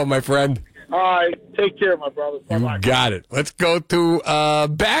for calling, my friend. All right. Take care, my brother. Bye-bye. You got it. Let's go to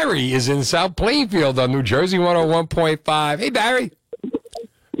Barry is in South Plainfield on New Jersey 101.5. Hey, Barry.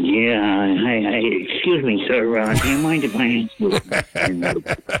 Yeah, excuse me, sir. Do you mind if I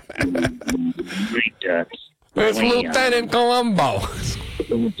It's Lieutenant Columbo.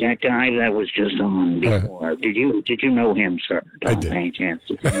 That guy that was just on before. Did you know him, sir? I did. Any chance?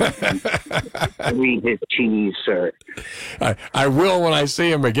 Read his cheese, sir. I will when I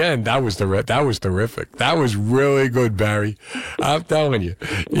see him again. That was terrific. That was really good, Barry. I'm telling you.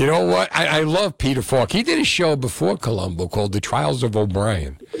 You know what? I love Peter Falk. He did a show before Columbo called The Trials of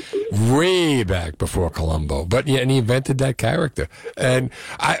O'Brien. Way back before Columbo. But yeah, and he invented that character. And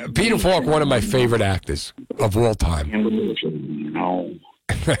Peter Falk, one of my favorite actors of all time. No.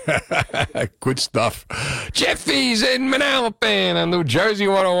 Good stuff. Jiffy's in Manalapan on New Jersey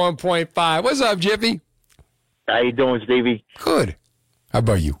 101.5. What's up, Jiffy? How you doing, Stevie? Good. How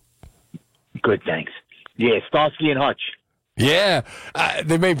about you? Good, thanks. Yeah, Starsky and Hutch. Yeah,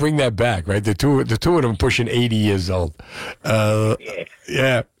 they may bring that back, right? The two of them pushing 80 years old.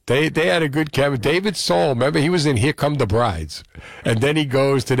 Yeah. They had a good camera. David Soul, remember, he was in Here Come the Brides. And then he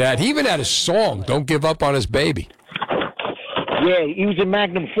goes to that. He even had a song, Don't Give Up on His Baby. Yeah, he was in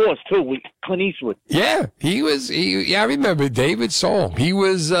Magnum Force, too, with Clint Eastwood. Yeah, I remember David Soul. He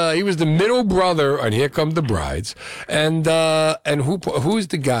was the middle brother on Here Come the Brides. And who's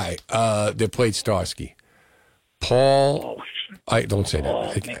the guy that played Starsky? Paul. I don't say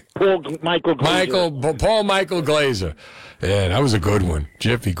that. Paul Michael Glaser. Paul Michael Glaser. Yeah, that was a good one.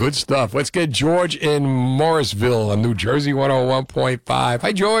 Jiffy, good stuff. Let's get George in Morrisville on New Jersey 101.5.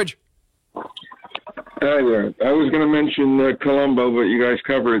 Hi, George. Hi there. I was going to mention Columbo, but you guys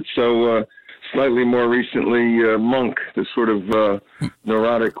covered it. So slightly more recently, Monk, the sort of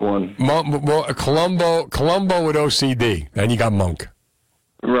neurotic one. Columbo with OCD. Then you got Monk.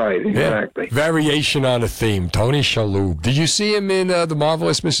 Right, exactly. Yeah. Variation on a theme. Tony Shalhoub. Did you see him in The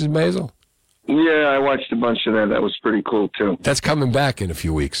Marvelous Mrs. Maisel? Yeah, I watched a bunch of that. That was pretty cool, too. That's coming back in a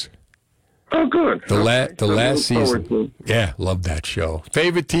few weeks. Oh, good. The last season. Yeah, love that show.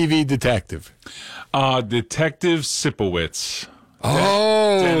 Favorite TV detective? Detective Sipowicz.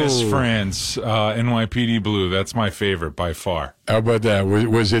 Oh. Dennis Franz, NYPD Blue. That's my favorite by far. How about that?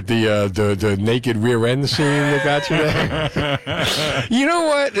 Was it the naked rear end scene that got you there? You know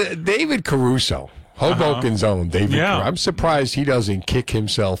what? David Caruso. Hoboken's own David Yeah. Caruso. I'm surprised he doesn't kick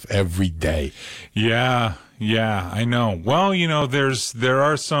himself every day. Yeah, I know. Well, there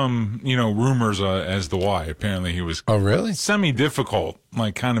are some, rumors as to why. Apparently he was really? semi-difficult,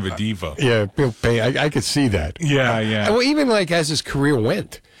 like kind of a diva. Yeah, Bill Payne, I could see that. Yeah. Well, even like as his career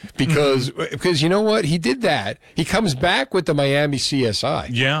went, because you know what? He did that. He comes back with the Miami CSI.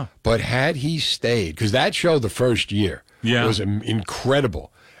 Yeah. But had he stayed, because that show the first year was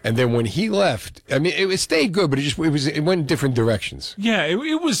incredible. And then when he left, I mean, it stayed good, but it went in different directions. Yeah,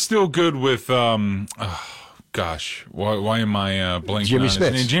 it was still good with, gosh, why am I blanking Jimmy on his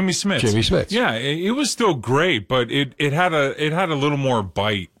Smits. name? Jimmy Smits. Yeah, it was still great, but it had a little more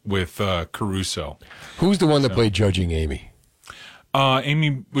bite with Caruso. Who's the one that played Judging Amy?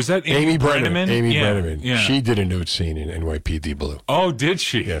 Amy, was that Amy Brenneman? Amy Yeah, Brenneman. yeah. She did a nude scene in NYPD Blue. Oh, did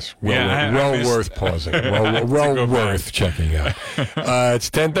she? Yes. I missed- Worth pausing. I Well have to go worth back. checking out. It's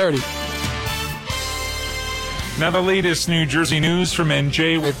 10:30. Now the latest New Jersey news from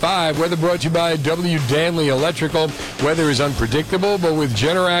NJ. At 5, weather brought to you by W. Danley Electrical. Weather is unpredictable, but with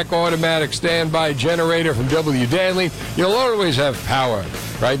Generac Automatic Standby Generator from W. Danley, you'll always have power.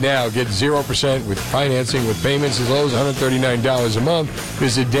 Right now, get 0% with financing with payments as low as $139 a month.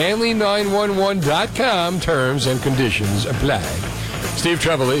 Visit Danley911.com. Terms and conditions apply. Steve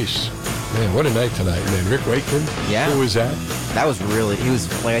Trevelise. Man, what a night tonight, man. Rick Wakeman. Yeah. Who was that? That was really, he was,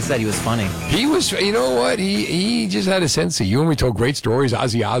 like I said, he was funny. He was, you know what? He just had a sense of humor. He told great stories.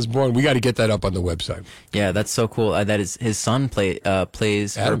 Ozzy Osbourne. We got to get that up on the website. Yeah, that's so cool. That is his son played with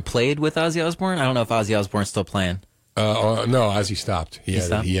Ozzy Osbourne. I don't know if Ozzy Osbourne's still playing. No, Ozzy stopped. He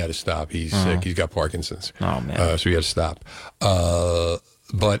had to stop. He's sick. He's got Parkinson's. Oh man. So he had to stop. Yeah.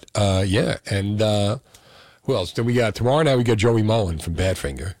 And who else? Then we got tomorrow night. We got Joey Mullen from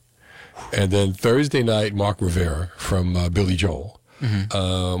Badfinger. And then Thursday night, Mark Rivera from Billy Joel.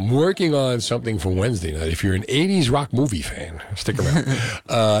 Working on something for Wednesday night. If you're an 80s rock movie fan, stick around.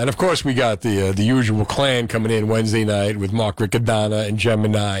 And of course, we got the usual clan coming in Wednesday night with Mark Riccadonna and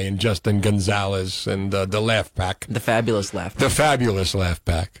Gemini and Justin Gonzalez and the Laugh Pack. The Fabulous Laugh Pack. The Fabulous Laugh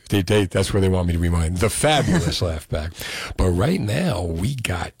Pack. That's where they want me to remind. The Fabulous Laugh Pack. But right now, we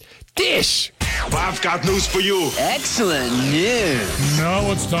got this. Bob's got news for you. Excellent news.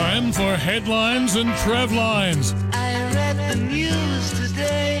 Now it's time for headlines and Trev lines. I read the news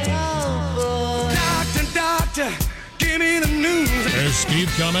today. Oh, boy. Doctor, give me the news. As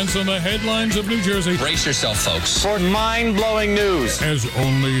Steve comments on the headlines of New Jersey. Brace yourself, folks, for mind-blowing news. As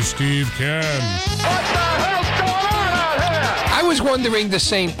only Steve can. I was wondering the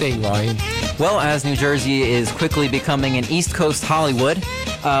same thing, Ryan. Well, as New Jersey is quickly becoming an East Coast Hollywood,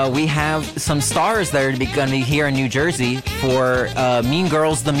 we have some stars that are going to be here in New Jersey for Mean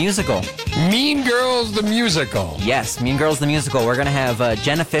Girls the Musical. Mean Girls the Musical? Yes, Mean Girls the Musical. We're going to have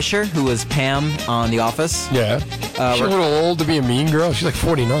Jenna Fisher, who was Pam on The Office. Yeah. She's a little old to be a mean girl. She's like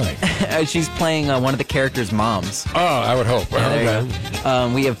 49. She's playing one of the characters' moms. Oh, I would hope. Yeah, there you go.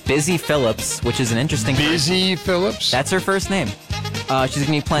 We have Busy Phillips, which is an interesting Busy Phillips? That's her first name. She's going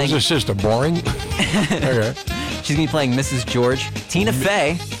to be playing... Who's her sister? Boring? Okay. She's going to be playing Mrs. George. Tina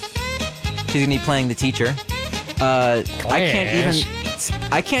Fey. She's going to be playing the teacher. I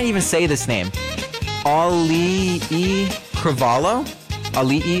can't even say this name. Alii Cravalho?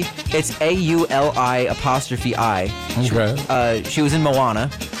 Alii. It's AULI''I. Okay. She was in Moana.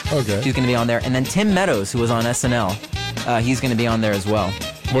 Okay. She's going to be on there. And then Tim Meadows, who was on SNL. He's going to be on there as well.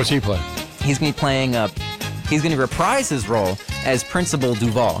 What's he playing? He's going to be playing... he's going to reprise his role as Principal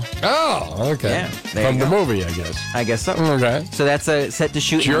Duval. Oh, okay. Yeah, From the movie, I guess. I guess so. Okay. So that's set to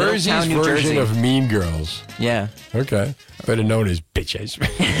shoot Jersey's in Middletown, New version Jersey. of Mean Girls. Yeah. Okay. Better known as bitches.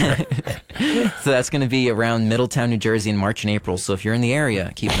 So that's going to be around Middletown, New Jersey in March and April. So if you're in the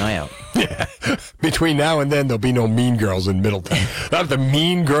area, keep an eye out. Yeah. Between now and then, there'll be no Mean Girls in Middletown. They'll have the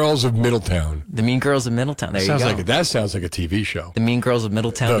Mean Girls of Middletown. The Mean Girls of Middletown. There That you go. that sounds like a TV show. The Mean Girls of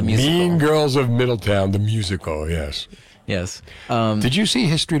Middletown, the musical. Mean Girls of Middletown, the musical, yes. Yes. Did you see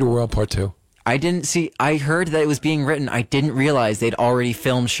History of the World Part 2? I didn't see. I heard that it was being written. I didn't realize they'd already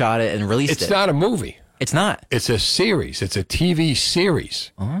filmed, shot it, and released it. It's not a movie. It's not. It's a series. It's a TV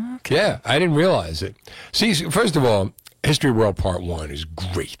series. Okay. Yeah, I didn't realize it. See, first of all, History of the World Part 1 is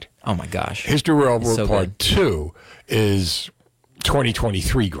great. Oh, my gosh. History of the World So Part 2 is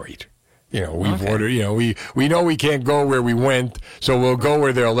 2023 great. You know, we've ordered, you know, we know we can't go where we went, so we'll go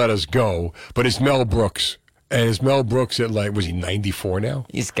where they'll let us go. But it's Mel Brooks. And it's Mel Brooks at, like, was he 94 now?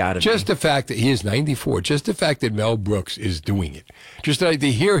 He's got to be. Just the fact that he is 94, just the fact that Mel Brooks is doing it. Just like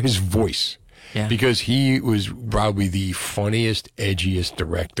to hear his voice. Yeah. Because he was probably the funniest, edgiest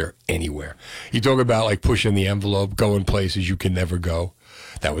director anywhere. You talk about, like, pushing the envelope, going places you can never go.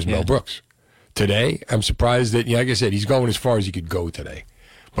 That was Mel Brooks. today. I'm surprised that, like I said, he's going as far as he could go today.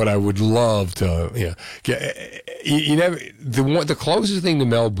 But I would love to, the closest thing to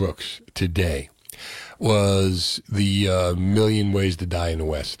Mel Brooks today was the Million Ways to Die in the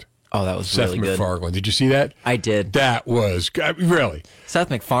West. Oh, that was Seth really good. Seth MacFarlane. Did you see that? I did. That was, really. Seth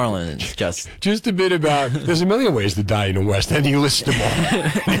MacFarlane is just... Just a bit about, there's a million ways to die in the West, and he lists them all.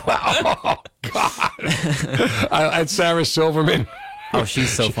 Oh, God. And Sarah Silverman. Oh,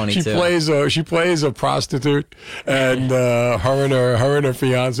 she's so funny, she too. She plays a prostitute, and her and her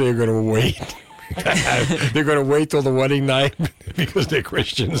fiance are going to wait. They're going to wait till the wedding night because they're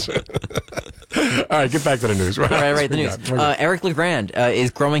Christians. All right, get back to the news. Right, the news. Eric LeGrand is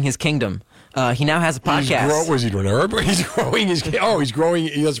growing his kingdom. He now has a podcast. Was he doing herb? He's growing his. He's growing.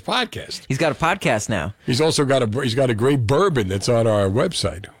 He has a podcast. He's got a podcast now. He's also got a great bourbon that's on our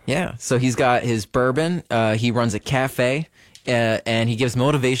website. Yeah, so he's got his bourbon. He runs a cafe. And he gives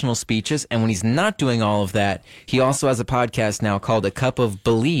motivational speeches. And when he's not doing all of that, he also has a podcast now called A Cup of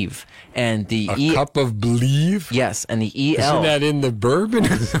Believe. And the Cup of Believe? Yes, and the EL. Isn't that in the bourbon?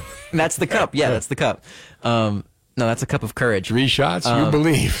 That's the cup. Yeah, that's the cup. No, that's a cup of courage. 3 shots, you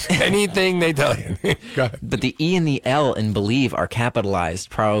believe. Anything they tell you. Go ahead. But the E and the L in Believe are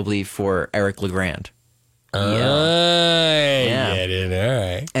capitalized, probably for Eric LeGrand. Yeah. Get it. All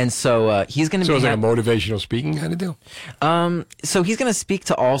right. And so he's going to be... So it's like a motivational speaking kind of deal? So he's going to speak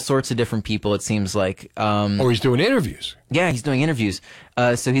to all sorts of different people, it seems like. He's doing interviews. Yeah, he's doing interviews.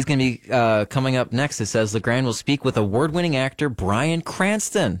 So he's going to be coming up next. It says LeGrand will speak with award-winning actor Bryan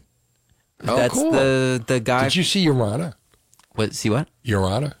Cranston. Oh, That's cool. the guy... Did you see Your Honor? What? See what? Your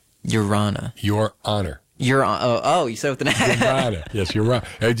Honor? Your Honor. Your Honor. You said with an Your Honor. Yes, Your Honor.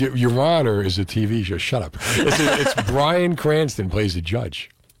 Your Honor is a TV show. Shut up. It's Bryan Cranston plays a judge.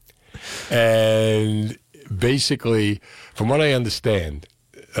 And basically, from what I understand,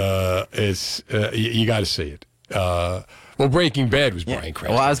 it's you got to see it. Well, Breaking Bad was Bryan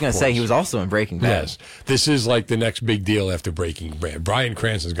Cranston. Well, I was going to say he was also in Breaking Bad. Yes. This is like the next big deal after Breaking Bad. Bryan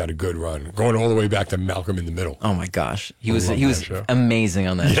Cranston's got a good run, going all the way back to Malcolm in the Middle. Oh my gosh, he was amazing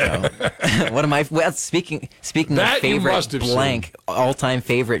on that show. What am I? Well, speaking of favorite blank all-time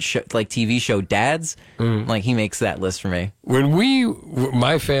favorite show, like TV show dads, like he makes that list for me. When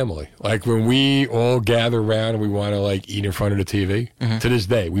my family, like when we all gather around and we want to like eat in front of the TV, to this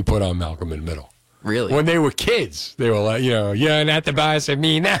day we put on Malcolm in the Middle. Really? When they were kids, they were like, you're not the boss of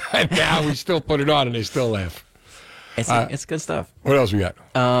me now. Now we still put it on and they still laugh. It's good stuff. What else we got?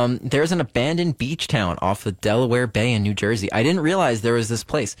 There's an abandoned beach town off the Delaware Bay in New Jersey. I didn't realize there was this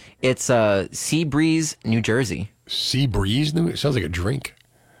place. It's Seabreeze, New Jersey. Seabreeze? It sounds like a drink.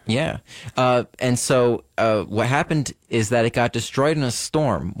 Yeah. And so what happened is that it got destroyed in a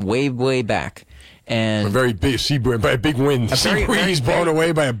storm way, way back. And a very big by a big wind. Seabreeze blown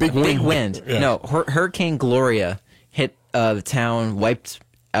away by a big wind. Big wind. Yeah. No, Hurricane Gloria hit the town, wiped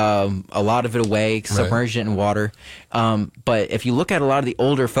a lot of it away, submerged it in water. But if you look at a lot of the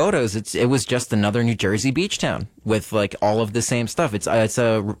older photos, it was just another New Jersey beach town with like all of the same stuff. It's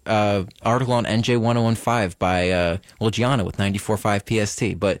a article on NJ1015 by Gianna with 94.5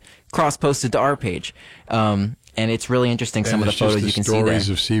 PST, but cross posted to our page. And it's really interesting. Some of the photos you can see there. Stories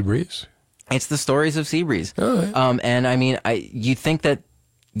of Seabreeze. It's the stories of Seabreeze. Oh, yeah. And I mean, you think that,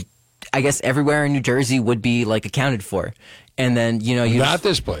 I guess everywhere in New Jersey would be like accounted for. And then,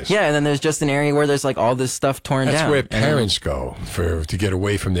 this place. Yeah. And then there's just an area where there's like all this stuff torn down. That's where parents go to get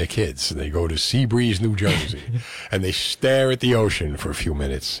away from their kids. And they go to Seabreeze, New Jersey, and they stare at the ocean for a few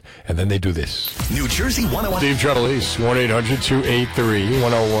minutes. And then they do this. New Jersey 101. Steve Trevelise,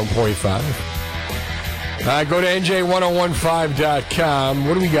 1-800-283-1015. Go to NJ1015.com.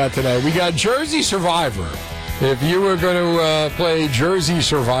 What do we got tonight? We got Jersey Survivor. If you were going to play Jersey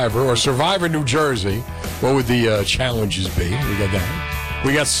Survivor or Survivor New Jersey, what would the challenges be? We got that.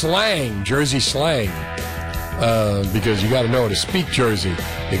 We got slang, Jersey slang, because you got to know how to speak Jersey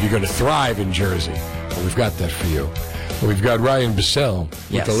if you're going to thrive in Jersey. Well, we've got that for you. We've got Ryan Bissell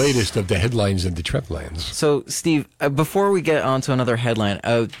with the latest of the headlines in the Treplands. So, Steve, before we get on to another headline,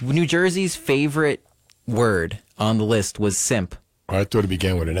 New Jersey's favorite word on the list was simp. I thought it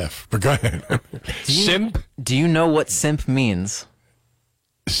began with an F, but go ahead. Simp? Do you know what simp means?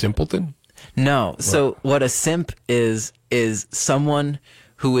 Simpleton? No. So what a simp is someone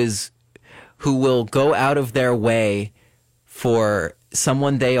who will go out of their way for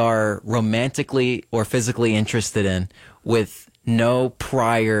someone they are romantically or physically interested in with no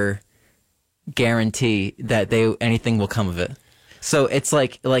prior guarantee that anything will come of it. So it's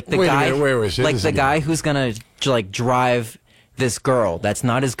like the guy who's gonna like drive this girl that's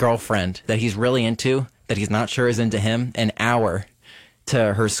not his girlfriend that he's really into, that he's not sure is into him, an hour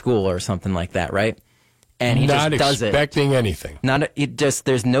to her school or something like that, right? And he not just does it. Not expecting anything.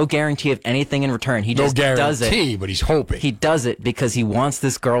 There's no guarantee of anything in return. He just does it. No guarantee, but he's hoping. He does it because he wants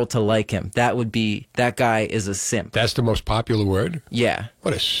this girl to like him. That guy is a simp. That's the most popular word? Yeah.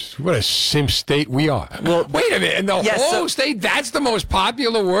 What a simp state we are. Well, wait a minute. In the whole state, that's the most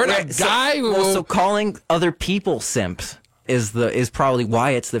popular word? Right, so calling other people simps is probably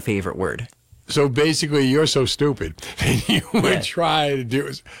why it's the favorite word. So basically, you're so stupid that you would try to do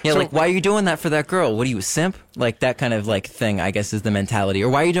it. Yeah, so, like, why are you doing that for that girl? What are you, a simp? Like, that kind of, like, thing, I guess, is the mentality. Or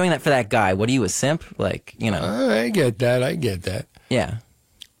why are you doing that for that guy? What are you, a simp? Like, you know. I get that. Yeah.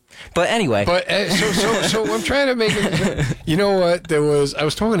 But anyway. But so I'm trying to make it. You know what? I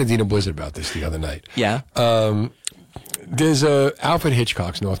was talking to Dina Blizzard about this the other night. Yeah. There's Alfred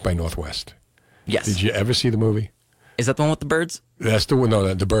Hitchcock's North by Northwest. Yes. Did you ever see the movie? Is that the one with the birds? That's the one.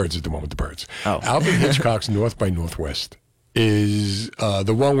 No, the birds is the one with the birds. Oh. Alfred Hitchcock's North by Northwest is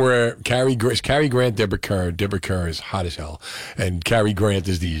the one where Cary Grant, Deborah Kerr is hot as hell, and Cary Grant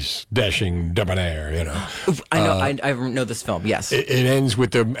is these dashing debonair, you know. I know. I know this film. Yes. It ends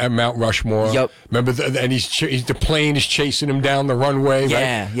with the Mount Rushmore. Yep. Remember, and the plane is chasing him down the runway.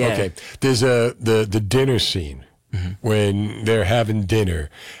 Yeah. Right? Yeah. Okay. There's the dinner scene. Mm-hmm. When they're having dinner,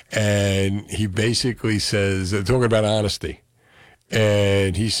 and he basically says, they're talking about honesty,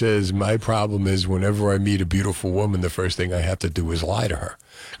 and he says, my problem is whenever I meet a beautiful woman, the first thing I have to do is lie to her,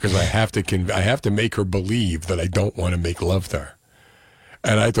 because I have to make her believe that I don't want to make love to her.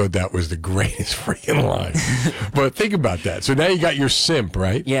 And I thought that was the greatest freaking line. But think about that. So now you got your simp,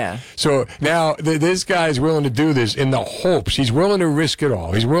 right? Yeah. So now this guy's willing to do this in the hopes. He's willing to risk it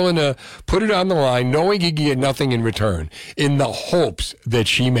all. He's willing to put it on the line, knowing he can get nothing in return, in the hopes that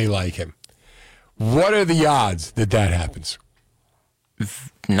she may like him. What are the odds that happens?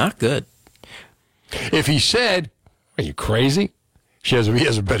 Not good. If he said, are you crazy? He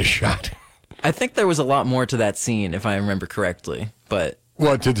has a better shot. I think there was a lot more to that scene, if I remember correctly. But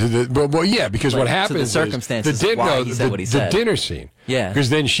well, yeah, because what happens to the circumstances is why he said what he said. The dinner scene. Yeah.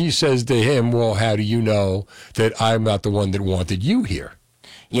 Because then she says to him, well, how do you know that I'm not the one that wanted you here?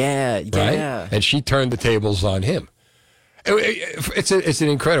 Yeah, right? Yeah. And she turned the tables on him. It's an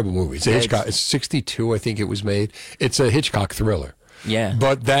incredible movie. It's a Hitchcock. It's 1962, I think it was made. It's a Hitchcock thriller. Yeah.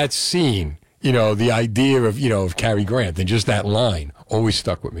 But that scene, the idea of Cary Grant and just that line always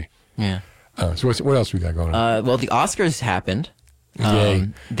stuck with me. Yeah. So what else we got going on? Well, the Oscars happened. Yay.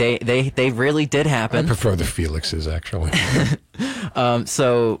 They really did happen. I prefer the Felixes, actually.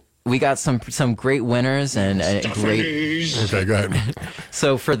 So we got some great winners and great. Okay, go ahead.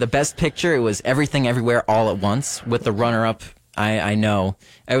 So for the best picture, it was Everything Everywhere All at Once. With the runner-up, I know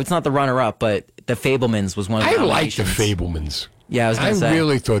it's not the runner-up, but The Fabelmans was one of the nominations. I like The Fabelmans. Yeah, I was going to say. I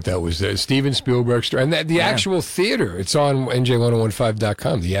really thought that was Steven Spielberg story. And the actual theater, it's on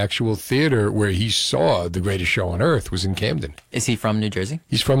NJ1015.com. The actual theater where he saw The Greatest Show on Earth was in Camden. Is he from New Jersey?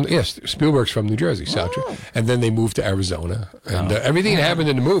 Yes, Spielberg's from New Jersey, South Jersey. And then they moved to Arizona. And everything that happened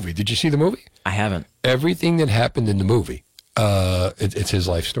in the movie. Did you see the movie? I haven't. Everything that happened in the movie, it's his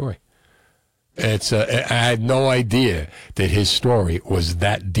life story. I had no idea that his story was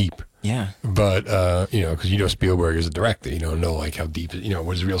that deep. Yeah. But, because Spielberg is a director, you don't know how deep,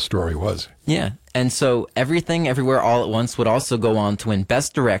 what his real story was. Yeah. And so Everything Everywhere All at Once would also go on to win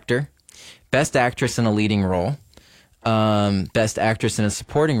Best Director, Best Actress in a Leading Role, Best Actress in a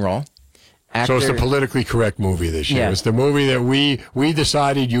Supporting Role. So it's the politically correct movie this year. Yeah. It's the movie that we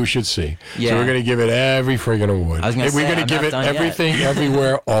decided you should see. Yeah. So we're going to give it every friggin' award. We're going to give it Everything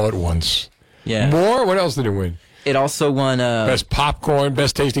Everywhere All at Once. Yeah. More? What else did it win? It also won best popcorn,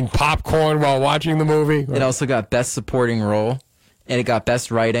 best tasting popcorn while watching the movie. It also got Best Supporting Role, and it got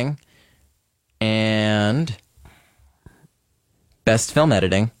Best Writing, and Best Film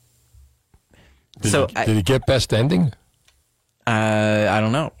Editing. Did it get Best Ending? I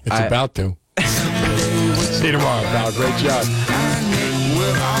don't know. It's about to. See you tomorrow, pal. Great job.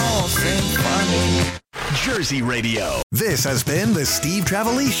 Jersey Radio. This has been the Steve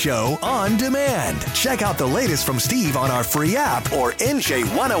Trevelise Show on demand. Check out the latest from Steve on our free app or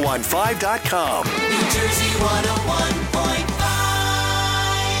NJ1015.com. New Jersey 101.5.